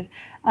objective.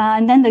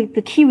 And then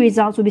the key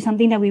results will be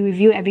something that we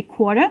review every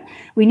quarter.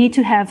 We need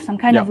to have some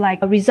kind of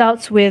like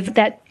results with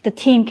that the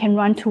team can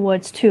run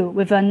towards too,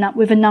 with a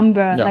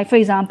number. Like for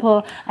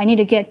example, I need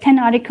to get 10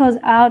 articles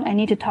out. I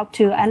need to talk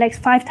to Alex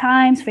 5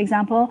 times, for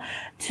example,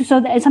 so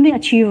that it's something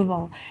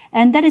achievable.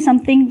 And that is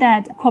something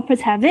that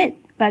corporates have it.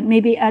 But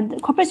maybe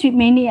corporates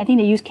mainly, I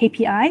think they use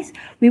KPIs.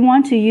 We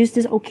want to use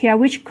this OKR,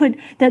 which could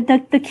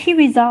the key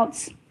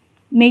results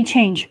may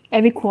change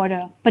every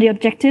quarter, but the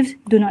objectives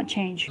do not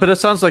change. But it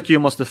sounds like you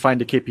almost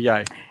defined the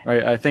KPI,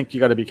 right? I think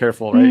you got to be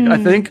careful, right? I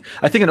think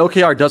an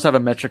OKR does have a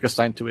metric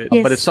assigned to it,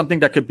 but it's something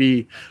that could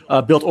be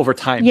built over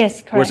time.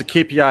 Yes, correct. Whereas a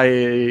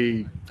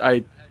KPI,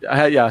 I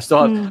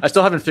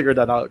still haven't figured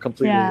that out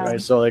completely,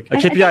 right? So like a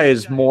KPI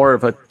is more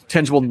of a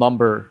tangible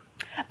number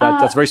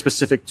that's very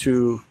specific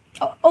to.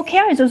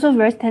 OKR is also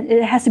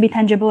it has to be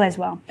tangible as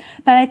well.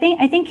 But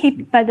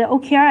but the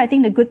OKR, I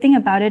think the good thing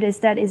about it is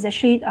that it's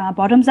actually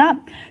bottoms up.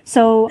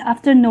 So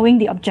after knowing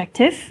the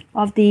objective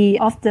of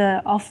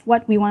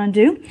what we want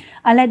to do,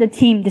 I let the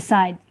team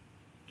decide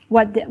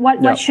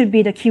what should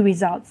be the key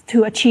results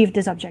to achieve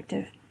this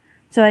objective.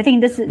 So I think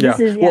this is.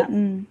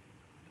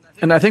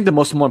 And I think the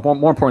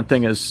more important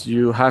thing is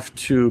you have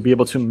to be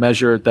able to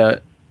measure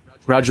that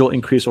gradual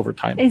increase over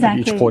time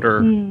each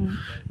quarter,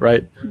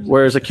 right?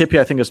 Whereas a KPI,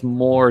 I think, is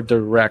more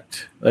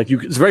direct. Like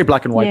it's very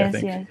black and white. I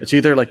think it's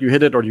either like you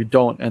hit it or you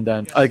don't, and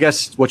then I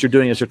guess what you're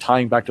doing is you're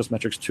tying back those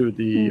metrics to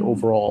the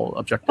overall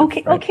objective.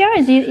 Okay, right? OKR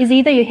is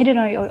either you hit it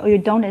or you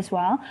don't as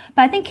well.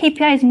 But I think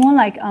KPI is more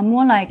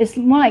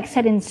like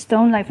set in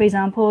stone. Like for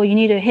example, you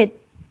need to hit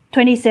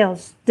 20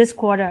 sales this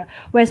quarter,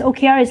 whereas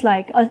OKR is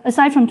like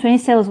aside from 20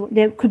 sales,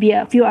 there could be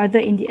a few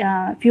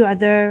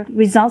other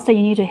results that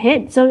you need to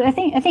hit. So I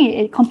think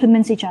it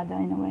complements each other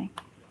in a way.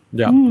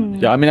 Yeah.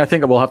 I mean, I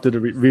think we'll have to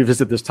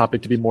revisit this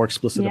topic to be more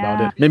explicit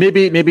about it.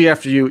 Maybe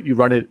after you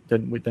run it,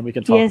 then we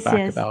can talk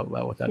about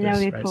what that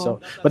is. Right. Cool. So,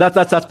 but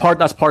that's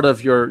part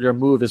of your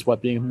move is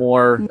what being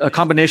more a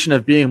combination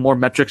of being more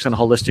metrics and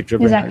holistic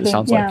driven. Exactly. It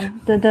sounds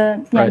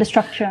like the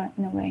structure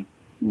in a way.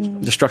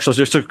 The structures,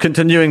 you're still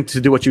continuing to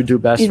do what you do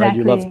best, right?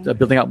 You love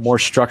building out more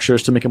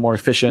structures to make it more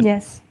efficient.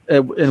 Yes.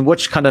 And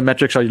which kind of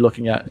metrics are you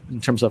looking at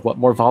in terms of what?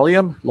 More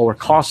volume, lower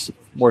costs,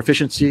 more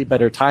efficiency,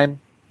 better time?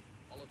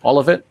 All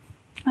of it?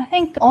 I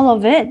think all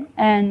of it.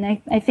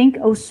 And I think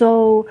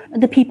also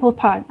the people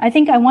part. I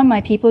think I want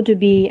my people to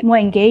be more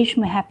engaged,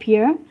 more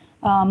happier,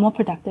 more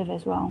productive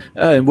as well.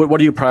 And what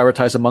do you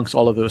prioritize amongst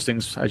all of those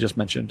things I just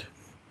mentioned?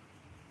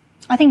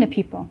 I think the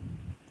people.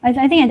 I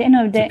think at the end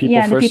of the day,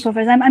 the people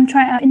first. I'm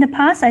trying. In the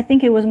past, I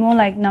think it was more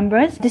like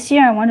numbers. This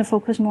year, I want to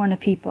focus more on the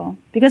people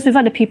because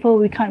without the people,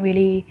 we can't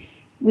really,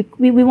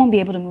 we won't be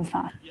able to move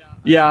fast.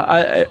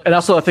 Yeah, and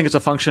also I think it's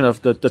a function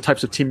of the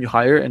types of team you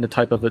hire and the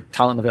type of the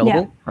talent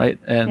available, right?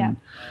 And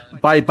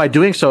by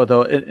doing so,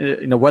 though,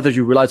 whether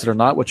you realize it or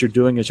not, what you're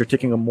doing is you're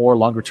taking a more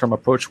longer term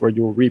approach where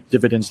you will reap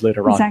dividends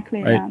later on.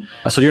 Exactly. Right.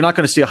 Yeah. So you're not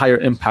going to see a higher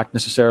impact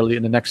necessarily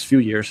in the next few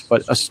years,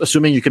 but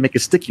assuming you can make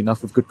it sticky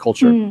enough with good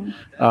culture,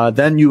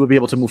 then you will be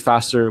able to move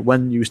faster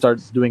when you start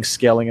doing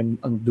scaling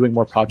and doing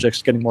more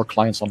projects, getting more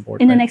clients on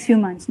board. In the next few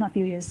months, not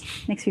few years.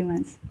 Next few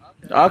months.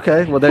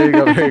 Okay, well there you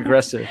go, very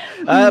aggressive.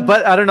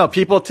 But I don't know,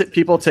 people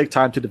take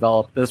time to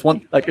develop. There's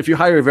one, like if you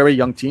hire very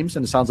young teams,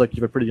 and it sounds like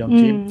you have a pretty young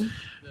team,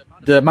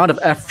 the amount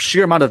of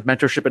sheer amount of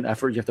mentorship and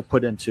effort you have to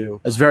put into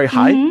is very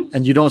high,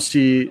 and you don't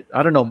see,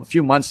 I don't know, a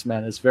few months,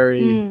 man, it's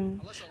very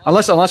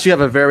unless you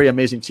have a very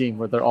amazing team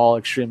where they're all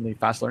extremely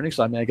fast learning.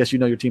 So I mean, I guess you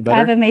know your team better. I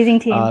have an amazing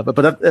team. If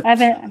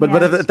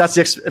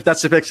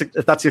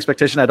that's the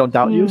expectation, I don't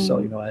doubt you. So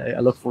I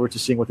look forward to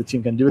seeing what the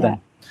team can do then.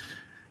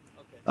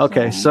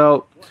 Okay,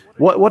 so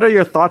what are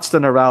your thoughts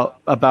then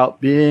about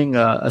being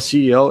a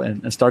CEO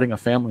and starting a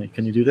family?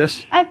 Can you do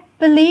this? I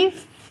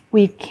believe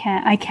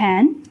I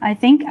can. I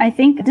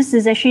think this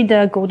is actually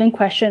the golden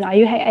question. Are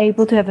you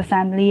able to have a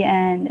family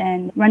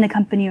and run a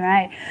company,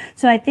 right?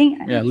 So I think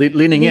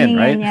leaning in,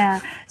 right? Yeah.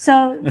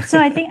 So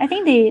I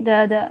think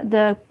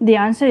the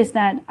answer is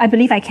that I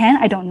believe I can.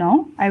 I don't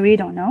know. I really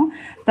don't know.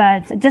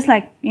 But just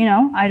like,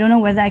 I don't know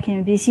whether I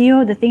can be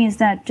CEO. The thing is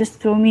that just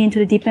throw me into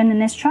the deep end and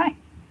let's try.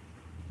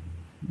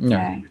 Yeah.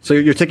 Right. So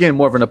you're taking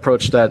more of an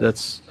approach that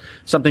it's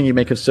something you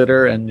may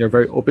consider and you're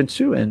very open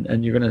to,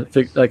 and you're going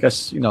to, I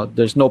guess,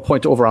 there's no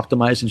point to over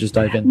optimize and just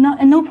dive in. No,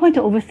 and no point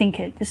to overthink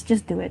it.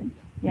 Just do it.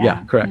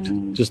 Yeah, correct.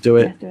 Just do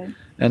it. Just do it.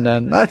 And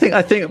then I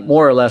think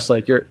more or less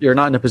like you're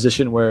not in a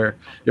position where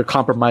you're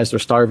compromised or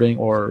starving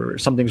or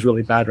something's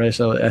really bad, right?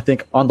 So I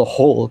think on the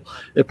whole,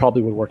 it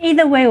probably would work.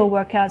 Either way will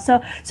work out.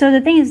 So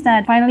the thing is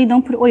that finally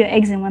don't put all your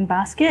eggs in one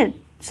basket.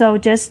 So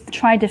just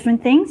try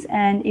different things,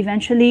 and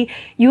eventually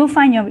you will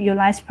find your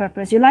life's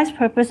purpose. Your life's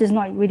purpose is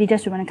not really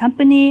just to run a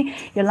company.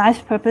 Your life's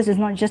purpose is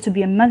not just to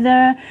be a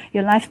mother.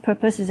 Your life's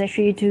purpose is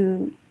actually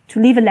to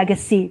leave a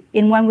legacy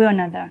in one way or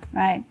another,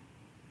 right?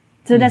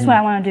 So that's what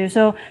I want to do.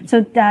 So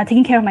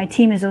taking care of my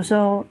team is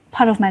also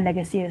part of my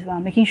legacy as well.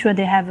 Making sure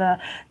they have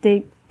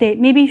they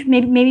maybe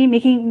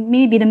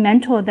be the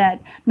mentor that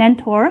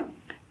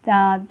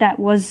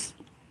was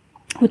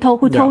who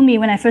told me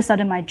when I first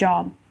started my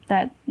job.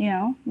 That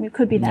it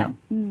could be that.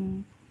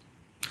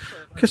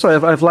 Okay, so I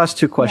have last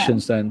two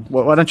questions then.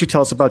 Why don't you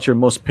tell us about your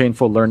most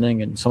painful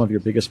learning and some of your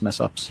biggest mess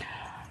ups?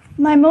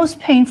 My most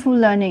painful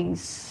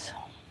learnings.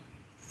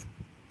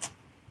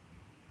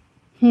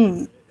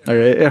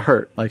 It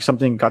hurt, like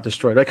something got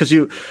destroyed, right? Because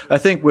I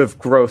think with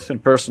growth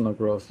and personal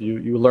growth,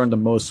 you learn the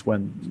most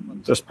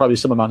when there's probably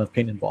some amount of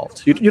pain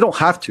involved. You don't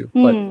have to,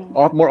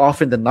 but more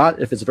often than not,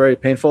 if it's very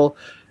painful,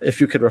 if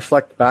you could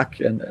reflect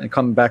back and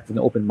come back with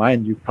an open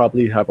mind, you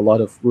probably have a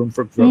lot of room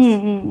for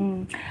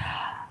growth.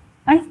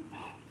 I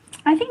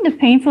think the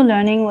painful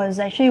learning was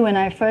actually when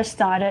I first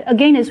started.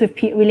 Again, it's with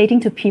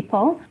relating to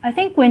people. I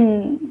think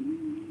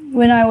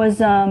when I was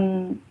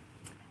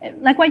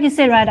like what you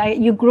said, right?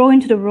 You grow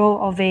into the role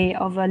of a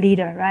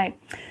leader, right?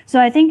 So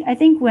I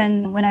think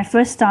when I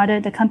first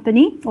started the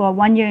company, or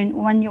 1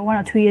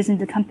 or 2 years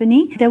into the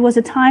company, there was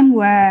a time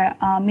where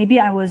maybe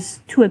I was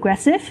too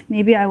aggressive.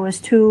 Maybe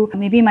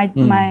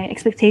my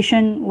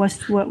expectation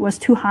was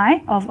too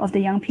high of the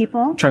young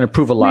people. Trying to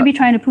prove a lot. Maybe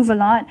trying to prove a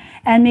lot,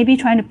 and maybe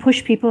trying to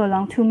push people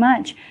along too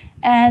much.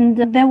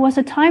 And there was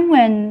a time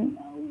when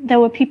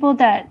there were people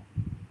that,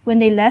 when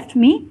they left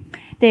me,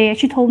 they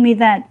actually told me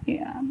that,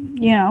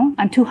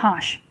 I'm too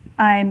harsh.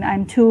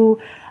 I'm too.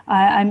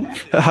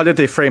 How did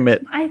they frame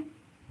it?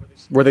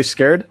 Were they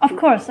scared? Of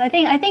course, I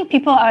think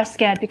people are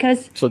scared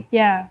because.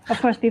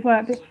 Of course, people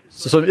are.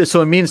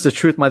 So it means the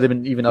truth might have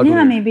been even uglier.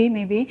 Yeah,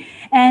 maybe,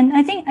 and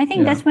I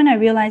think that's when I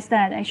realized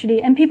that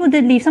actually, and people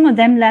did leave. Some of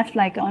them left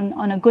like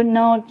on a good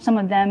note. Some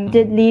of them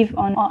did leave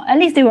on at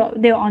least they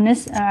were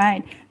honest, all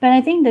right. But I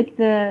think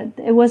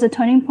it was a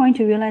turning point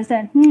to realize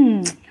that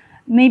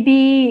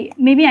maybe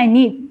I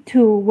need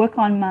to work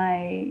on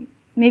my.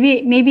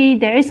 Maybe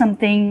there is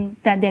something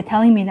that they're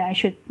telling me that I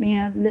should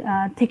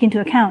take into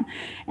account,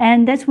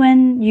 and that's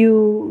when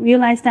you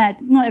realize that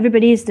not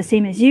everybody is the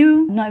same as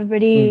you. Not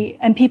everybody,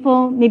 and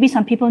maybe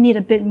some people need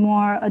a bit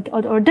more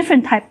or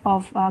different type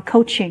of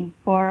coaching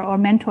or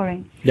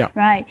mentoring. Yeah.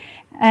 Right.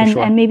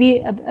 And maybe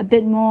a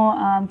bit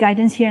more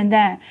guidance here and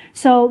there.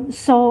 So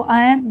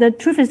the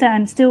truth is that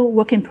I'm still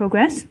work in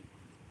progress.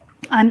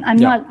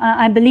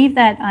 I believe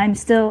that I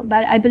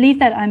believe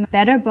that I'm a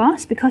better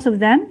boss because of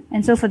them.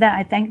 And so for that,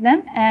 I thank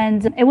them.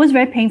 And it was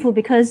very painful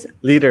because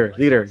leader,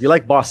 you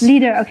like boss.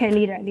 Leader. Okay.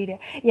 Leader.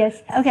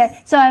 Yes. Okay.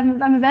 So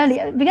I'm a better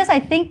leader because I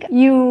think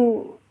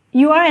you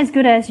are as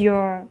good as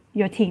your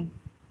team.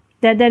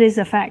 That is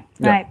a fact,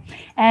 right?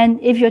 And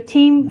if your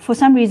team for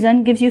some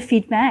reason gives you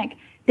feedback,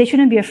 they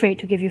shouldn't be afraid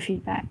to give you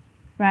feedback,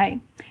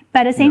 right?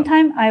 But at the same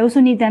time, I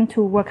also need them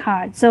to work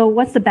hard. So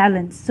what's the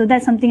balance? So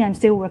that's something I'm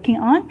still working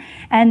on.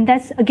 And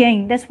that's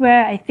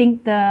where I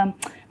think the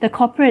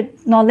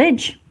corporate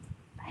knowledge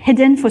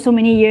hidden for so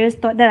many years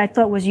that I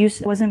thought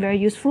wasn't very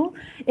useful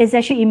is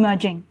actually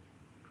emerging.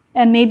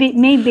 And maybe.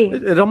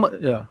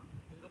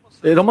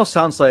 It almost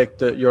sounds like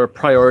your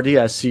priority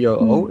as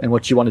COO and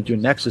what you want to do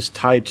next is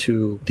tied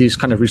to these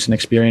kind of recent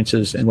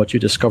experiences and what you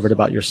discovered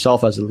about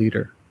yourself as a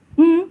leader.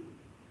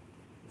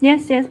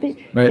 Yes. Right.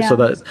 Yeah.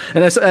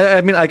 So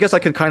I guess I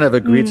can kind of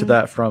agree to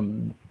that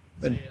from,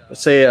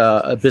 say,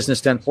 a business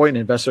standpoint,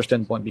 an investor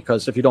standpoint,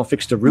 because if you don't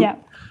fix the root,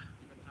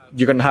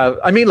 you're going to have,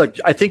 I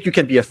think you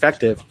can be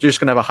effective. You're just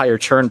going to have a higher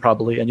churn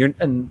probably.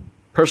 And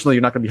personally,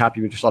 you're not going to be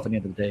happy with yourself at the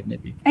end of the day,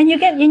 maybe. And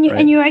you're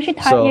actually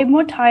tired. You're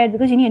more tired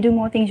because you need to do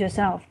more things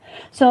yourself.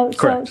 So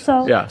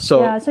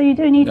you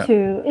do need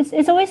to.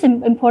 It's always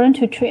important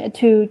to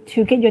get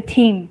your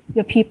team,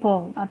 your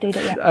people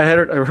updated. Yeah. I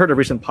heard a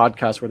recent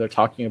podcast where they're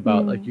talking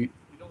about like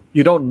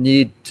you don't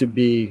need to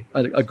be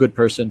a good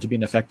person to be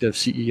an effective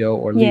CEO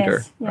or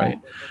leader, right?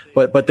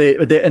 But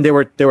they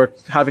were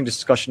having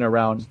discussion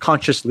around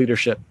conscious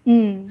leadership,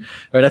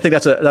 right? I think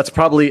that's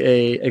probably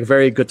a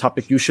very good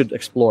topic you should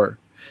explore.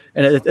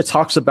 And it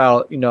talks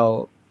about,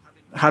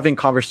 having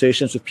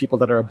conversations with people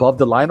that are above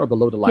the line or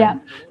below the line. Yeah.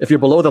 If you're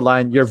below the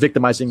line, you're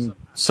victimizing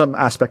some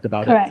aspect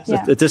about Correct, it.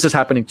 yeah. If this is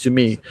happening to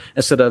me,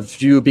 instead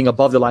of you being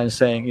above the line and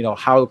saying,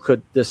 how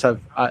could this have,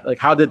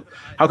 how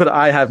could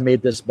I have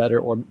made this better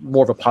or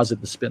more of a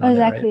positive spin on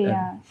Exactly, it,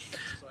 right?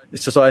 yeah.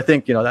 So I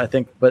think,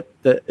 but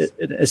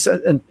it's,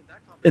 and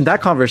in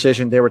that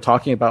conversation, they were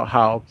talking about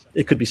how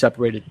it could be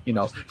separated.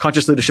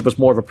 Conscious leadership was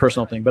more of a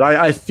personal thing, but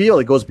I feel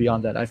it goes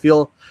beyond that. I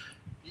feel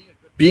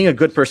being a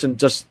good person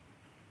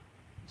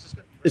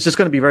it's just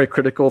going to be very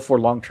critical for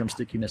long-term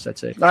stickiness, I'd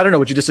say. I don't know.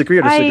 Would you disagree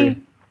or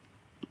disagree?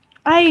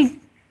 I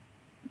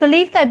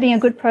believe that being a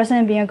good person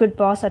and being a good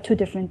boss are two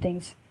different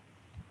things.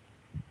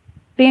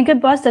 Being a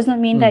good boss does not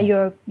mean that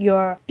you're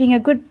being a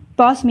good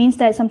boss means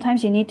that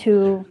sometimes you need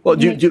to. Well,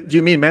 do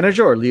you mean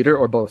manager or leader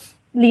or both?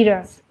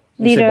 Leader,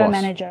 boss.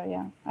 manager.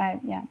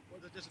 Yeah.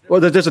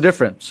 Well, there's a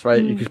difference,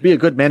 right? You could be a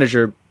good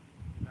manager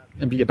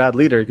and be a bad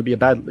leader. It could be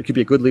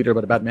a good leader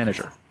but a bad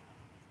manager.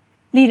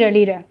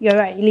 Leader. You're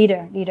right.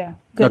 Leader.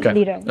 Good okay.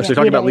 leader. So you're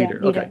talking about leader.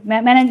 Okay.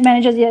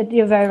 Managers. Yeah,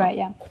 you're very right.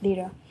 Yeah,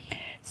 leader.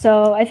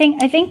 So I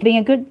think being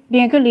a good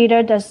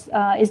leader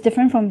is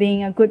different from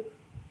being a good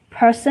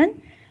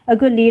person. A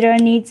good leader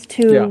needs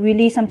to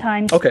really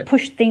sometimes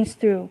push things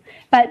through,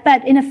 but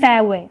in a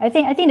fair way. I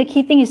think the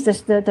key thing is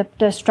just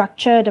the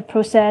structure, the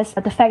process,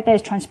 the fact that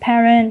it's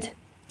transparent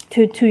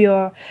to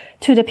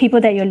the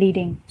people that you're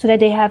leading, so that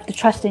they have the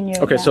trust in you.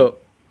 Okay, so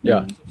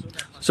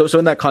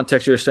in that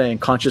context, you're saying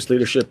conscious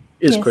leadership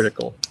is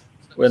critical,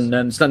 and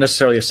then it's not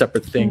necessarily a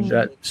separate thing.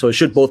 So it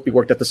should both be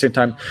worked at the same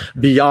time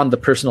beyond the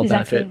personal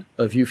benefit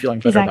of you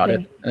feeling better about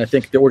it. And I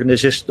think the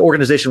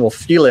organization will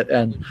feel it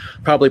and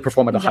probably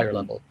perform at a higher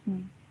level.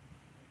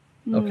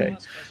 Okay.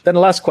 Then the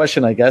last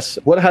question, I guess,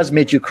 what has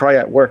made you cry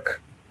at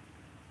work?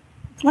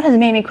 What has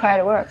made me cry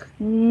at work?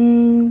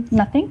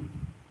 Nothing.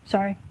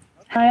 Sorry.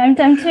 I'm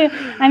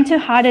too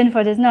hardened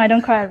for this. No, I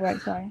don't cry at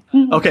work. Sorry.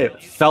 Okay.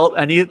 Felt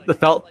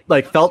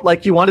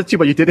like you wanted to,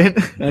 but you didn't?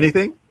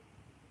 Anything?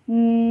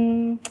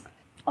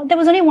 There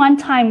was only one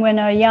time when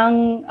a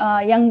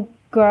young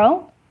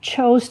girl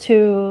chose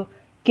to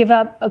give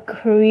up a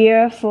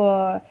career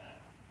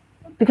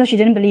because she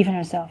didn't believe in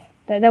herself.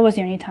 That was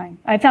the only time.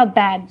 I felt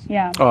bad.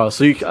 Yeah. Oh,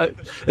 so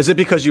is it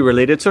because you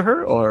related to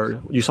her, or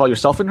you saw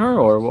yourself in her,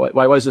 or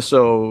why was this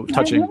so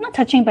touching? Not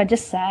touching, but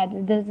just sad.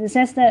 It's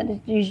just that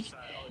it's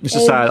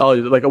just sad. Oh,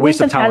 like a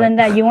waste of talent.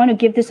 That you want to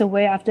give this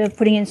away after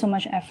putting in so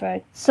much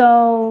effort.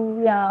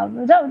 So yeah,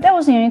 that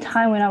was the only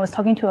time when I was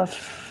talking to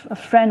a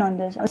friend on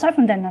this. Aside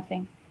from that,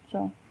 nothing.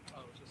 So.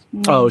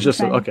 It was just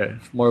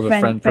more of a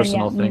friend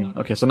personal thing.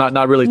 Okay, so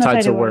not really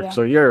tied to work.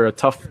 So you're a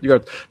tough tough You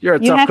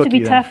have cookie, to be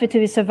then. tough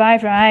to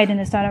survive, right, in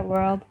the startup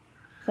world.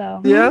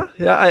 So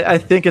I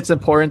think it's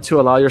important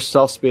to allow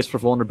yourself space for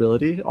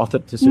vulnerability,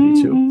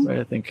 authenticity too. Right?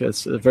 I think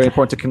it's very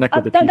important to connect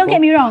with the people. Don't get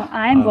me wrong.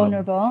 I'm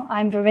vulnerable.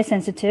 I'm very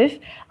sensitive.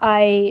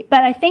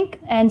 But I think,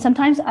 and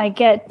sometimes I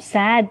get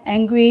sad,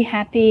 angry,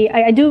 happy.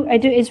 I do.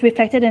 It's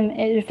reflected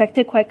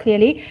quite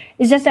clearly.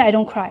 It's just that I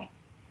don't cry.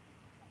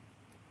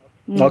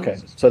 Okay,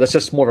 so that's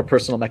just more of a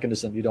personal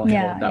mechanism. You don't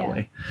handle it that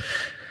way.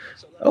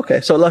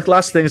 Okay, so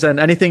last things, and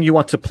anything you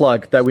want to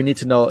plug that we need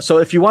to know. So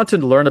if you want to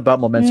learn about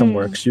Momentum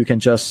Works, you can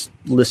just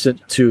listen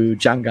to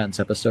Jangan's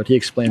episode. He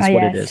explains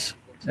what it is.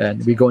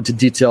 And we go into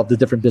detail of the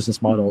different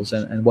business models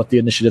and what the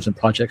initiatives and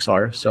projects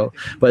are. So,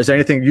 but is there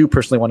anything you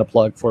personally want to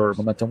plug for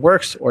Momentum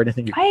Works, or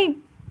anything you...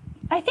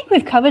 I think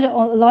we've covered a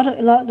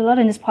lot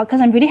in this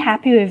podcast. I'm really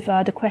happy with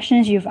the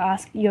questions you've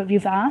asked.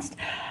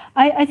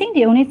 I think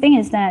the only thing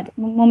is that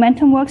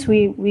Momentum Works,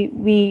 we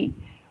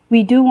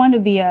do want to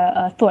be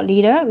a thought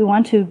leader. We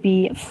want to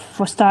be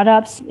for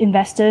startups,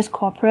 investors,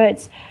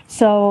 corporates.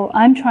 So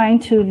I'm trying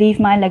to leave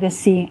my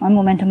legacy on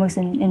Momentum Works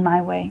in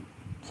my way.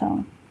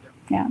 So,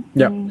 yeah.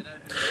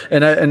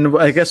 And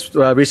I guess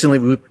recently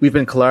we've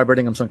been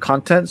collaborating on some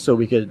content, so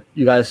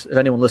you guys, if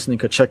anyone listening,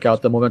 could check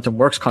out the Momentum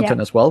Works content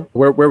as well.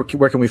 Where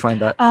can we find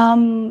that?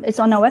 It's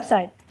on our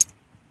website.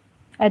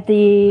 At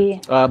the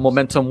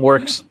Momentum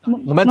Works,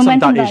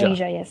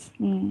 Momentum.Asia. Yes.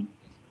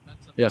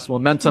 Yes,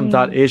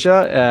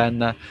 Momentum.Asia,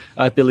 and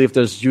I believe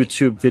there's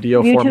YouTube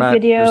video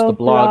format. There's the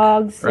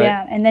blog, blogs,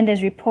 right? and then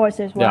there's reports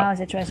as well,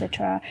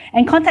 etc.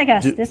 And contact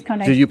us.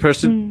 Do you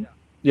personally?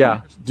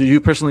 Do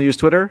you personally use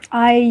Twitter?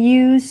 I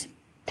use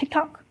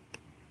TikTok.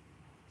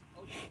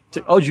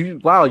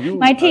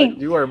 My team.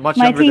 You are much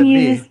younger than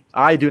me.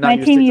 I do not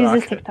use TikTok. My team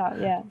uses TikTok.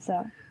 Yeah.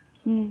 So.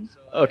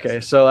 Okay,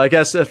 so I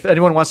guess if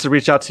anyone wants to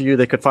reach out to you,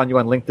 they could find you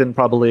on LinkedIn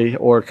probably,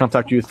 or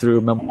contact you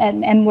through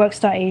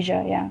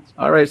mworks.asia. Yeah.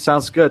 All right,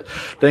 sounds good.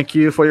 Thank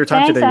you for your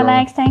time today. Thanks,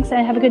 Alex. Thanks,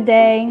 and have a good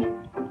day.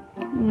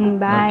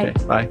 Bye.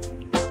 Okay, bye.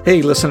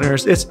 Hey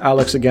listeners, it's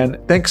Alex again.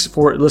 Thanks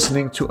for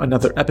listening to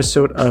another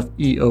episode of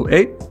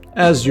EO8.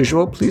 As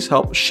usual, please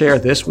help share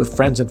this with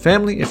friends and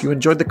family if you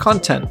enjoyed the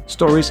content,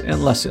 stories,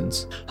 and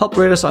lessons. Help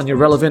rate us on your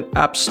relevant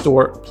app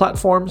store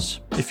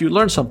platforms if you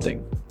learned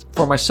something.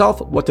 For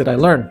myself, what did I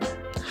learn?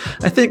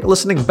 I think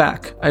listening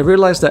back, I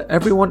realized that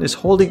everyone is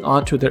holding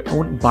on to their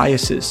own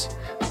biases.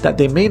 that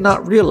they may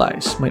not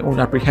realize, my own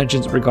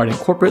apprehensions regarding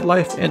corporate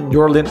life, and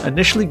Yorlin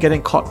initially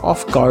getting caught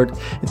off guard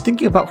and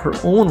thinking about her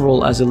own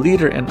role as a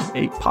leader and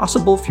a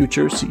possible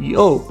future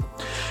CEO.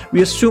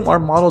 We assume our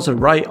models are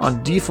right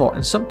on default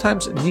and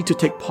sometimes need to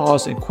take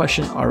pause and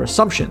question our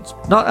assumptions,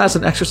 not as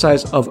an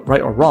exercise of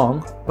right or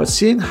wrong, but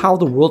seeing how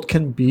the world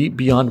can be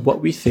beyond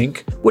what we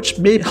think, which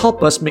may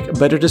help us make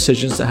better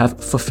decisions that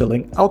have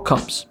fulfilling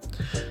outcomes.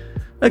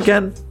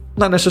 Again,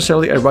 not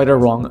necessarily a right or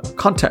wrong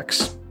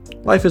context.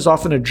 Life is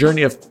often a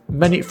journey of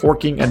many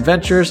forking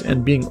adventures,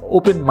 and being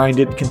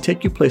open-minded can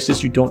take you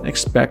places you don't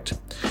expect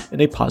in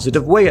a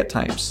positive way at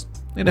times.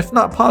 And if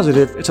not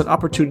positive, it's an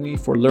opportunity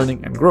for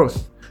learning and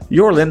growth.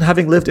 Yorlin,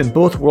 having lived in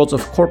both worlds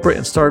of corporate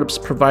and startups,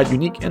 provide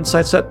unique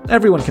insights that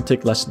everyone can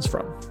take lessons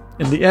from.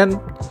 In the end,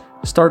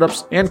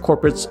 startups and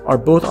corporates are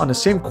both on the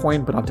same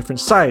coin but on different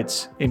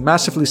sides. A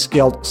massively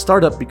scaled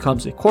startup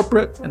becomes a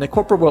corporate, and a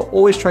corporate will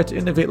always try to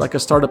innovate like a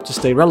startup to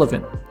stay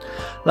relevant.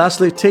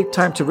 Lastly, take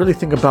time to really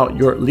think about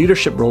your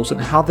leadership roles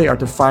and how they are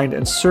defined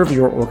and serve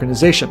your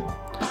organization.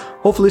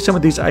 Hopefully some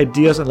of these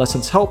ideas and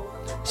lessons help.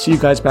 See you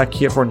guys back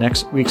here for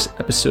next week's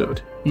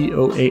episode.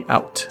 EOA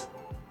out.